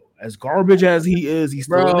name, though. As garbage as he is, he's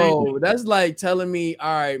still a name. That's like telling me,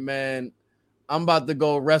 all right, man, I'm about to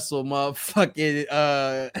go wrestle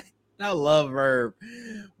motherfucking I love Verb,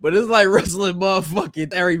 but it's like wrestling motherfucking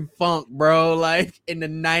Terry Funk, bro, like in the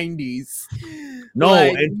 90s. No,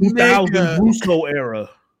 like, in 2000 Russo era.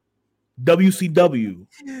 WCW.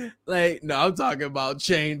 Like, no, I'm talking about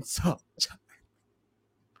Chainsaw.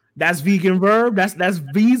 That's vegan Verb. That's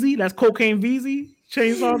VZ. That's cocaine VZ.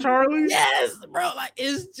 Chainsaw Charlie? Yes, bro. Like,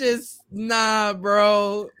 it's just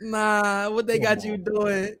bro. What they got you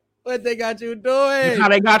doing? What they got you doing? Look how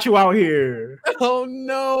they got you out here. Oh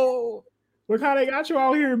no. Look how they got you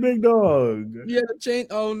out here, big dog. You had to change.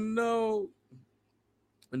 Oh no.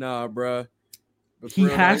 Nah, bro. He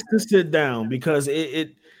has to sit down because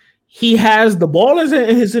he has the ball is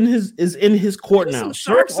in his court now. Some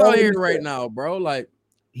sharks out here right now, bro. Like,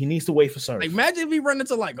 he needs to wait for Surf. Like, imagine if he run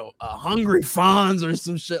into like a Hungry Fonz or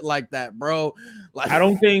some shit like that, bro. Like, I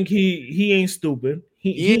don't think he ain't stupid.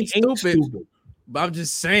 He ain't stupid. But I'm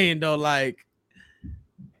just saying though, like,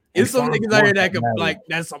 it's some niggas out here that could like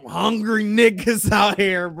that's some hungry niggas out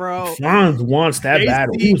here, bro. Fonz wants that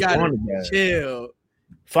battle. He was on the chill.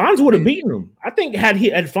 Fonz would have beaten him. I think had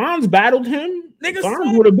Fonz battled him, niggas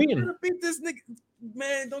Fonz would have beaten him. Beat this nigga,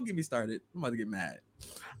 man. Don't get me started. I'm about to get mad.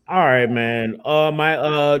 All right, man.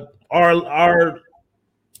 Our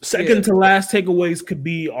second to last takeaways could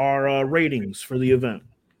be our ratings for the event.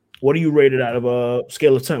 What do you rate it out of a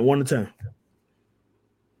scale of 10, 1 to 10?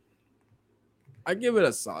 I give it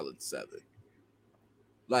a solid 7.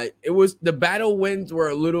 Like, it was the battle wins were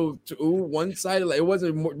a little too one-sided. Like, it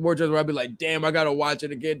wasn't more just where I'd be like, damn, I gotta watch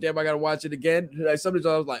it again. Damn, I gotta watch it again. Like, sometimes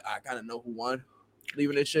I was like, I kind of know who won,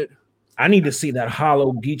 leaving this shit. I need to see that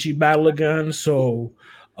Hollow Geechee battle again. So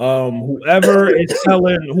whoever's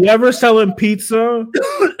selling pizza,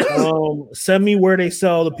 send me where they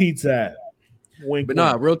sell the pizza at. Wink, but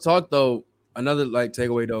nah, real talk though. Another like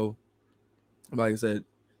takeaway though, like I said,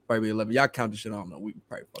 probably 11. Y'all count this shit. I don't know. We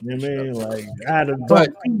probably the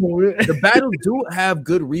battle do have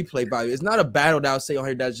good replay value. It's not a battle that I'll say on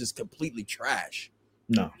here that's just completely trash.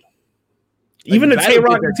 No, like, even the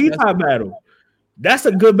Tay-Rock and T-Top battle, that's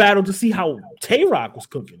a good battle to see how Tay-Rock was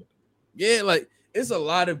cooking. Yeah, like it's a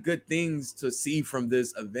lot of good things to see from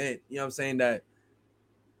this event. You know what I'm saying? That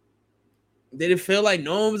did it feel like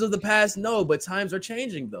gnomes of the past? No, but times are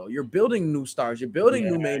changing though. You're building new stars. You're building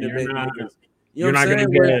new main event. You know what I'm saying?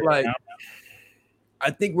 Where it's like,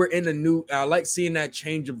 I think we're in a new. I like seeing that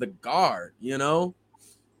change of the guard. You know?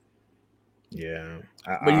 Yeah,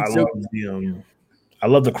 I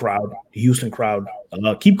love the crowd, the Houston crowd.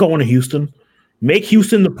 Keep going to Houston. Make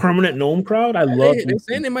Houston the permanent gnome crowd. I love. They're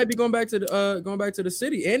saying they might be going back to the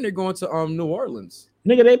city, and they're going to New Orleans.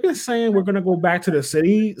 Nigga, they've been saying we're gonna go back to the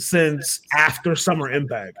city since after Summer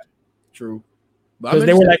Impact. True, because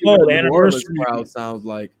they were like, "Oh, the anniversary crowd sounds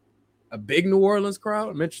like a big New Orleans crowd."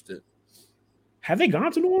 I'm interested. Have they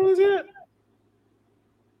gone to New Orleans yet?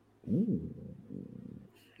 Ooh.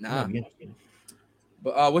 Nah.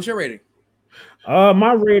 But what's your rating?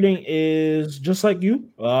 My rating is just like you.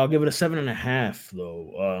 I'll give it a 7.5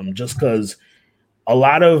 though. Just because a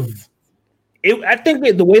lot of it, I think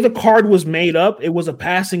that the way the card was made up, it was a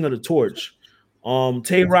passing of the torch.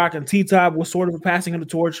 Tay-Rock and T-Top was sort of a passing of the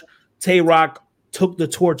torch. Tay-Rock took the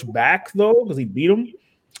torch back though because he beat him.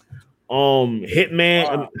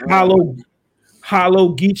 Hitman,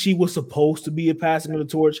 Hollow Geechee was supposed to be a passing of the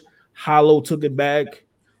torch. Hollow took it back.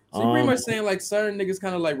 So you're pretty much saying like certain niggas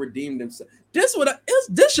kind of like redeemed themselves. This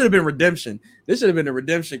should have been redemption. This should have been a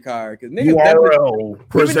redemption card because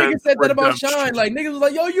niggas said that about Shine. Like niggas was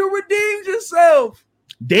like, "Yo, you redeemed yourself."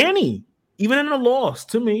 Danny, even in the loss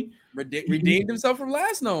to me, redeemed himself from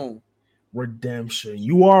last known. Redemption,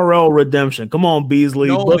 URL redemption. Come on, Beasley,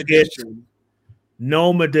 book it.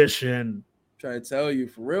 Gnome edition. Try to tell you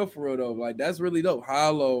for real though. Like that's really dope.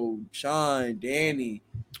 Hollow, Shine, Danny,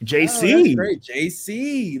 JC, great.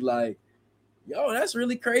 JC, like. Yo, that's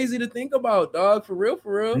really crazy to think about, dog. For real,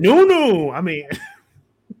 for real. No. I mean,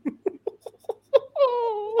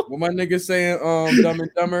 what my nigga saying, Dumb and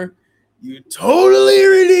Dumber, you totally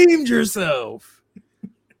redeemed yourself.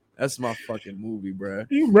 That's my fucking movie, bro.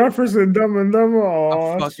 You referencing Dumb and Dumber?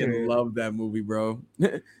 Oh, I fucking shit. love that movie, bro.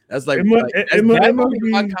 That's like, that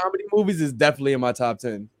my comedy movies is definitely in my top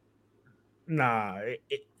 10. Nah,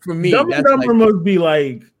 for me, Dumb and Dumber must be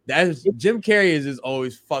like that's Jim Carrey is just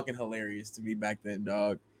always fucking hilarious to me back then,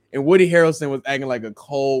 dog. And Woody Harrelson was acting like a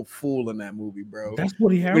cold fool in that movie, bro. That's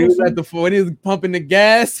Woody Harrelson. When he was pumping the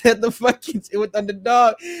gas at the fucking with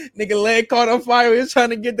Underdog, nigga leg caught on fire. He was trying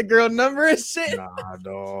to get the girl number and shit. Nah,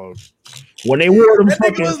 dog. When they wore them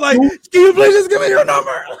fucking was like, "Can you please just give me your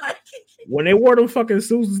number?" When they wore them fucking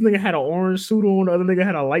suits, this nigga had an orange suit on, the other nigga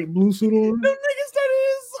had a light blue suit on. Them niggas started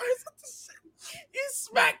he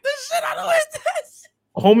smacked the shit out of his ass.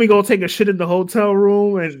 Homie go take a shit in the hotel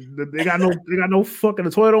room and they got no fucking,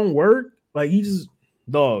 the toilet don't work. Like he just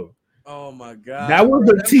dog. Oh my god, that was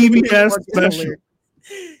a TBS special.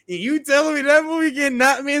 You telling me that movie can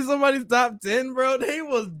not be in somebody's top 10, bro? They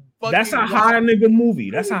was fucking. That's a high nigga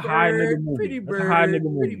movie. That's a high nigga movie.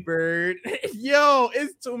 Pretty Bird. Yo,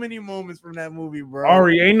 it's too many moments from that movie, bro.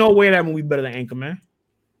 Ari, ain't no way that movie better than Anchorman.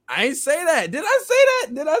 I ain't say that. Did I say that?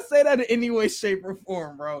 Did I say that in any way, shape, or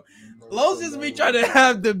form, bro? Lowe's just me trying to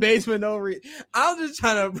have debates with no reason. I'm just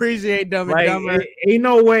trying to appreciate Dumb and Dumber. Ain't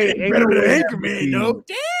no way. Ain't better than Anchorman, though.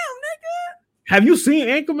 Damn, nigga. Have you seen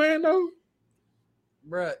Anchorman, though?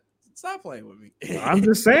 Bruh, stop playing with me. I'm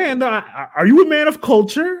just saying, though. Are you a man of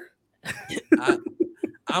culture?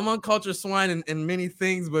 I'm uncultured swine in many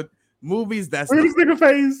things, but movies, that's look at this nigga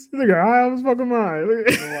face. Nigga, I was fucking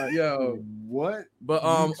mine. Yo, what? But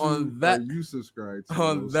on that, you subscribe to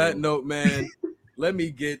on that note, man, let me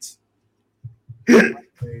get.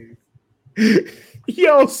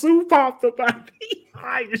 Yo, Sue popped up on me.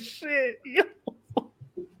 High as shit. Yo.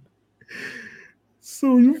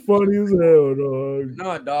 Sue, you funny as hell, dog.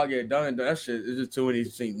 No, dog, yeah, done. That shit is just too many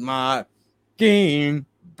things. My King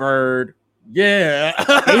Bird. Yeah.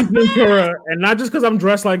 Ace Ventura, and not just because I'm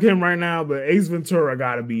dressed like him right now, but Ace Ventura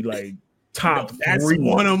gotta be like top that's 3.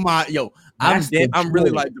 One of my I'm really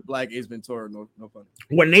like the Black Ace Ventura. No funny.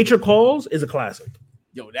 When Nature Calls is a classic.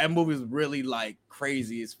 Yo, that movie is really like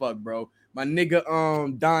crazy as fuck, bro. My nigga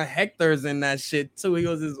Don Hector's in that shit too. He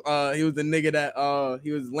was the nigga that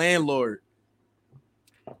he was landlord.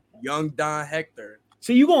 Young Don Hector.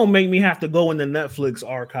 See, you gonna make me have to go in the Netflix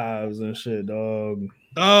archives and shit, dog.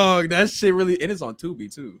 Oh, that shit really, it is on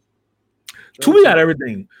Tubi too. Tubi got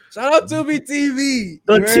everything. Shout out Tubi TV.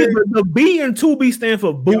 The B in Tubi stand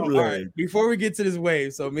for bootleg. Yo, right. Before we get to this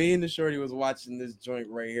wave, so me and the shorty was watching this joint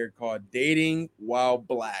right here called Dating While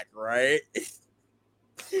Black, right?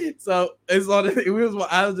 So it's on.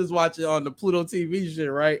 I was just watching on the Pluto TV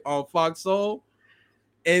shit, right, on Fox Soul,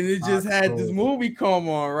 and it just had this movie come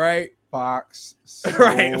on, right? Fox Soul.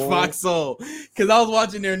 Right, Fox Soul. Because I was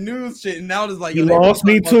watching their news shit, and now it's like, you lost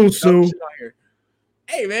me too, Sue.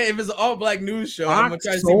 Hey man, if it's an all black news show, Fox I'm gonna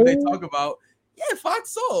try to see what they talk about. Yeah,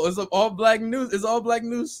 Fox Soul. It's an all black news. It's all black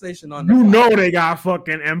news station on there. You know they got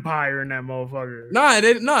fucking Empire in that motherfucker.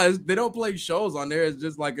 They don't play shows on there. It's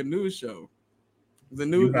just like a news show. The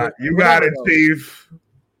news. You got it, Chief.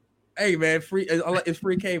 Hey man, free. It's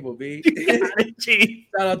free cable, B.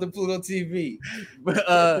 Shout out to Pluto TV.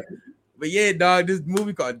 But yeah, dog, this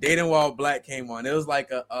movie called Dating While Black came on. It was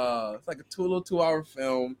like a 2-hour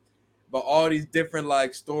film, but all these different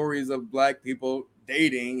like stories of black people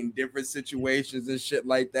dating in different situations and shit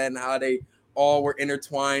like that, and how they all were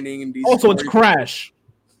intertwining in these. Also, it's Crash.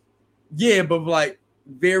 Yeah, but like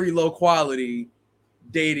very low quality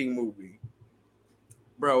dating movie,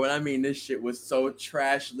 bro. And I mean, this shit was so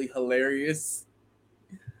trashly hilarious.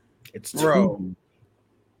 It's bro. Tubi.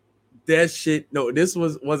 That shit, no, this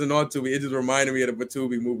wasn't on Tubi. It just reminded me of the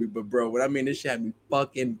Tubi movie. But bro, what I mean, this shit had me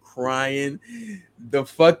fucking crying. The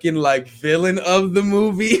fucking like villain of the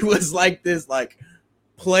movie was like this like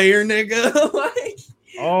player nigga. Like,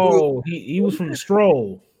 oh, he was from the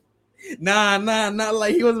Stroll. Nah, not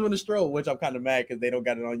like he wasn't from the Stroll, which I'm kind of mad because they don't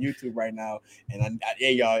got it on YouTube right now. And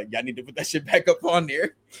y'all need to put that shit back up on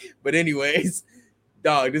there. But anyways,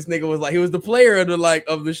 dog, this nigga was like, he was the player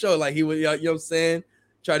of the show. Like he was, you know what I'm saying?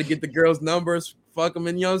 Try to get the girls' numbers, fuck them,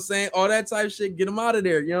 and you know what I'm saying? All that type shit, get them out of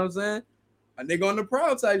there, you know what I'm saying? A nigga on the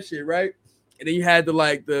prowl type shit, right? And then you had the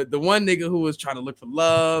one nigga who was trying to look for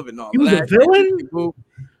love and all that. He was a villain?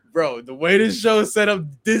 Bro, the way this show set up,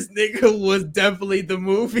 this nigga was definitely the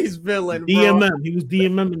movie's villain, bro. DMM. He was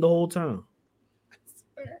DMMing the whole time.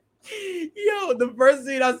 Yo, the first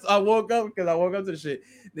scene I woke up because I woke up to the shit.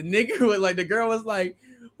 The nigga was like, the girl was like,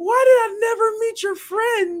 why did I never meet your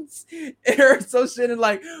friends? And so shit and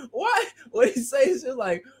like, why? What he says is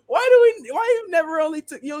like, why you never you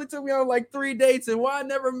only took me on like 3 dates and why I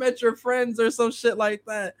never met your friends or some shit like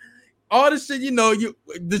that. All the shit,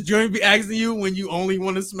 the joint be asking you when you only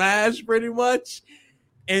want to smash pretty much.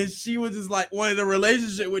 And she was just like, wanted a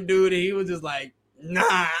relationship with dude, and he was just like,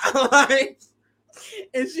 nah. Like,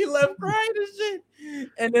 and she left crying and shit.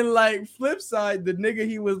 And then like flip side, the nigga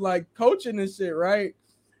he was like coaching and shit, right?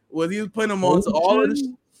 He was putting him on to all of this.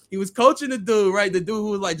 He was coaching the dude, right? The dude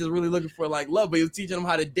who was like just really looking for like love, but he was teaching him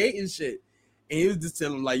how to date and shit. And he was just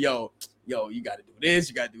telling him like, yo, you gotta do this,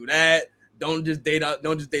 you gotta do that. Don't just date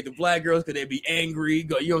the black girls because they be angry. You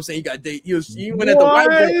know what I'm saying? You got to date. You went at the white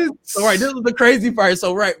girl. So right, this was the crazy part.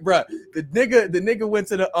 So right, bro, the nigga went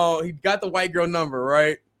to he got the white girl number,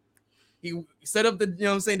 right? He set up the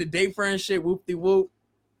the date friend shit, whoop de whoop.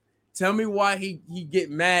 Tell me why he get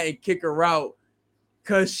mad and kick her out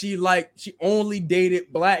because she only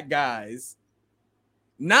dated black guys.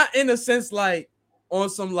 Not in a sense like on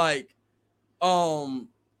some like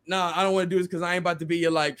nah, I don't want to do this because I ain't about to be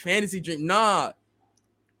your like fantasy dream. Nah,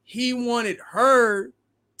 he wanted her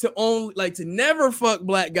to only to never fuck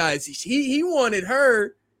black guys. He wanted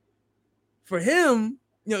her for him.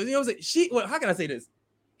 You know what I'm saying? How can I say this?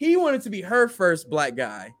 He wanted to be her first black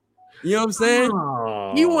guy. You know what I'm saying?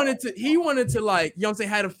 Oh. He wanted to like, you know what I'm saying,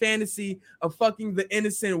 had a fantasy of fucking the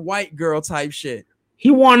innocent white girl type shit.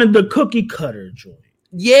 He wanted the cookie cutter joint.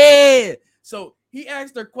 Yeah. So he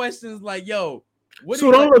asked her questions like, yo,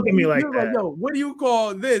 don't look at me like that. Like, yo, what do you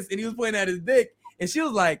call this? And he was pointing at his dick, and she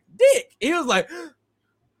was like, dick. And he was like,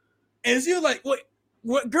 and she was like, what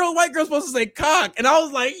white girl supposed to say cock? And I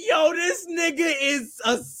was like, yo, this nigga is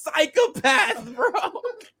a psychopath, bro.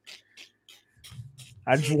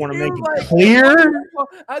 I just want to make it clear.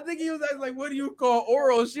 I think he was like, what do you call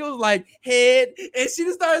oral? She was like, head. And she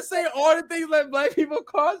just started saying all the things that black people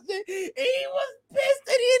call shit. And he was pissed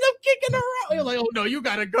and he ended up kicking her out. He was like, oh no, you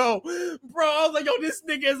gotta go. Bro, I was like, yo, this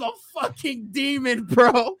nigga is a fucking demon,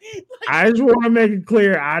 bro. I just want to make it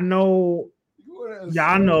clear. I know,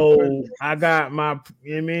 y'all know, I got my,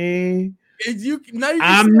 you know what I mean?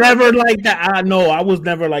 I'm never like that. I know I was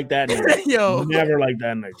never like that nigga. Yo, never like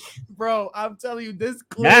that nigga. Bro, I'm telling you, this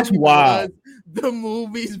that's wild. The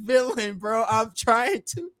movie's villain, bro. I'm trying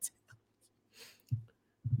to.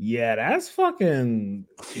 Yeah, that's fucking.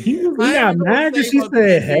 He got mad because she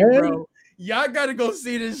said head. Bro. Y'all gotta go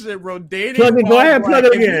see this shit, bro. Dating. Go ahead, plug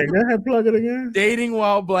it again. Dating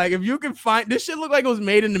While Black. If you can find this shit, look like it was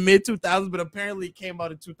made in the mid 2000s, but apparently it came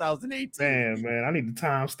out in 2018. Man, I need to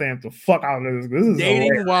timestamp the fuck out of this. This is Dating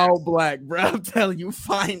hilarious. While Black, bro. I'm telling you,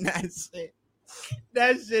 find that shit.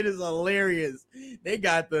 That shit is hilarious. They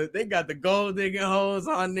got the gold digging hoes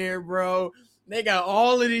on there, bro. They got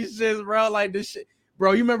all of these shits, bro. Like this shit,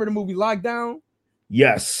 bro. You remember the movie Lockdown?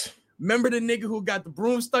 Yes. Remember the nigga who got the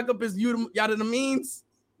broom stuck up his yada the means?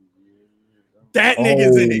 That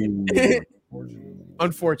nigga's in it.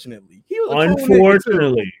 Unfortunately. He was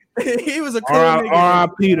he was a cool nigga.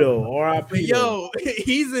 R.I.P. though. R.I.P. Yo,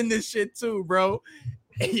 he's in this shit too, bro.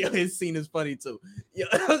 Yo, his scene is funny too. Yo,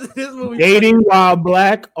 this movie Dating While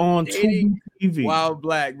Black on TV. While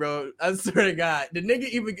Black, bro. I swear to God. The nigga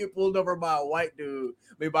even get pulled over by a white dude,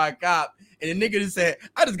 maybe by a cop, and the nigga just said,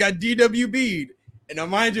 I just got DWB'd. And now,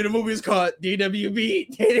 mind you, the movie is called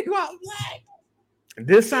DWB, Dating While Black.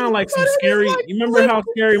 This sounds like some scary. Like, you remember how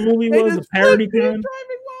Scary Movie was? A parody kind?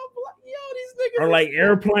 Or like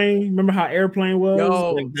Airplane. Remember how Airplane was?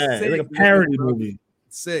 Yo, like that. It's like a parody movie.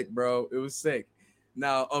 Sick, bro. It was sick.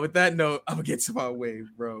 Now, with that note, I'm gonna get to my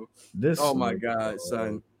wave, bro. Oh my God,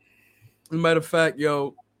 son. Matter of fact,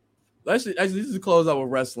 yo, actually, this is to close out with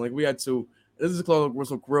wrestling. We had two. This is to close with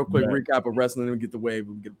some real quick recap of wrestling, and we get the wave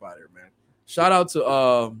and we get out of here, man. Shout out to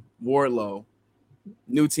Wardlow,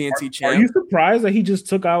 new TNT champ. Are you surprised that he just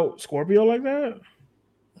took out Scorpio like that?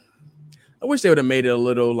 I wish they would have made it a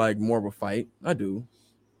little like more of a fight. I do.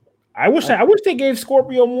 I wish they gave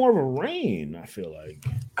Scorpio more of a reign. I feel like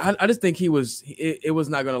I just think it was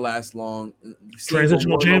not going to last long.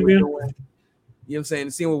 Transitional champion. You know what I'm saying?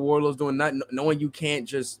 Seeing what Wardlow's doing, not knowing you can't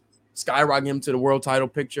just skyrocket him to the world title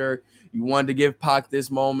picture. You wanted to give Pac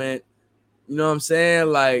this moment. You know what I'm saying?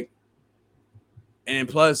 Like. And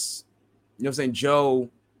plus, you know what I'm saying,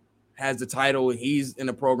 Joe has the title. He's in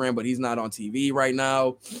the program, but he's not on TV right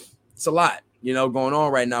now. It's a lot, going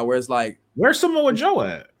on right now where it's like. Where's Samoa Joe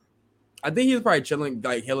at? I think he's probably chilling,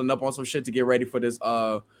 like healing up on some shit to get ready for this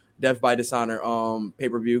Death by Dishonor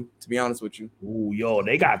pay-per-view, to be honest with you. Ooh, yo,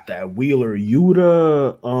 they got that Wheeler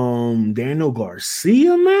Yuta Daniel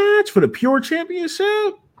Garcia match for the Pure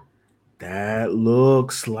Championship. That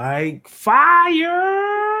looks like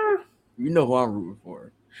fire. You know who I'm rooting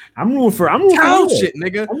for. I'm rooting for shit,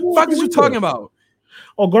 nigga. Fuck is you talking about?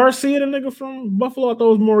 Oh, Garcia, the nigga from Buffalo. I thought it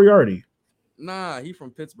was Moriarty. Nah, he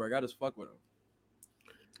from Pittsburgh. I just fuck with him.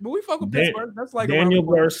 But we fuck with Pittsburgh. That's like Daniel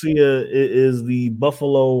Garcia is the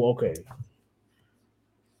Buffalo. Okay.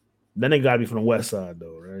 Then they gotta be from the West Side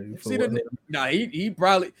though, right? He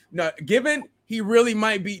probably given he really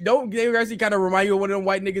might be. Don't Daniel Garcia kind of remind you of one of them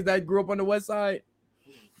white niggas that grew up on the West Side?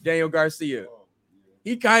 Daniel Garcia.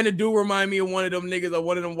 He kind of do remind me of one of them niggas or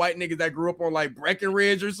one of them white niggas that grew up on like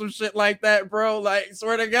Breckenridge or some shit like that, bro. Like,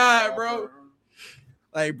 swear to God, bro.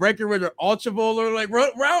 Like Breckenridge or Altaville or like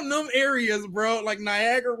around them areas, bro. Like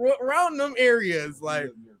Niagara, around them areas, like.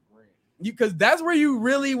 Because that's where you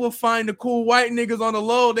really will find the cool white niggas on the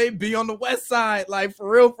low. They be on the West Side, like for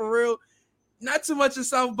real. Not too much in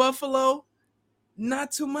South Buffalo,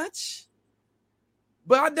 not too much.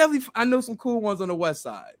 But I know some cool ones on the West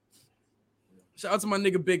Side. Shout out to my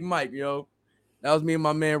nigga Big Mike, yo. That was me and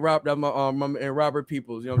my man Rob. That was my man Robert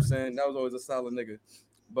Peoples. You know what I'm saying? That was always a solid nigga.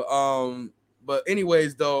 But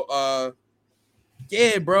anyways though,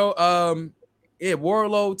 yeah, bro.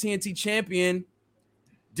 Wardlow TNT champion.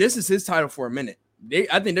 This is his title for a minute.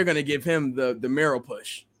 I think they're gonna give him the Mero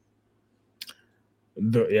push.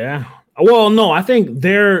 Yeah. Well, no, I think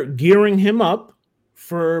they're gearing him up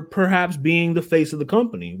for perhaps being the face of the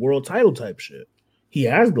company, world title type shit. He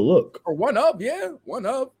has the look. Or one up, yeah, one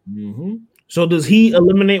up. Mm-hmm. So does he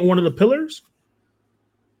eliminate one of the pillars?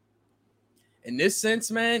 In this sense,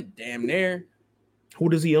 man, damn near. Who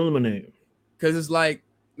does he eliminate? Because it's like,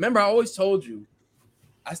 remember, I always told you.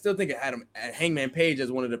 I still think it had him at Hangman Page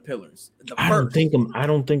as one of the pillars. I don't think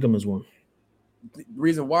him as one. The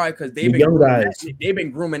reason why, because they've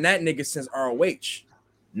been grooming that nigga since ROH.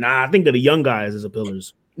 Nah, I think that the young guys is the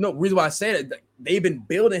pillars. No, reason why I say that, they've been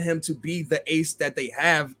building him to be the ace that they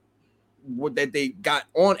have, that they got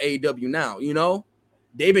on AEW now. You know,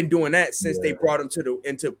 they've been doing that since they brought him to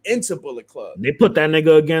into Bullet Club. They put that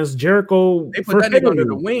nigga against Jericho. They put that nigga under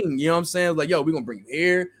the wing. You know what I'm saying? Like, yo, we're gonna bring you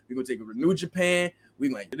here. We're gonna take you to New Japan. We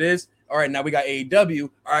like this. All right, now we got AEW.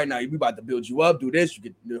 All right, now we about to build you up. Do this. You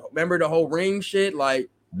get remember the whole ring shit. Like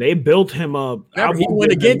they built him up. Remember, he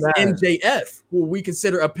went against MJF, who we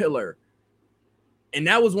consider a pillar, and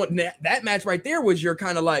that was one. That match right there was your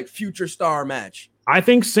kind of like future star match. I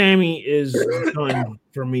think Sammy is done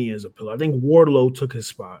for me as a pillar. I think Wardlow took his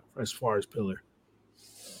spot as far as pillar.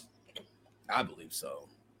 I believe so.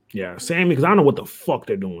 Yeah, Sammy, because I don't know what the fuck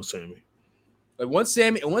they're doing with Sammy. Like once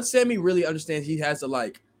Sammy really understands, he has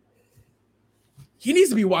to he needs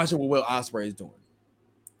to be watching what Will Ospreay is doing.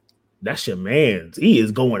 That's your man. He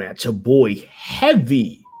is going at your boy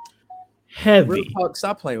heavy. Real talk,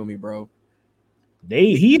 stop playing with me, bro.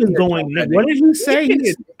 He is going. What did he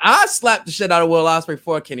say? I slapped the shit out of Will Ospreay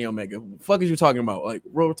for Kenny Omega. What the fuck is you talking about? Like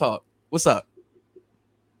real talk. What's up?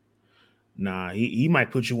 Nah, he might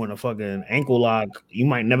put you in a fucking ankle lock. You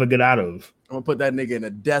might never get out of. I'm gonna put that nigga in a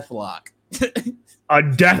death lock. a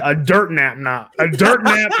dirt nap lock.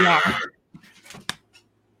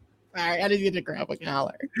 All right, I didn't get to grab a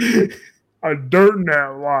collar. A dirt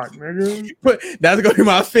nap lock, nigga. But that's gonna be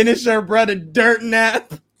my finisher, bro. The dirt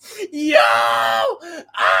nap. Yo!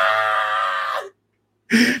 Ah!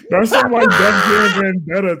 That's some like Death Jam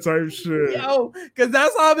Vendetta type shit. Yo, because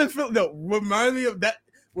that's how I've been feeling. No, remind me of that.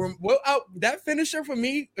 That finisher for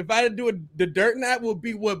me, if I had to do the dirt nap, will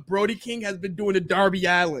be what Brody King has been doing to Darby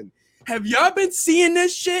Allin. Have y'all been seeing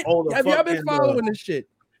this shit? Have y'all been following this shit?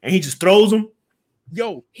 And he just throws them.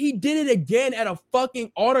 Yo, he did it again at a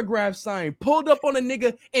fucking autograph sign. Pulled up on a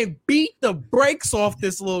nigga and beat the brakes off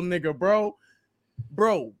this little nigga, bro.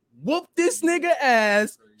 Bro, whooped this nigga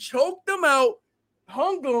ass, choked him out,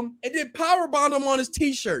 hung him, and then powerbombed him on his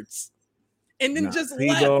t-shirts. And then just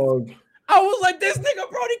left. Dog. I was like, this nigga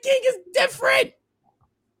Brody King is different.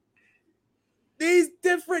 He's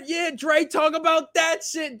different. Yeah, Dre, talk about that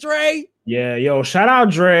shit, Dre. Yeah, yo, shout out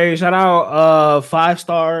Dre. Shout out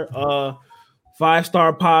 5-star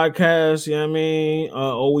podcast, you know what I mean?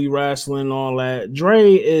 OE wrestling, all that.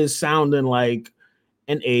 Dre is sounding like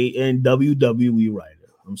an WWE writer.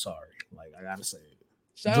 I'm sorry. Like, I gotta say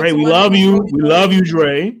it. Dre, we love you. We love you,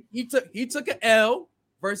 Dre. He took an L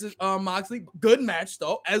versus Moxley. Good match,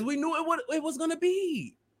 though, as we knew it was gonna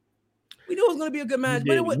be. We knew it was going to be a good match,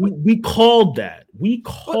 but we called that. We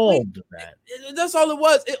called that. That's all it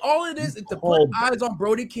was. All it is to put eyes on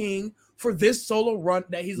Brody King for this solo run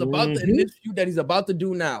that he's about to, in this feud that he's about to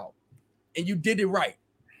do now. And you did it right.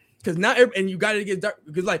 Because now, and you got to get dark,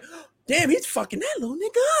 because like, damn, he's fucking that little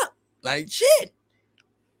nigga up. Like, shit.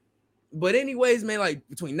 But anyways, man, like,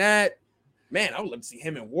 between that, Man, I would love to see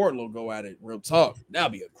him and Wardlow go at it. Real talk.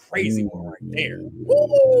 That'd be a crazy one right there.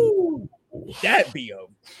 Woo! That'd be a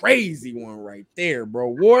crazy one right there,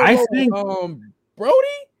 bro. Wardlow, I think Brody?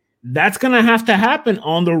 That's gonna have to happen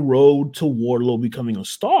on the road to Wardlow becoming a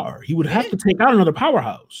star. He would have to take out another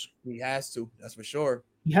powerhouse. He has to, that's for sure.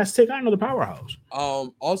 He has to take out another powerhouse.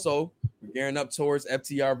 Also, we're gearing up towards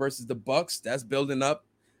FTR versus the Bucks. That's building up.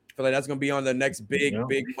 I feel like that's gonna be on the next big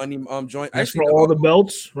money joint. That's for all the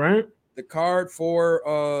belts, right? The card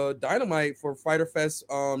for Dynamite for Fyter Fest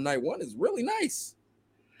night 1 is really nice.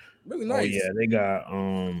 Really nice. Oh yeah,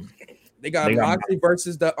 they got Moxley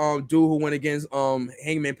versus the dude who went against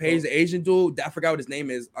Hangman Page, the Asian dude. I forgot what his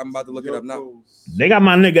name is. I'm about to look it up now. They got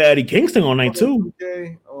my nigga Eddie Kingston on night 2.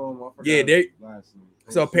 Yeah,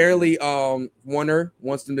 so apparently Warner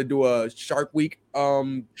wants them to do a Shark Week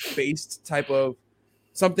based type of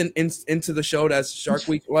something into the show that's Shark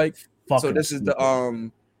Week like. So this is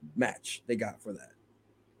the match they got for that.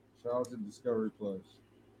 Shout out to Discovery Plus.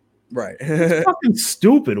 Right. It's fucking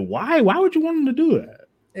stupid. Why would you want them to do that?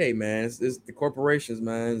 Hey man, it's the corporations,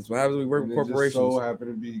 man. It's what happens when we work with corporations. Just so happen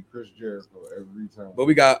to be Chris Jericho every time. But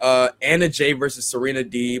we got Anna Jay versus Serena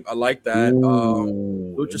Deeb. I like that.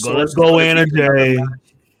 Let's go Anna Jay.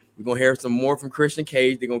 We're gonna hear some more from Christian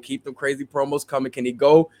Cage. They're gonna keep them crazy promos coming. Can he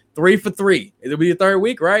go 3 for 3? It'll be the 3rd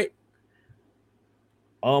week, right?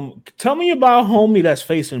 Tell me about homie that's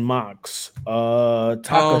facing Mox.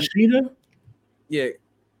 Takashita. Yeah.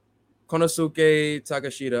 Konosuke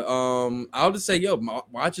Takashita. I'll just say,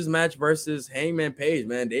 watch his match versus Hangman Page,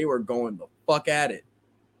 man. They were going the fuck at it.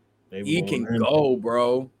 He can go,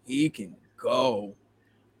 bro. He can go.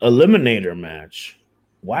 Eliminator match.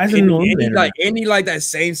 Why is it any like that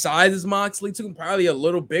same size as Moxley too? Probably a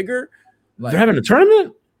little bigger. They're having a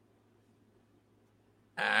tournament?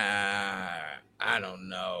 I don't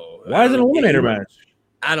know. Why is it an eliminator match?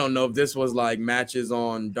 I don't know if this was like matches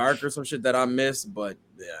on Dark or some shit that I missed, but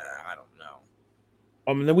I don't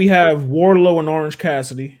know. Then we have Wardlow and Orange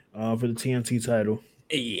Cassidy for the TNT title.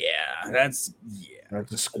 Yeah, that's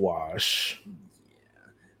a squash. Yeah.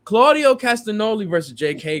 Claudio Castagnoli versus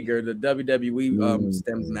Jake Hager, the WWE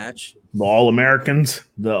stems match. The All Americans,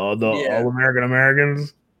 the All American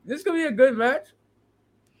Americans. This is gonna be a good match.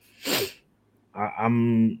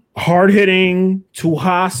 I'm hard hitting two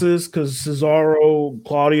Haas's because Cesaro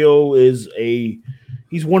Claudio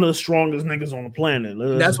he's one of the strongest niggas on the planet.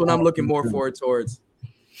 That's what I'm looking more forward towards.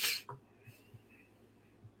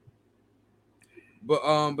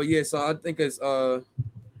 But yeah, so I think it's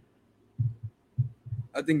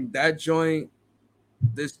I think that joint,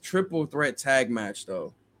 this triple threat tag match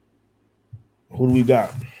though. Who do we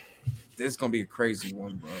got? This is gonna be a crazy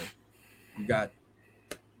one, bro. We got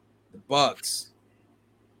the Bucks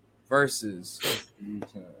versus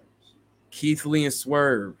Keith Lee and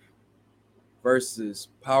Swerve versus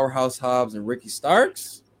Powerhouse Hobbs and Ricky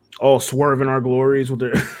Starks. Oh, Swerve in our glories with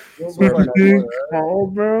their bro.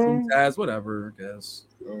 Taz, whatever, I guess.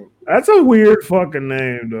 That's a weird fucking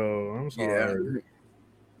name, though. I'm sorry. Yeah.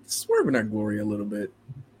 Swerve in our glory a little bit.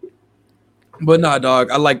 But nah,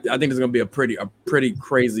 dog. I think it's gonna be a pretty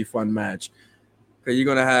crazy fun match. Cause you're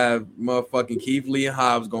gonna have motherfucking Keith Lee and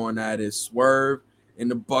Hobbs going at it, Swerve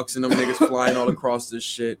and the Bucks and them niggas flying all across this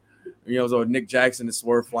shit. So Nick Jackson and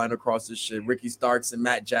Swerve flying across this shit. Ricky Starks and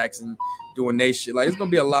Matt Jackson doing they shit. Like it's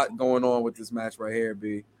gonna be a lot going on with this match right here,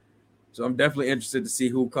 B. So I'm definitely interested to see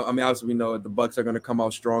who come. I mean, obviously we know the Bucks are gonna come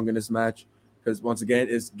out strong in this match because once again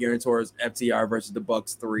it's geared towards FTR versus the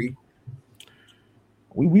Bucks 3.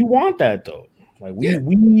 We want that though. Like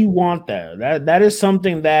we want that. That is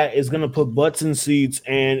something that is gonna put butts in seats.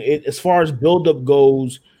 And as far as buildup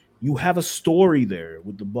goes, you have a story there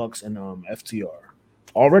with the Bucks and FTR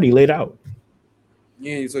already laid out.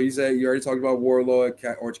 Yeah. So you said you already talked about Wardlow,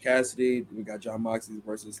 Orange Cassidy. We got Jon Moxley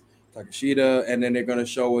versus Takashita, and then they're gonna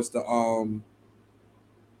show us the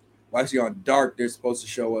actually on Dark they're supposed to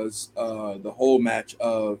show us the whole match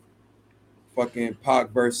of fucking Pac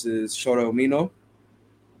versus Shota Umino.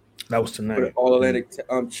 That was tonight. For the All Atlantic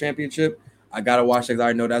Championship. I gotta watch that because I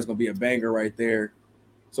already know that's gonna be a banger right there.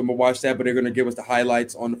 So I'm gonna watch that, but they're gonna give us the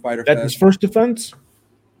highlights on the Fyter Fest. That's his first defense?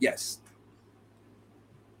 Yes.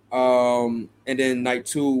 And then night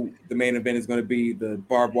 2, the main event is gonna be the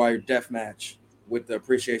barbed wire death match with the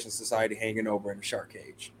Appreciation Society hanging over in the shark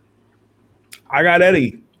cage. I got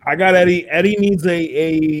Eddie. Eddie needs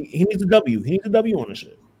he needs a W. He needs a W on the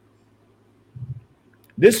shit.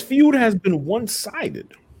 This feud has been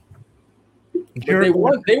one-sided. They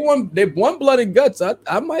won blood and guts.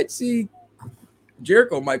 I might see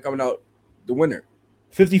Jericho might come out the winner.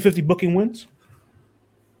 50-50 booking wins?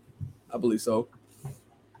 I believe so.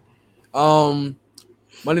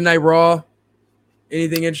 Monday Night Raw,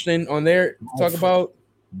 Anything interesting on there? Talk about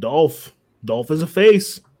Dolph. Dolph is a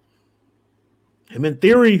face. Him in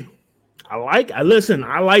Theory. I like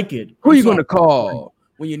it. Who you gonna call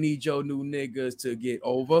when you need your new niggas to get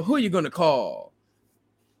over? Who you gonna call?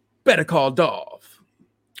 Better call Dolph.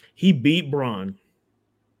 He beat Braun.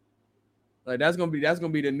 Like that's gonna be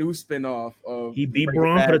the new spinoff of. He beat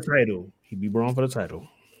Braun for the title.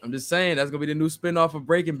 I'm just saying that's gonna be the new spinoff of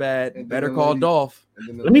Breaking Bad. Better call Dolph.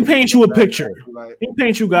 Let me paint you a picture. Let me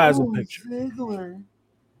paint you guys a picture.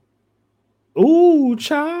 Ooh,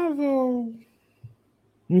 Chavo.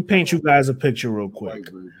 Let me paint you guys a picture real quick.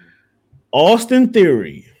 Austin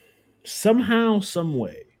Theory, somehow, some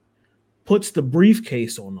way, puts the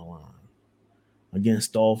briefcase on the line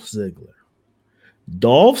against Dolph Ziggler.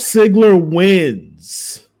 Dolph Ziggler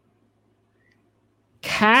wins.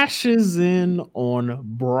 Cashes in on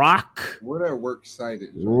Brock Lesnar.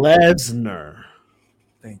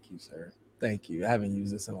 Thank you, sir. Thank you. I haven't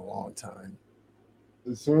used this in a long time.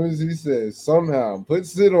 As soon as he says somehow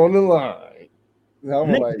puts it on the line.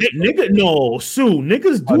 Nigga, no, Sue,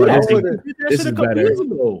 niggas do that. This is better. Years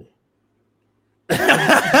ago.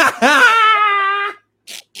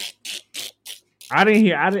 I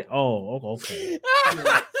didn't. Oh, okay.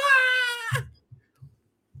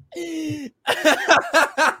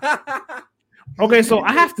 Okay, so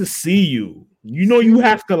I have to see you. You know, you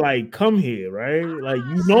have to like come here, right? Like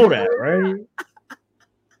you know that, right?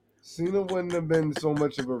 Cena wouldn't have been so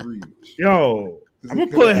much of a reach. Yo, I'm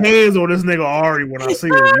gonna put hands on this nigga Ari when I see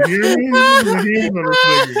him. You hear me? Hands on this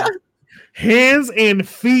nigga. Hands and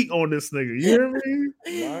feet on this nigga. You hear me?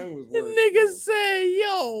 The nigga say,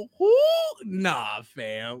 "Yo, who? Nah,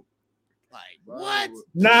 fam. Like what?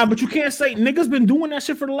 Nah, but you can't say niggas been doing that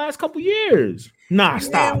shit for the last couple years. Nah,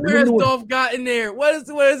 stop. Man, where's Dolph gotten there? What is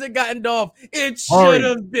it gotten Dolph? It should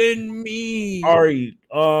have been me. Ari,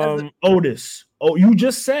 Otis. Oh, you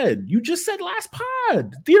just said last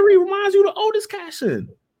pod. Theory reminds you to Otis Cashin.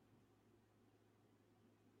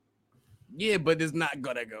 Yeah, but it's not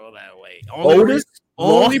gonna go that way.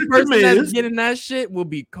 Only person that's getting that shit will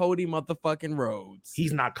be Cody motherfucking Rhodes.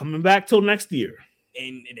 He's not coming back till next year.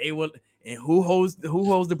 And they will. And who holds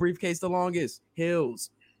the briefcase the longest?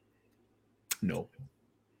 Hills. No.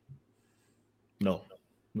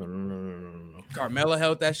 Carmella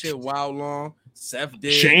held that shit wild long. Seth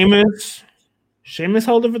did. Sheamus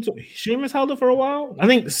held it for a while. I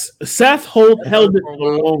think Seth held it for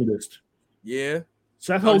the longest. Yeah.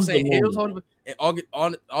 Seth held it Hills in August. I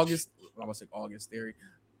want to say August Theory.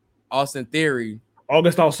 Austin Theory.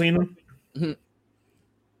 August Alsina.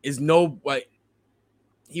 Is no like.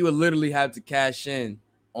 He would literally have to cash in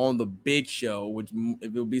on the big show, which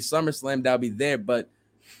if it would be SummerSlam, that'll be there, but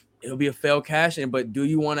it'll be a failed cash in. But do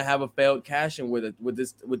you want to have a failed cash in with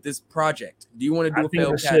this project? Do you want to do a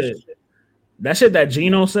failed cash in? That shit that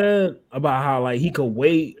Gino said about how like he could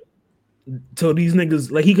wait till these niggas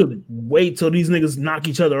knock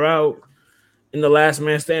each other out in the last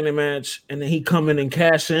man standing match, and then he come in and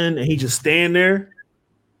cash in and he just stand there.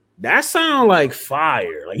 That sound like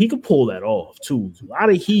fire. Like he could pull that off too. It's a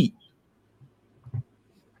lot of heat.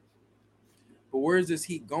 But where is this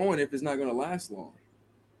heat going if it's not going to last long?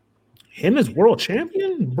 Him as world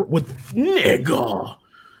champion with nigga.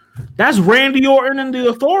 That's Randy Orton and the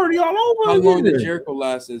Authority all over. How long did Jericho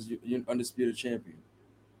last as your undisputed champion?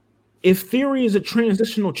 If Theory is a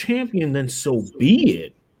transitional champion, then so be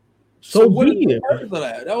it. So what be is the it. purpose of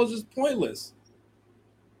that? That was just pointless.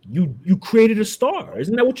 You created a star.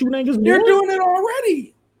 Isn't that what you niggas do? You're doing it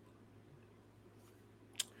already.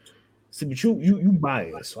 See, but you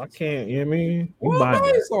biased. So I can't, you know what I mean? You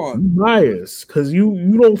biased on? You biased because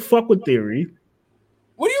you don't fuck with Theory.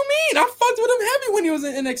 What do you mean? I fucked with him heavy when he was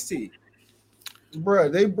in NXT.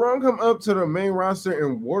 Bruh, they brought him up to the main roster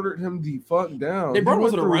and watered him the fuck down. They brought him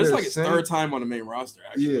to the roster. It's like his third time on the main roster,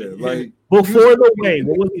 actually. Yeah, like before the way,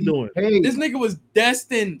 what was he doing? Hey, this nigga was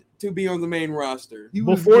destined to be on the main roster.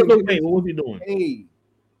 Before the way, what was he doing? Hey,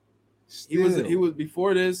 he was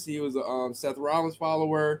before this. He was a Seth Rollins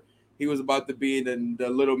follower. He was about to be in the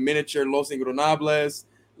little miniature Los Ingobernables.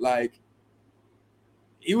 Like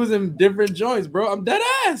he was in different joints, bro. I'm dead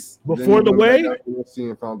ass. Before the way,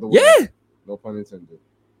 yeah. No pun intended.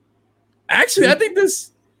 Actually, I think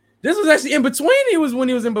this was actually in between. He was when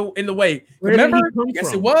he was in the way. Remember?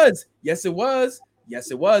 Yes, it was. Yes, it was. Yes,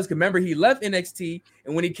 it was. Remember, he left NXT,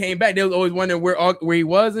 and when he came back, they was always wondering where he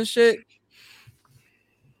was and shit.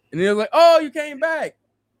 And they was like, "Oh, you came back."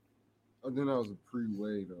 I think that was a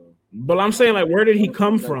pre-way though. But I'm saying, like, where did he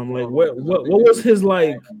come from? Like, what was his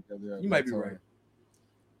like? You might be right.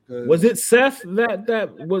 Was it Seth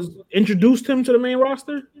that was introduced him to the main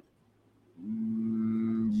roster?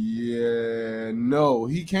 Yeah, no,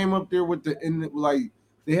 he came up there with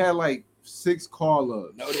they had like 6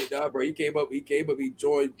 call-ups. No, they not, bro. He came up. He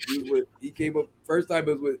joined. He came up first time.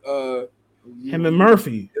 It was with him and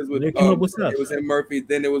Murphy. It was with they came up with it was him Murphy.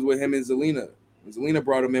 Then it was with him and Zelina. Zelina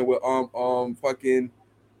brought him in with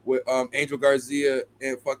Angel Garcia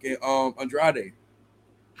and fucking Andrade.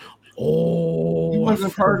 Oh, He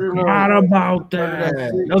wasn't part of about that.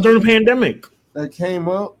 That was during the pandemic. That came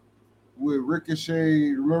up with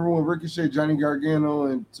Ricochet. Remember when Ricochet, Johnny Gargano,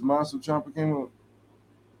 and Tommaso Ciampa came up?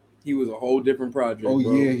 He was a whole different project. Oh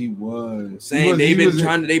bro. yeah, he was. Saying they've been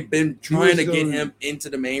trying to get him into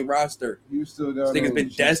the main roster. He was still down. This nigga's been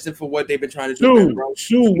destined for what they've been trying to do.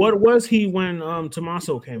 Sue, what was he when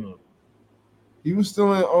Tommaso came up? He was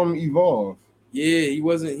still in Evolve. Yeah, he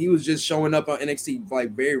wasn't. He was just showing up on NXT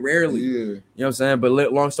like very rarely. Yeah, you know what I'm saying. But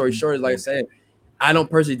long story short, like I said, I don't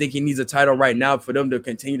personally think he needs a title right now for them to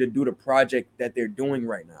continue to do the project that they're doing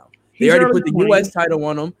right now. They already put the US title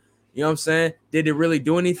on him. You know what I'm saying? Did it really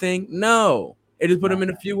do anything? No. It just put him in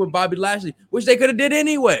a feud with Bobby Lashley, which they could have did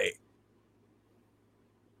anyway.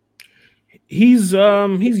 He's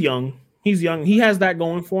young. He's young. He has that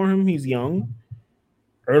going for him. He's young.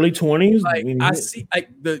 Early 20s. Like, I see like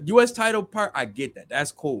the US title part, I get that.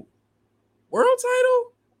 That's cool. World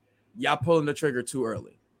title? Y'all pulling the trigger too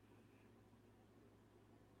early.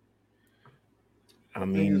 I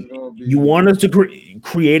mean, you want us to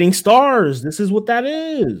creating stars. This is what that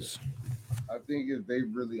is. I think if they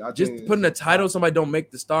really, just putting the title, somebody don't make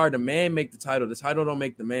the star. The man make the title. The title don't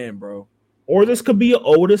make the man, bro. Or this could be an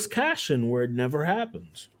Otis cash-in where it never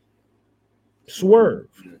happens. Swerve.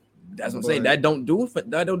 That's what I'm saying. That don't do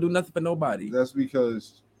nothing for nobody. That's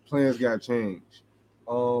because plans got changed.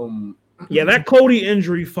 Yeah, that Cody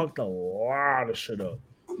injury fucked a lot of shit up.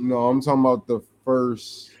 No, I'm talking about the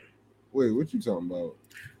first. Wait, what you talking about?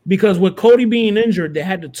 Because with Cody being injured, they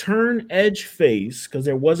had to turn Edge face because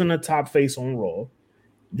there wasn't a top face on Raw.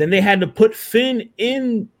 Then they had to put Finn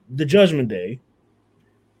in the Judgment Day.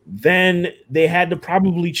 Then they had to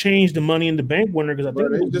probably change the Money in the Bank winner because I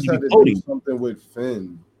think they just had to Cody. do something with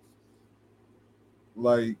Finn.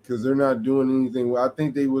 Like, because they're not doing anything. I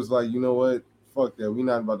think they was like, you know what? Fuck that. We're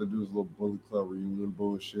not about to do this little Bullet Club reunion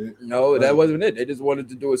bullshit. No, that wasn't it. They just wanted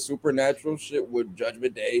to do a supernatural shit with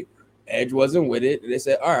Judgment Day. Edge wasn't with it. They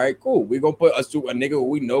said, all right, cool. We're going to put a nigga who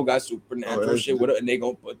we know got supernatural shit with it, and they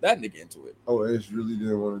going to put that nigga into it. Oh, Edge really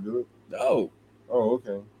didn't want to do it? No. Oh,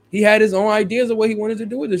 okay. He had his own ideas of what he wanted to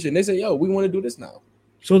do with this shit. And they said, yo, we want to do this now.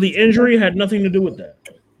 So the injury had nothing to do with that?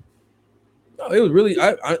 No, it was really,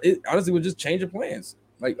 it honestly was just changing plans.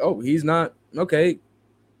 Like, oh, he's not, okay.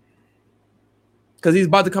 Because he's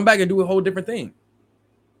about to come back and do a whole different thing.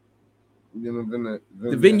 You know,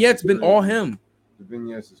 the vignette's been all him. The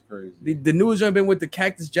vignettes is crazy. The news has been with the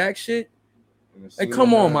Cactus Jack shit. Like,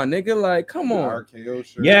 come on, my nigga. Like, come on.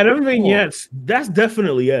 Yeah, them vignettes, that's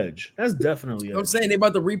definitely Edge. That's definitely Edge. I'm saying they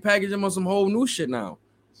about to repackage him on some whole new shit now.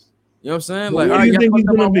 You know what I'm saying? Well, like, what do you think he's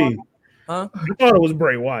gonna be? Huh? I thought it was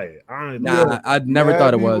Bray Wyatt. I never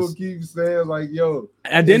thought it was. Keep saying like, yo,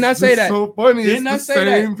 I did not say that. So funny. Didn't I say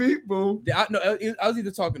same that? People. I was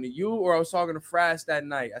either talking to you or I was talking to Frash that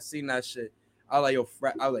night. I seen that shit. I was like, yo,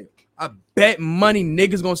 I bet money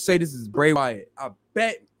niggas gonna say this is Bray Wyatt. I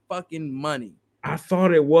bet fucking money. I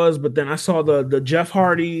thought it was, but then I saw the Jeff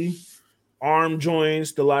Hardy arm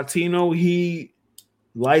joints, the Latino Heat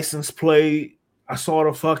license plate. I saw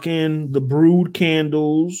the Brood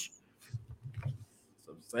candles.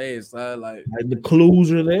 So I'm saying, son, like the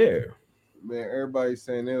clues are there. Man, everybody's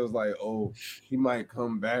saying it was like, oh, he might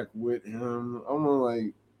come back with him. I'm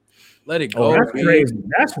like, let it go. That's crazy.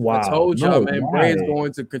 That's wild. I told y'all, man, Bray is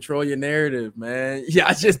going to control your narrative, man.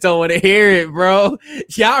 Y'all just don't want to hear it, bro.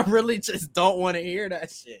 Y'all really just don't want to hear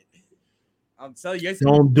that shit. I'm telling you.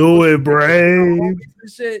 Don't do it, Bray.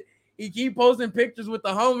 Shit. He keep posting pictures with the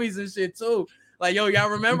homies and shit too. Like, yo, y'all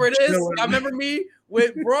remember this? Y'all remember me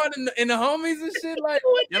with Braun and the homies and shit? Like,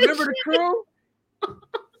 y'all remember the crew?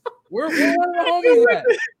 Where one of the homies at?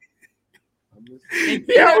 And he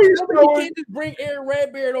can't just bring Aaron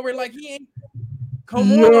Redbeard over like he ain't.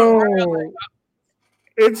 Come on. Like,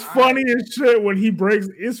 it's funny as shit when he breaks.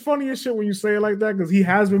 It's funny as shit when you say it like that because he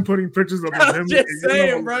has been putting pictures of him. I'm just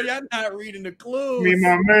saying, bro. Y'all not reading the clues. Me,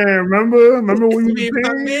 my man. Remember when you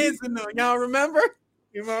y'all remember?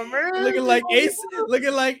 You my man. Looking like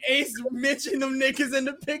Ace mentioning them niggas in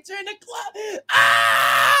the picture in the club.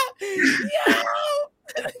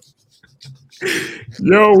 Yo.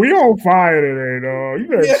 Yo, we on fire today, dog. You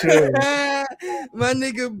better chill. My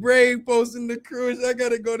nigga Bray posting the cruise. I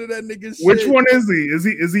gotta go to that nigga. Which one is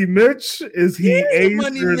he? Is he Mitch? Is he Ace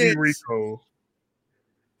or is he Rico?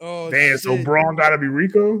 Oh, damn! shit. So Braun gotta be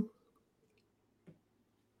Rico.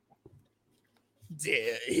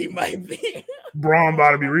 Yeah, he might be. Braun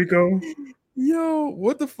about to be Rico. Yo,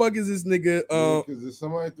 what the fuck is this nigga? Because if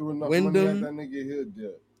somebody threw enough money at Wyndham. that nigga, he'll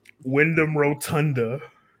dip. Wyndham Rotunda.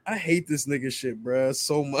 I hate this nigga shit, bro,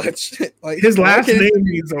 so much. Like His last why can't name it-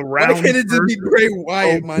 means Why around. can't it just be Bray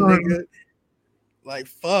Wyatt, my Rotunda. nigga? Like,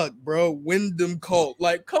 fuck, bro. Wyndham Colt.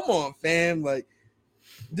 Like, come on, fam. Like,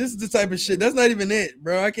 this is the type of shit. That's not even it,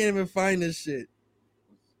 bro. I can't even find this shit.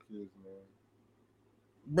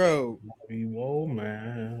 Bro, Whoa,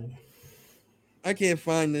 man. I can't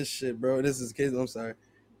find this shit, bro. This is kids. I'm sorry.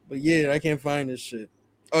 But yeah, I can't find this shit.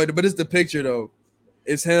 Oh, but it's the picture though.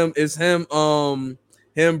 It's him,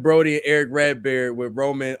 him, Brody, and Eric Redbeard with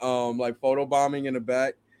Roman like photobombing in the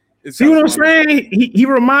back. It's See what I'm kinda funny. saying? He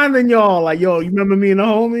reminding y'all, like, yo, you remember me and the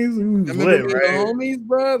homies? We was Remember lit, me and right? the homies,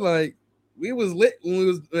 bro? Like, we was lit when we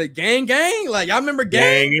was like gang. Like, y'all remember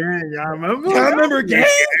Gang, gang? yeah, y'all remember? Y'all remember gang?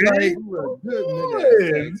 Like, You were a good nigga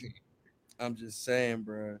at tag team. I'm just saying,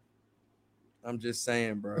 bro.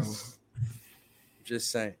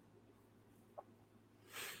 Just saying.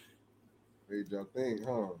 Made y'all think,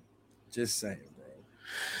 huh? Just saying, bro.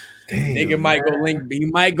 Damn, Nigga might go link. He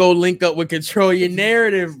might go link up with Control Your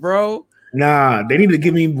Narrative, bro. Nah, they need to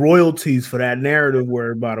give me royalties for that narrative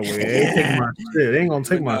word, by the way. They ain't taking my shit. They ain't gonna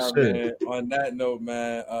take my Nah, shit. man, on that note,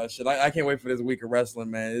 man, shit, I can't wait for this week of wrestling,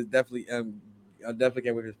 man. It's definitely, I definitely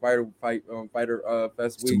can't wait for this fighter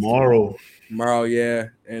fest week tomorrow, yeah,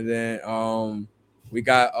 and then we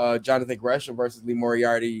got Jonathan Gresham versus Lee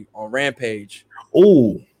Moriarty on Rampage.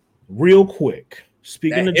 Oh, real quick.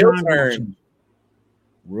 Speaking That of heel John turn. Gresham,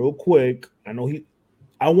 real quick.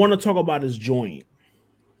 I want to talk about his joint.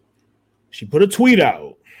 She put a tweet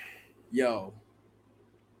out. Yo,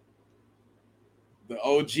 the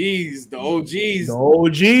OGs. The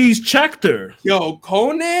OGs checked her. Yo,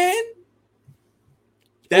 Conan,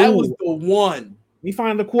 that Ooh. was the one. We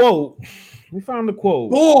found the quote.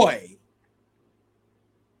 Boy,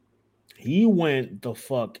 He went the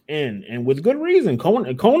fuck in, and with good reason.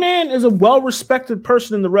 Conan is a well-respected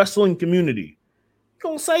person in the wrestling community.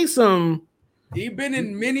 Gonna say some, he been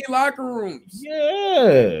in many locker rooms.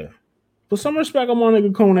 yeah. Put some respect on my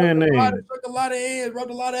nigga Conan name. Took a lot of hands,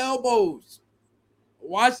 rubbed a lot of elbows,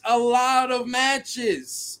 watched a lot of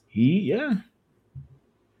matches. Yeah.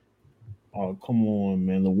 Oh, come on,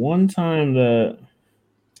 man. The one time that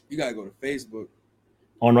You gotta go to Facebook.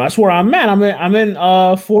 oh no, that's where I'm at. I'm in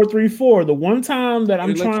 434. The one time that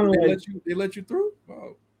I'm trying to they let you through.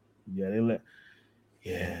 Oh. yeah,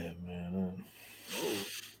 man.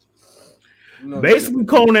 No, Basically,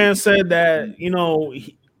 Conan said that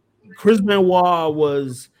Chris Benoit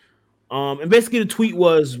was, and basically the tweet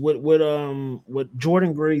was what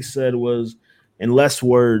Jordan Grace said was, in less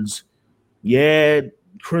words, yeah,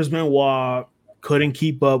 Chris Benoit couldn't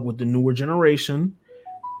keep up with the newer generation.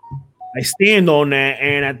 I stand on that,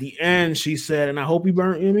 and at the end, she said, "And I hope he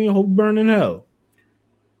burn. I hope he burn in hell."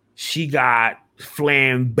 She got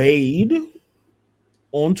flambéed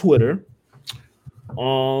on Twitter.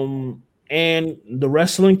 And the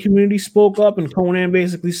wrestling community spoke up, and Conan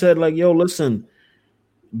basically said, like, yo, listen,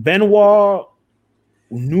 Benoit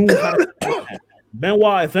knew how to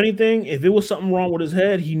Benoit, if anything, if it was something wrong with his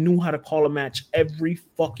head, he knew how to call a match every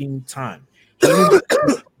fucking time. He knew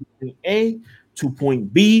point A to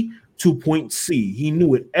point B to point C. He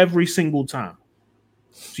knew it every single time.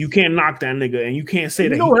 So you can't knock that nigga, and you can't say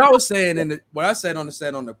that. You know what I was saying what I said on the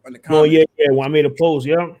comment. Oh yeah. When I made a post,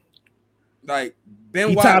 yeah. Like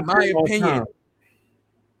Benoit, in my opinion,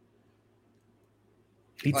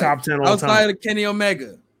 he top 10 all outside time. of Kenny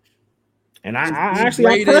Omega. And I pressed you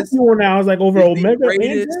on that. I was like, over Omega, the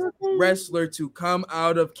greatest wrestler to come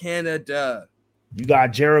out of Canada. You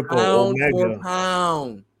got Jericho, Pound Omega, for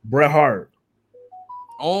pound. Bret Hart,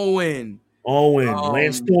 Owen,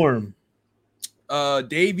 Lance Storm,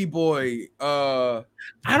 Davey Boy.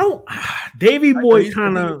 Davey Boy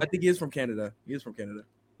kind of. I think he is from Canada.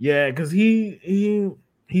 Yeah, because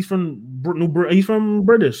he's from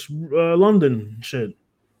British London shit.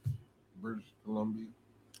 British Columbia.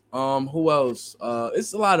 Who else?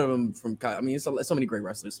 It's a lot of them from. I mean, it's so many great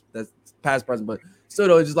wrestlers. That's past, present, but still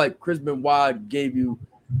though, it's just like Chris Benoit gave you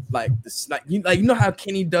like the snap. You know how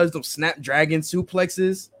Kenny does those Snapdragon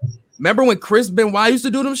suplexes. Remember when Chris Benoit used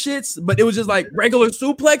to do them shits, but it was just like regular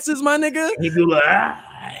suplexes, my nigga. He do like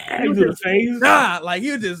he do the face. Nah, like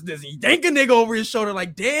he just yank a nigga over his shoulder,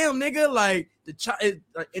 like damn nigga, like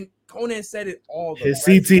and Conan said it all. His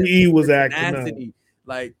CTE was acting up.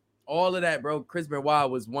 Like all of that, bro. Chris Benoit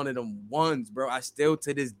was one of them ones, bro. I still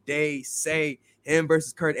to this day say him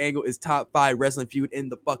versus Kurt Angle is top 5 wrestling feud in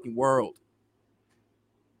the fucking world.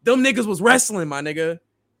 Them niggas was wrestling, my nigga.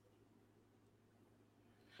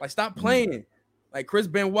 Like, stop playing. Like Chris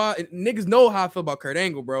Benoit, niggas know how I feel about Kurt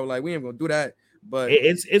Angle, bro. Like we ain't gonna do that. But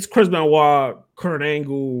it's Chris Benoit, Kurt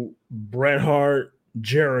Angle, Bret Hart,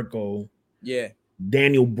 Jericho, yeah,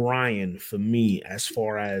 Daniel Bryan for me as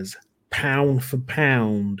far as pound for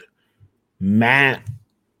pound, Matt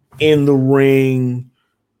in the ring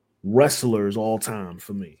wrestlers all time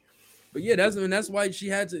for me. But yeah, that's why she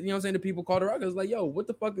had to, you know what I'm saying, the people called her out. It's like, yo, what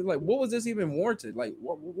the fuck is like, what was this even warranted? Like,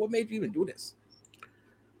 what made you even do this?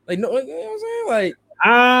 Like, no, you know what I'm saying?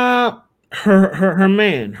 Like,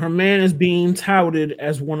 her man is being touted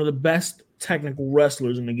as one of the best technical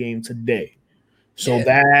wrestlers in the game today. So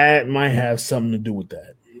that might have something to do with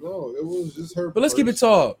that. No, it was just her. But let's keep it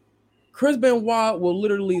tall. Chris Benoit will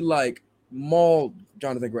literally like maul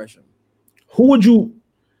Jonathan Gresham. Who would you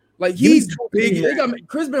like? He's big.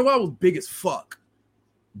 Chris Benoit was big as fuck.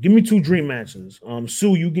 Give me 2 dream matches.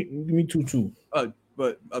 Sue, you give me 2 too.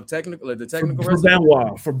 But of technical, like the technical for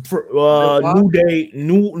Benoit, for New Day,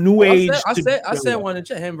 new age. I said one in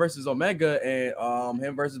chat, him versus Omega and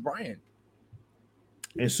him versus Bryan.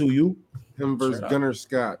 And Sue, you him versus Gunnar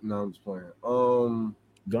Scott. No, I'm just playing.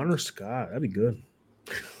 Gunnar Scott, that'd be good.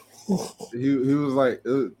 he was like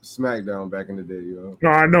SmackDown back in the day, yo. No,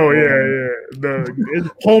 I know, yeah. Is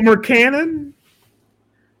Homer Cannon.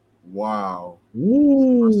 Wow.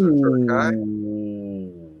 Ooh.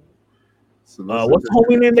 What's the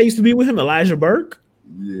homie name that used to be with him? Elijah Burke?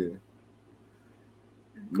 Yeah.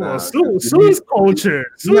 Sue's culture.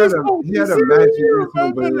 He had a match against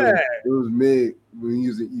him, but it was mid when he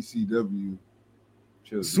was in ECW.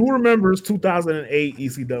 Sue remembers 2008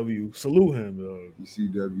 ECW. Salute him, though.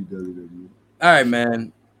 ECW, WWE. All right,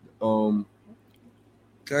 man. I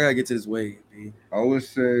gotta get to this wave, B. I would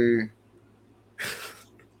say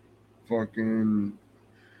fucking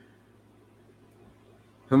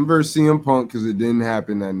him versus CM Punk because it didn't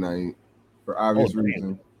happen that night for obvious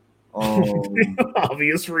reasons.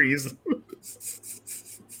 Obvious reason.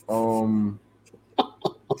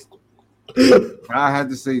 I had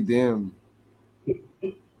to say damn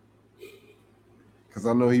because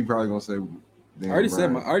I know he probably gonna say damn. I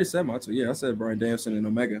already said my two. Yeah, I said Bryan Danielson and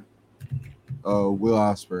Omega. Will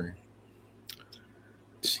Ospreay.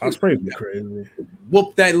 Ospreay would be crazy.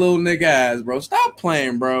 Whoop that little nigga ass, bro. Stop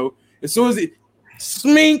playing, bro. As soon as he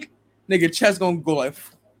smink, nigga chest gonna go like.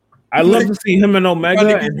 I love to see him and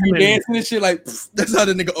Omega and him dancing and shit like that's how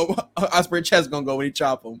the nigga Ospreay chest gonna go when he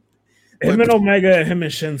chop him. Him and Omega and him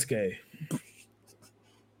and Shinsuke,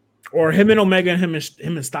 or him and Omega and him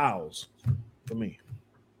and Styles for me.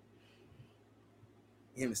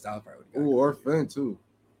 Him and Styles probably. Ooh, or Finn too.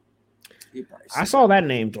 I saw that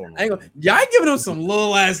name thrown. Y'all giving him some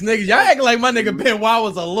little ass niggas. Y'all acting like my nigga Benoit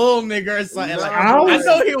was a little nigga or something. Like I know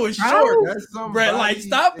he was short, bro. Like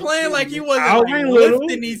stop playing like he wasn't like,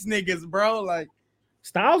 lifting these niggas, bro. Like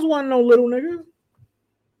Styles wasn't no little nigga.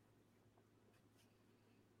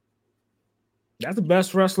 That's the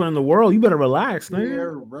best wrestler in the world. You better relax, man.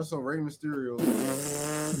 Yeah, wrestle Rey Mysterio.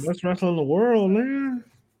 Best wrestler in the world, man.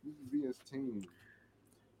 Be his team.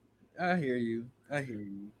 I hear you.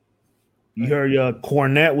 You heard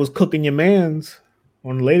Cornette was cooking your mans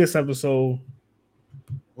on the latest episode.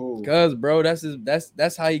 Cause bro,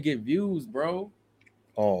 that's how you get views, bro.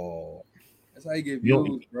 Oh, that's how you get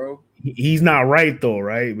views, bro. He's not right though,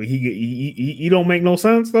 right? But he don't make no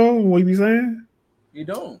sense though. What you be saying? You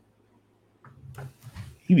don't.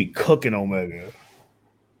 He be cooking Omega.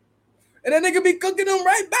 And that nigga be cooking them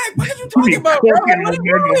right back. What are you talking about, bro? Like, what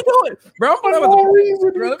are we doing? Bro,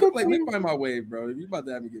 let me find my wave, bro. You about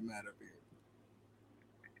to have me get mad up here.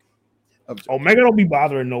 Omega don't be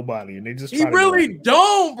bothering nobody, and they just he really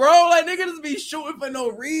don't, bro. Like nigga just be shooting for no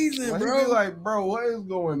reason, bro. He be like, bro, what is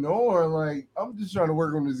going on? Like, I'm just trying to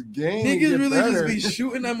work on this game. Niggas really just be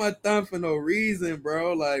shooting at my thumb for no reason,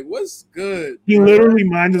 bro. Like, what's good? He literally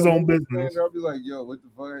minds his own business. I'll be like, yo, what the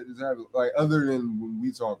fuck is happening? Like, other than when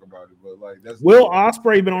we talk about it, but like that's Will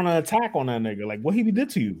Ospreay been on an attack on that nigga. Like, what he did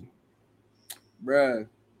to you, bruh?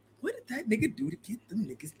 What did that nigga do to get them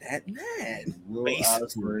niggas that mad? Will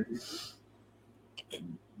Ospreay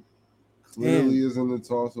clearly is in the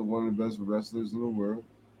talks of one of the best wrestlers in the world.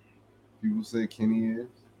 People say Kenny is.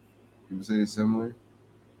 People say it's similar.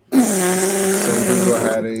 Some people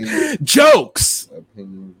had jokes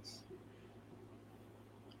opinions.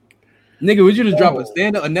 Nigga, would you just drop a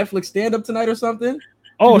Netflix stand up tonight or something?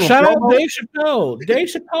 Oh, shout out Dave Chappelle. Dave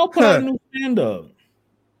Chappelle put out a new stand up.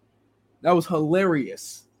 That was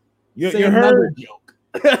hilarious. You heard? Joke.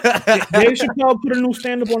 Dave Chappelle put a new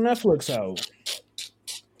stand up on Netflix out.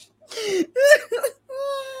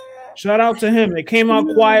 Shout out to him. It came out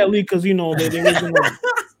quietly because they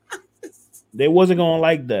wasn't gonna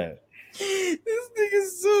like that. This nigga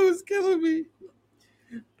Sue is killing me.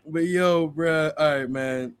 But yo, bruh. All right,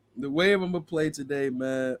 man. The wave I'm gonna play today,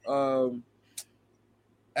 man.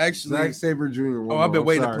 Actually, Zack Sabre Jr. Oh, I've been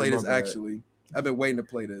waiting to play this. Actually, I've been waiting to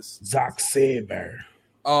play this. Zack Sabre.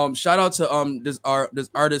 Shout out to this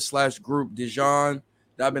artist slash group Dijon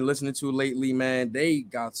that I've been listening to lately, man. They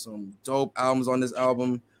got some dope albums on this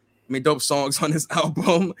album. I mean, dope songs on this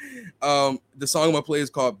album. The song I'm gonna play is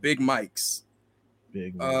called Big Mike's.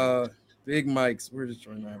 Big Mike's. Where's this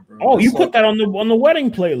joint at, bro? Oh, you put that on the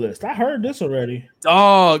wedding playlist. I heard this already.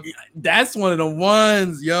 Dog, that's one of the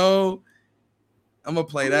ones, yo. I'm gonna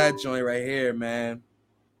play that joint right here, man.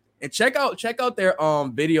 And check out their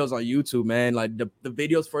videos on YouTube, man. Like the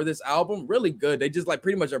videos for this album, really good. They just like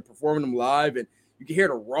pretty much are performing them live, and you can hear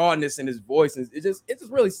the rawness in his voice. And it just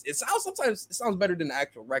really sounds better than the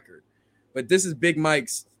actual record. But this is Big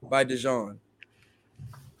Mike's by Dijon.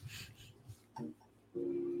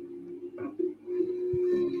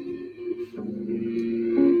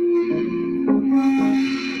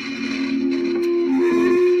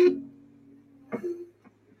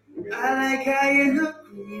 I like how you look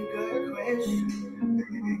when you got a question.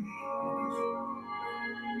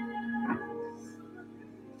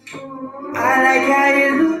 I like how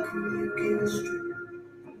you look when you get straight.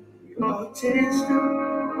 You're autistic.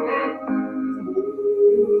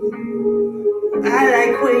 I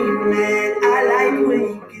like when you're mad. I like when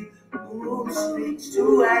you get mood swings.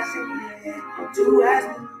 2 eyes in your head, 2 eyes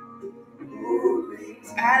mood rings.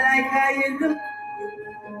 I like how you look.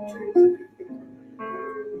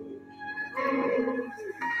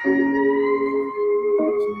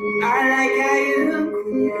 I like how you look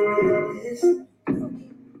when you're this.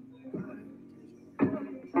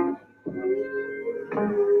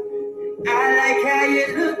 I like how you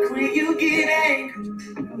look when you get angry.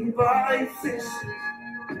 You ball your fists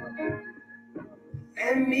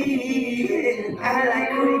at me. I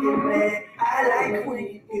like when you're mad. I like when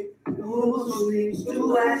you get mood swings.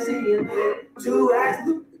 2 eyes in your head, 2 eyes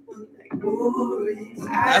like mood rings.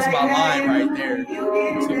 That's my line right there.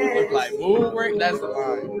 To look like mood ring. That's the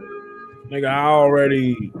line. Nigga, I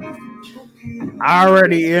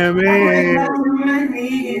already am in.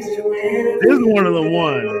 This is one of the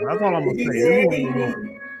ones. That's all I'm gonna say. This is one of the ones.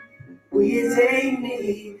 Will you take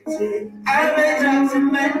me? I've been dropped to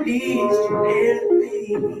my knees to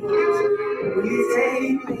please. Will you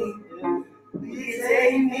take me? Will you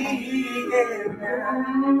take me there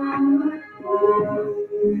now?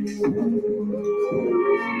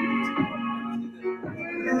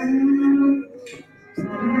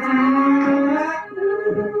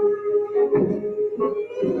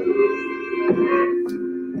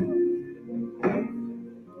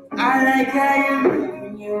 I like how you look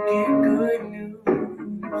when you get good news.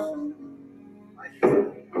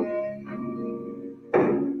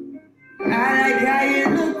 I like how you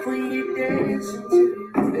look when you dance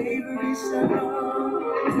into your favorite song.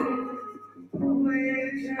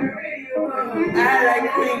 I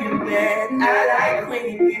like when you're bad. I like when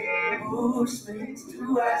you get mood swings.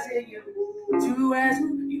 2 eyes in your 2 eyes.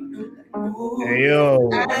 Hey yo,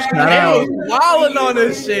 shout out wilding on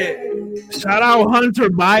this shit. Shout out Hunter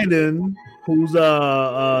Biden, who's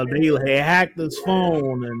they hacked his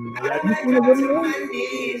phone and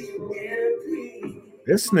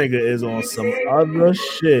this nigga is on some other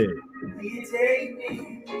shit.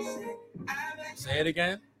 Say it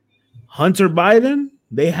again. Hunter Biden,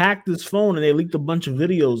 they hacked his phone and they leaked a bunch of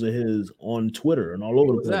videos of his on Twitter and all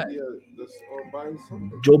over the place.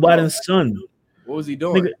 Joe Biden's son. What was he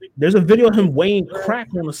doing? Nigga, there's a video of him weighing crack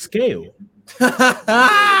on a scale.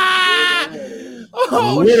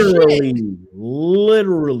 Oh, literally,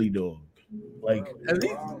 dog. Like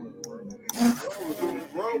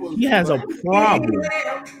he has a problem.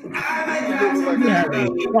 He has a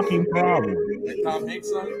fucking problem. Tom Hanks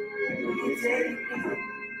son?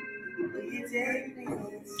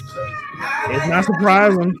 It's not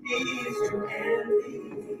surprising.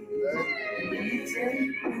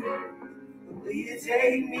 Will you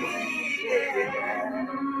take me?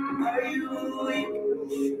 Are you weak?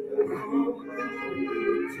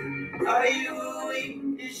 Are you weak?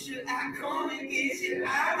 Should I come and get you?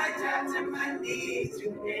 I might drop to my knees to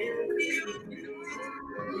Will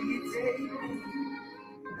you take me?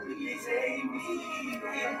 Will you take me?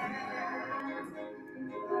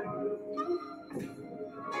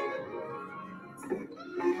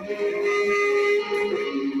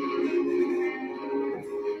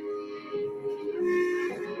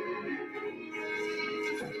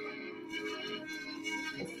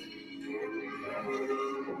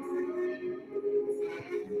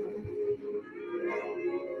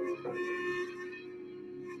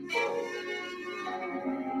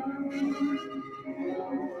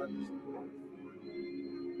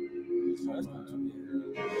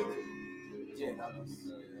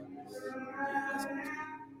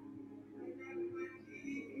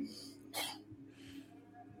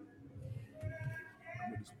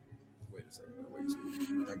 Wait a second. Wait a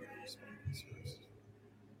second. I get this.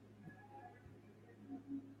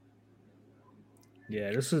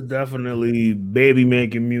 Yeah, this is definitely baby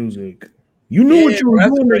making music. You knew what you were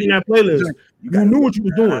doing making that playlist. You knew what you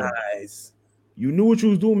was doing. Nice. You knew what you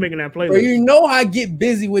was doing making that playlist. Bro, you know I get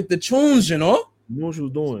busy with the tunes, you know? You knew what you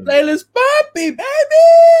was doing. Playlist poppy, baby.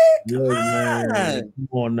 Come on. Man. Come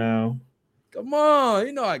on now. Come on.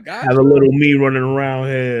 You know I got Have a little me running around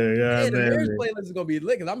here. Yeah, Yeah, the man. marriage playlist is gonna be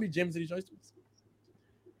lit because I'm be jamming to these joints. You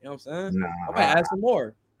know what I'm saying? Nah. I might add some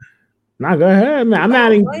more. Nah, go ahead, man. I'm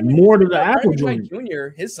adding more to the Apple joint.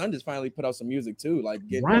 Junior, his son just finally put out some music too. Like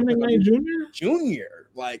Rhyming Knight Junior,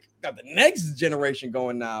 like got the next generation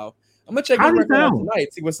going now. I'm gonna check How his he record out sound?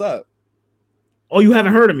 tonight. See what's up. Oh, you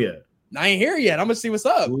haven't heard him yet? I ain't here yet. I'm gonna see what's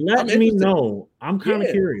up. Let me know. I'm kind of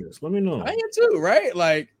Yeah. curious. Let me know. I am too, right?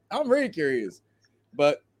 Like I'm really curious.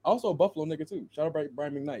 But also a Buffalo nigga too. Shout out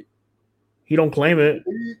Brian McKnight. He don't claim it.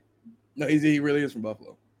 No, he really is from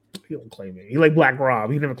Buffalo. He don't claim it. He like Black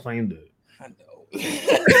Rob. He never claimed it. I know.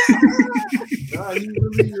 Nah, you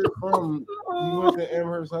really are from. You went to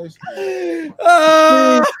Amherst High School. He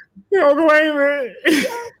don't claim it.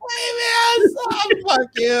 Fuck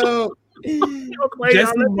you. He don't claim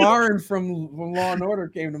Jesse it. Martin from Law and Order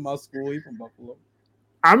came to my school. He's from Buffalo.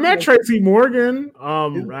 I met Tracy Morgan.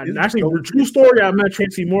 Actually, the true story. I met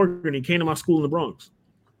Tracy Morgan. He came to my school in the Bronx.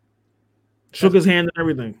 Shook his hand and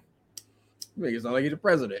everything. Make it sound like he's the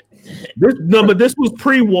president. But this was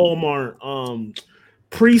pre-Walmart,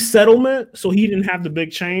 pre-settlement, so he didn't have the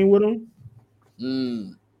big chain with him. So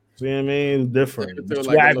you know what I mean? It was different. The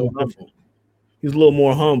swag was different. He's a little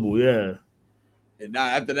more humble, yeah. And now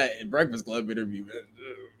after that, in Breakfast Club interview, man.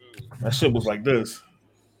 That shit was like this.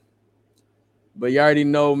 But you already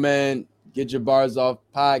know, man. Get your bars off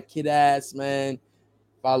pod, kid ass, man.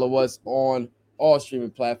 Follow us on all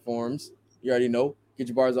streaming platforms. You already know. Get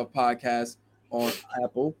your bars off podcast on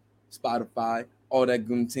Apple, Spotify, all that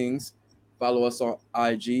good things. Follow us on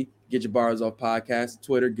IG. Get your bars off podcast.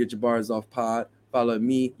 Twitter. Get your bars off pod. Follow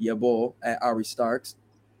me, your boy, at Ari Starks.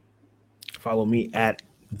 Follow me at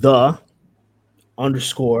the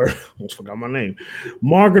 _ almost forgot my name.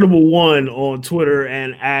 Marketable One on Twitter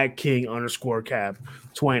and at King _ Cap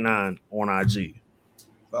 29 on IG.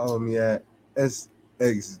 Follow me at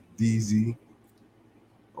SXDZ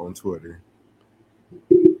on Twitter.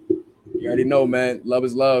 You already know, man. Love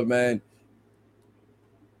is love, man.